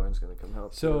 I think Jordan's going to come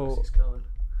help. He's coming.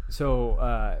 So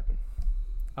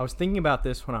I was thinking about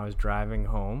this when I was driving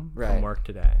home Right. from work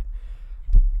today.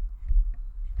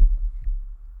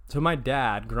 So my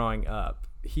dad, growing up,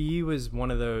 he was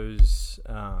one of those,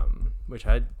 which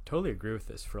I totally agree with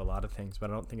this for a lot of things, but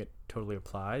I don't think it totally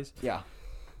applies. Yeah.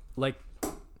 Like,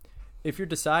 if you're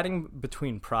deciding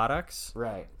between products,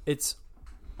 Right. it's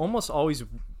almost always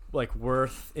like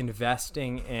worth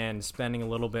investing and spending a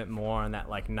little bit more on that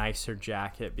like nicer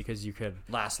jacket, because you could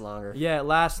Last longer. Yeah, it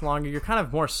lasts longer. You're kind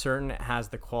of more certain it has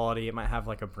the quality. It might have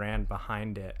like a brand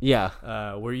behind it.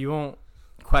 Yeah. Where you won't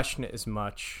question it as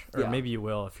much, or Yeah. maybe you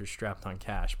will if you're strapped on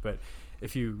cash. But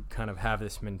if you kind of have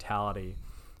this mentality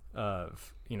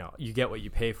of, you get what you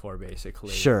pay for,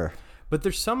 basically. Sure. But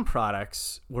there's some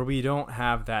products where we don't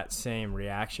have that same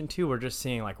reaction to. We're just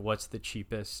seeing like what's the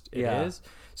cheapest it is.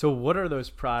 So what are those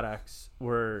products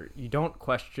where you don't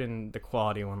question the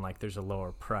quality when like there's a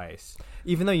lower price,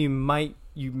 even though it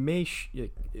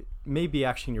may be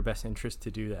actually in your best interest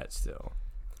to do that still?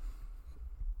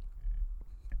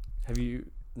 Have you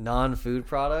Non-food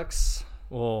products?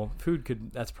 Well,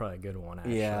 that's probably a good one,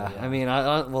 actually. Yeah. I mean,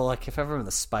 like if ever I'm in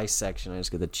the spice section, I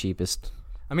just get the cheapest.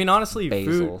 I mean, honestly,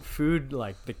 Basil. food,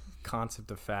 like the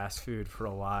concept of fast food for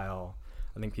a while,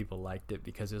 I think people liked it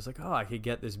because it was like, oh, I could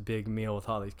get this big meal with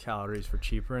all these calories for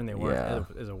cheaper, and they weren't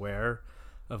as aware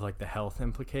of like the health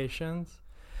implications.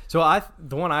 So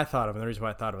the one I thought of, and the reason why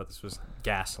I thought about this was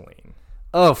gasoline.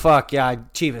 Oh, fuck. Yeah.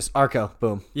 Cheapest. Arco.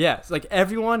 Boom. Yeah. It's like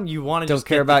everyone, you want to Don't just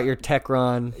care about your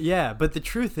Techron. Yeah. But the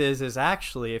truth is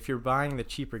actually, if you're buying the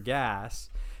cheaper gas,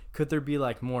 could there be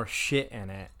like more shit in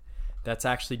it that's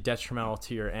actually detrimental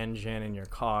to your engine and your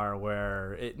car,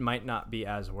 where it might not be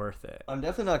as worth it? I'm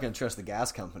definitely not going to trust the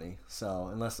gas company. So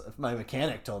unless if my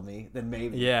mechanic told me, then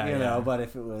maybe. Yeah, You yeah. know, but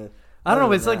if it was. I don't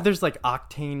know. It's than like that- there's like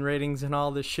octane ratings and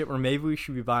all this shit where maybe we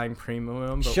should be buying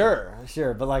premium. But Sure.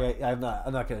 But like I'm not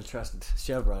going to trust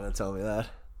Chevron to tell me that.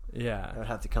 Yeah. It would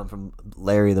have to come from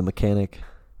Larry the mechanic.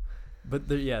 But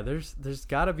there's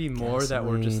got to be more that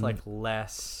we're just Gasoline. like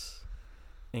less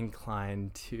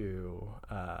inclined to.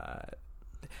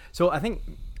 So I think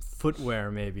footwear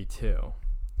maybe too.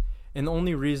 And the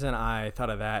only reason I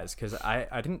thought of that is because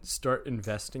I didn't start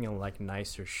investing in like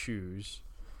nicer shoes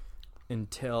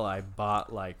until I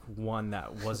bought like one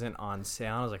that wasn't on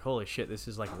sale. I was like, holy shit, this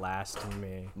is like lasting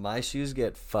me. My shoes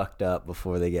get fucked up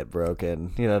before they get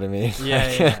broken. You know what I mean?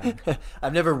 Yeah.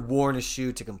 I've never worn a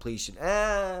shoe to completion.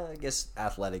 I guess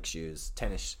athletic shoes,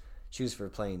 tennis shoes for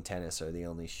playing tennis are the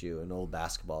only shoe, and old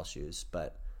basketball shoes.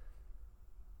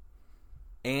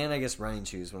 And I guess running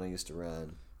shoes when I used to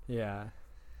run. Yeah.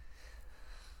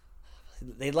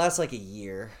 They'd last like a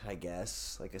year, I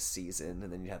guess, like a season,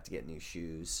 and then you'd have to get new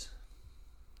shoes.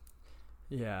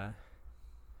 Yeah.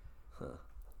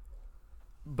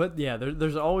 But yeah,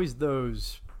 there's always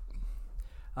those.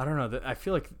 I don't know. I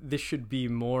feel like this should be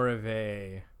more of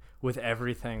a, with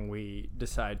everything we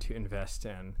decide to invest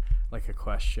in, like a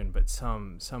question. But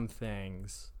some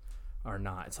things are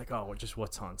not. It's like, oh, just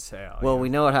what's on sale. Well, we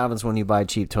know what happens when you buy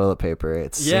cheap toilet paper.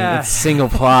 It's Yeah. it's single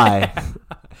ply.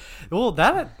 Well,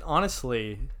 that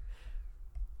honestly,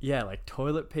 yeah, like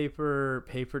toilet paper,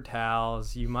 paper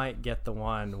towels. You might get the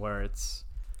one where it's,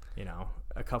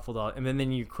 a couple dollars, and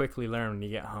then you quickly learn when you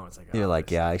get home. It's like, You're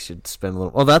like, yeah, I should spend a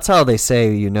little. Well, that's how they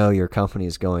say your company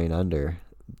is going under.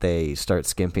 They start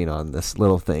skimping on this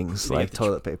little things They like get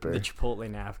toilet paper. the Chipotle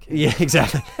napkin. Yeah,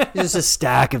 exactly. There's just a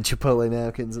stack of Chipotle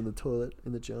napkins in the toilet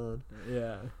in the John.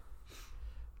 Yeah.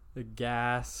 The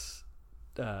gas,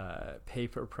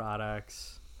 paper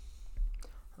products,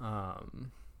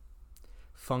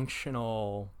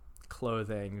 functional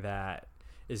clothing that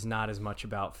is not as much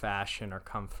about fashion or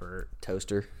comfort.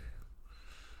 Toaster.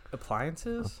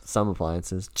 Appliances? Some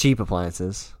appliances. Cheap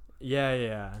appliances.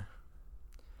 Yeah.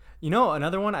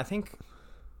 Another one, I think,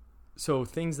 so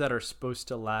things that are supposed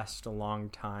to last a long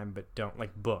time but don't,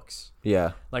 like books.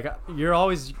 Yeah. Like you're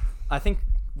always, I think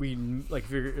we, like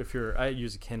if you're, I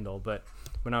use a Kindle, but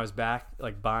when I was back,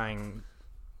 like buying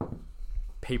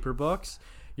paper books,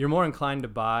 you're more inclined to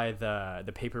buy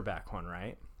the paperback one,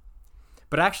 right?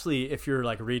 But actually, if you're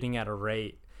like reading at a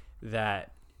rate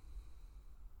that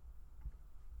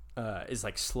is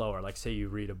like slower, like say you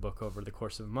read a book over the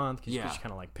course of a month, because you just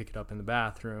kind of like pick it up in the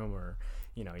bathroom, or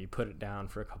you put it down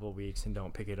for a couple of weeks and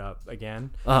don't pick it up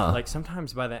again. Like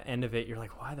sometimes by the end of it, you're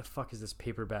like, why the fuck is this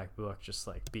paperback book just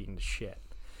like beaten to shit?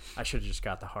 I should have just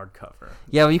got the hardcover.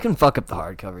 Yeah, well, you can fuck up the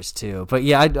hardcovers too. But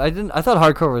yeah, I didn't. I thought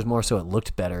hardcover was more so it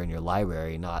looked better in your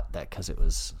library, not that because it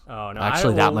was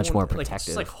actually that much more protective. Like,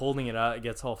 just like holding it up, it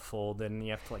gets all folded, and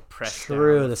you have to like press.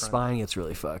 True, down the front. spine gets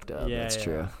really fucked up. Yeah, That's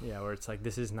true. Yeah, where it's like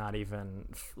this is not even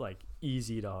like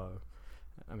easy to.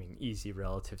 I mean, easy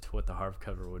relative to what the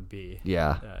hardcover would be.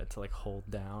 Yeah. To like hold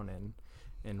down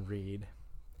and read.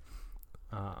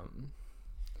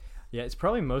 Yeah, it's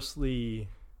probably mostly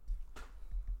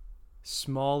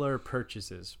smaller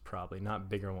purchases, probably not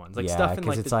bigger ones. Like stuff in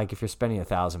because like it's like if you're spending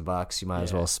 $1,000, you might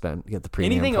as well get the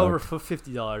premium. anything product. over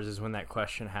 $50 is when that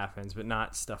question happens, but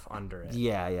not stuff under it.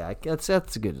 Yeah, that's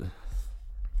a good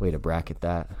way to bracket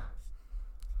that.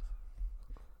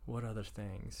 What other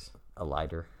things? A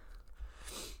lighter.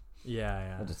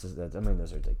 Yeah. I mean,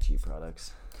 those are like cheap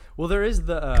products. Well, there is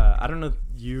the I don't know if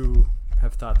you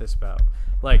have thought this about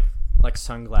like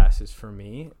sunglasses for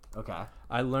me. Okay.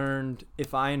 I learned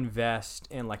if I invest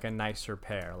in like a nicer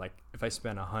pair, like if I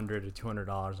spend $100 to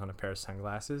 $200 on a pair of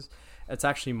sunglasses, it's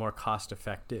actually more cost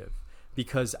effective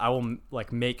because I will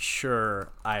like make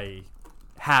sure I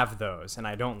have those and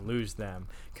I don't lose them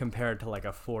compared to like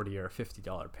a $40 or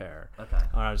 $50 pair. Okay.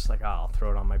 And I was just like, I'll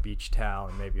throw it on my beach towel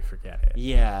and maybe forget it.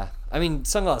 Yeah. I mean,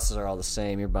 sunglasses are all the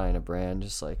same. You're buying a brand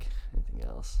just like anything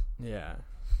else. Yeah.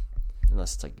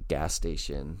 Unless it's like a gas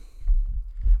station.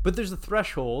 But there's a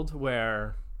threshold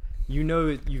where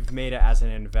you've made it as an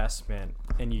investment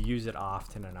and you use it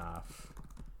often enough.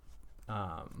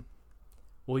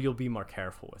 Well, you'll be more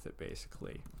careful with it,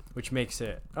 basically, which makes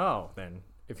it, then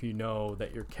if you know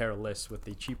that you're careless with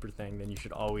the cheaper thing, then you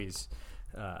should always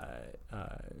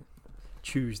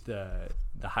choose the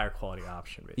higher quality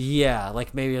option, basically. Yeah,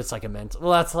 like maybe it's like a mental.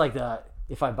 Well, that's like the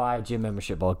if I buy a gym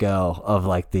membership, I'll go of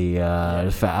like the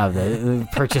the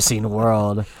purchasing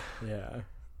world. Yeah.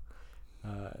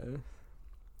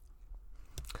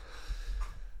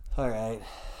 All right.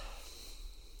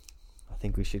 I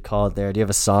think we should call it there. Do you have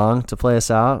a song to play us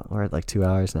out? We're at like 2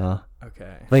 hours now.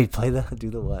 Okay. Wait, do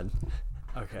the one.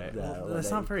 Okay. No, Well,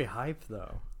 that's not very hype,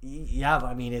 though. Yeah, but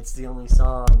I mean, it's the only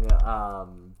song.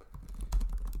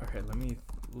 Okay, let me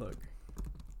look.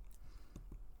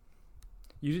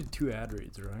 You did 2 ad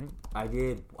reads, right? I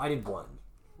did one.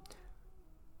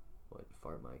 What,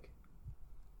 fart mic?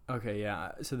 Okay,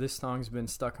 yeah. So this song's been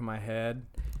stuck in my head.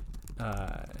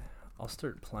 I'll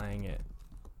start playing it.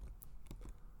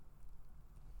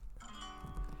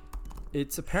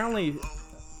 It's apparently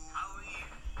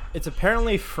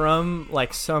from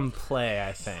like some play,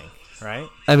 I think, right?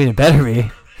 I mean, it better be.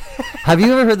 Have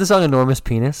you ever heard the song "Enormous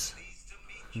Penis"?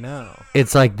 No.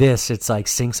 It's like this. It's like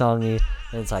sing-songy,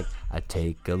 and it's like, I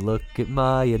take a look at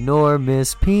my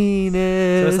enormous penis.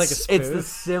 So it's like a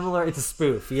spoof? It's a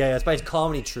spoof. Yeah, it's by a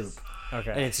comedy troupe.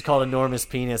 Okay. And it's called Enormous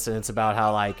Penis, and it's about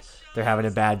how, like, they're having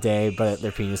a bad day, but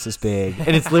their penis is big.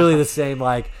 And it's literally the same,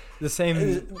 like... The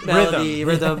same melody,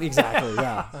 rhythm, exactly,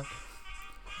 yeah.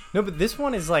 No, but this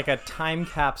one is like a time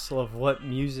capsule of what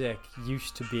music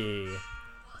used to be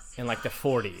in like the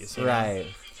 40s. you know? Right.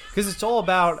 Because it's all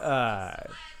about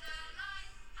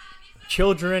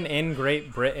children in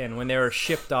Great Britain when they were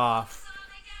shipped off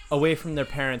away from their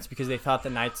parents because they thought the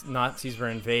Nazis were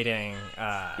invading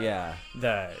Yeah.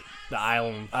 the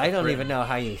island. I don't Britain. even know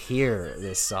how you hear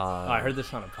this song. Oh, I heard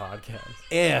this on a podcast.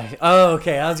 Yeah. Oh,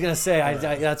 okay. I was gonna say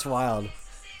that's wild.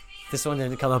 This one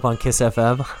didn't come up on Kiss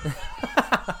FM,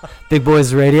 Big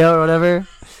Boys Radio or whatever.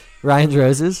 Ryan's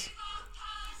Roses.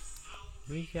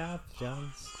 We got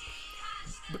Jones.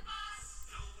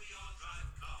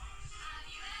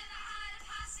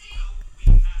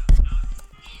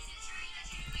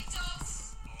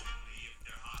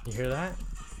 You hear that?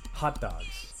 Hot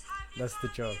dogs. That's the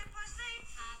joke.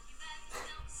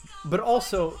 But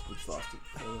also,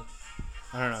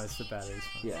 I don't know. It's the batteries.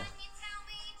 Yeah.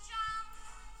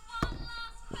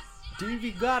 Do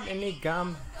we got any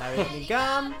gum? Have any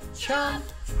gum? Chum.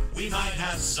 We might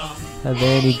have some. Have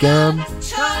any gum?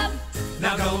 Chum,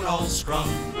 Now don't all scrum.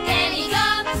 any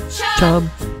gum, chum.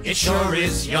 Chum. It sure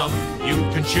is yum. You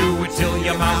can chew it till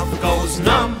your mouth goes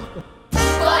numb.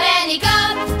 Got any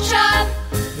gum, chum.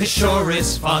 This sure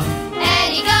is fun.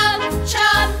 Any gum,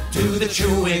 chum. Do the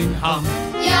chewing hum.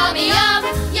 Yummy, yum,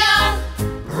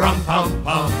 yum. Rum pum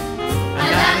pum.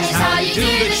 And that is how you do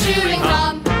the chewing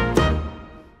hum.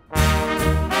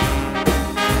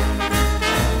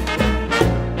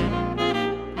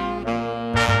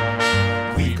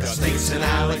 We've got snakes and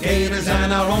alligators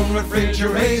and our own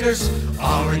refrigerators.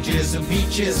 Oranges and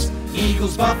peaches,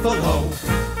 eagles, buffalo.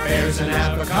 Bears and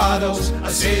avocados, a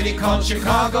city called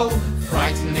Chicago.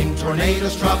 Frightening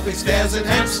tornadoes, tropics, desert,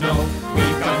 and snow.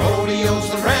 We've got rodeos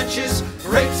and ranches,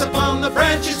 grapes upon the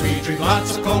branches. We drink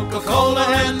lots of Coca-Cola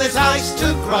and there's ice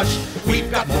to crush. We've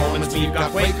got Mormons, we've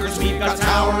got Quakers, we've got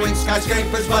towering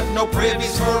skyscrapers, but no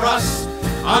privies for us.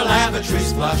 Our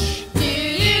lavatories flush. Do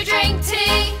you drink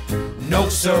tea? No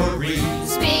siree,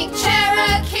 Speak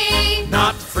Cherokee?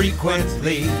 not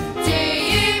frequently. Do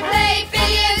you play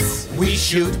billiards? We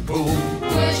shoot pool.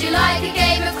 Would you like a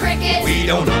game of cricket? We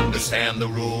don't understand the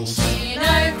rules. Do you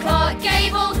know Clark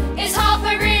Gable? Is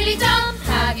Harper really dumb?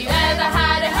 Have you ever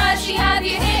had a Hershey? Have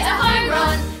you hit a home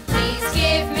run? Please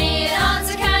give me an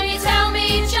answer. Can you tell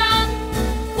me, John?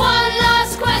 One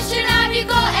last question. Have you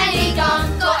got any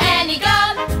gum? Got any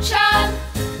gum, chum?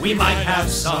 We might have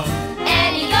some.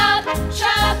 Any gum,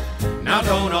 chum? Now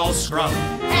don't all scrum.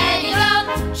 Any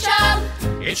gum, chum?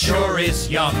 It sure is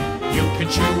yum. You can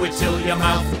chew it till your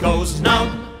mouth goes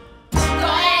numb.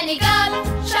 Got any gum,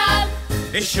 chum?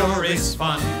 It sure is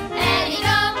fun. Any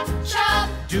gum, chum?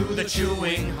 Do the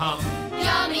chewing hum.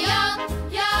 Yummy,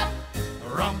 yum, yum.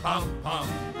 Rum pum pum.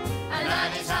 And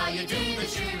that is how you do the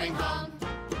chewing hum.